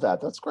 I love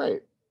that. That's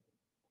great.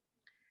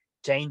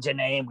 Change your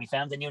name. We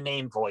found a new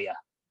name for you.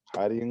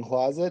 Hiding in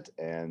Closet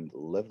and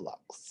Liv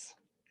Lux.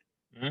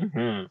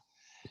 Mm-hmm.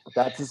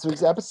 That's this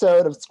week's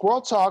episode of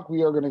Squirrel Talk.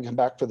 We are going to come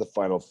back for the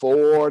Final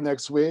 4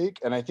 next week.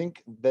 And I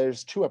think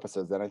there's 2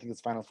 episodes then. I think it's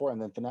Final 4 and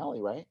then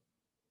finale, right?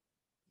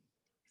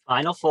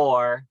 Final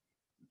 4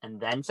 and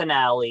then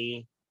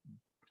finale.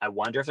 I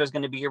wonder if there's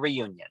going to be a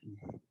reunion.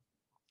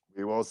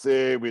 We will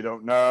see. We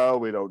don't know.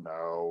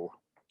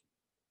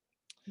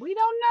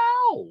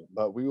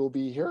 But we will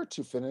be here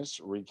to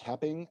finish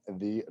recapping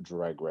the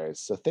drag race.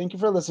 So thank you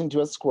for listening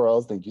to us,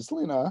 squirrels. Thank you,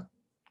 Selena.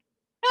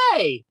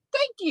 Hey,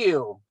 thank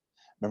you.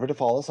 Remember to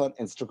follow us on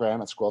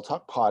Instagram at Squirrel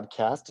Talk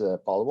Podcast to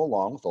follow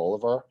along with all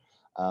of our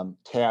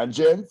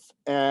tangents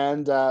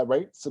and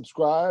rate,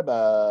 subscribe,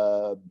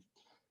 all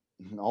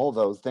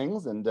those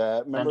things. And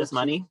remember send us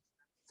money.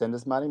 Send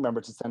us money.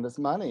 Remember to send us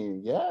money.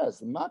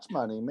 Yes, much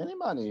money, many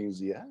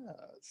monies.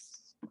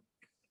 Yes.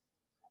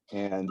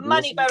 And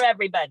money for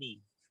everybody.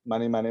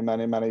 Money.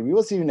 We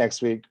will see you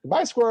next week.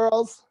 Goodbye,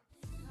 squirrels.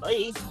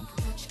 Bye.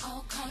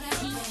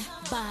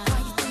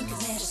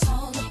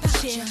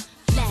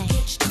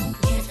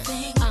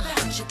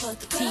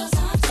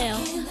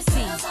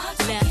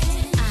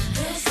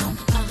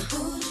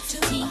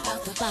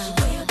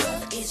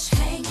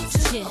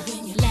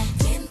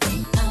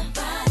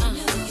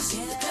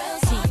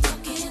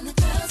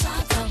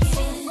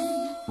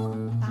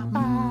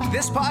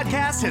 This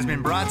podcast has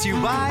been brought to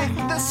you by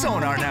the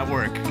Sonar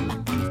Network.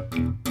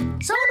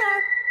 Sonar!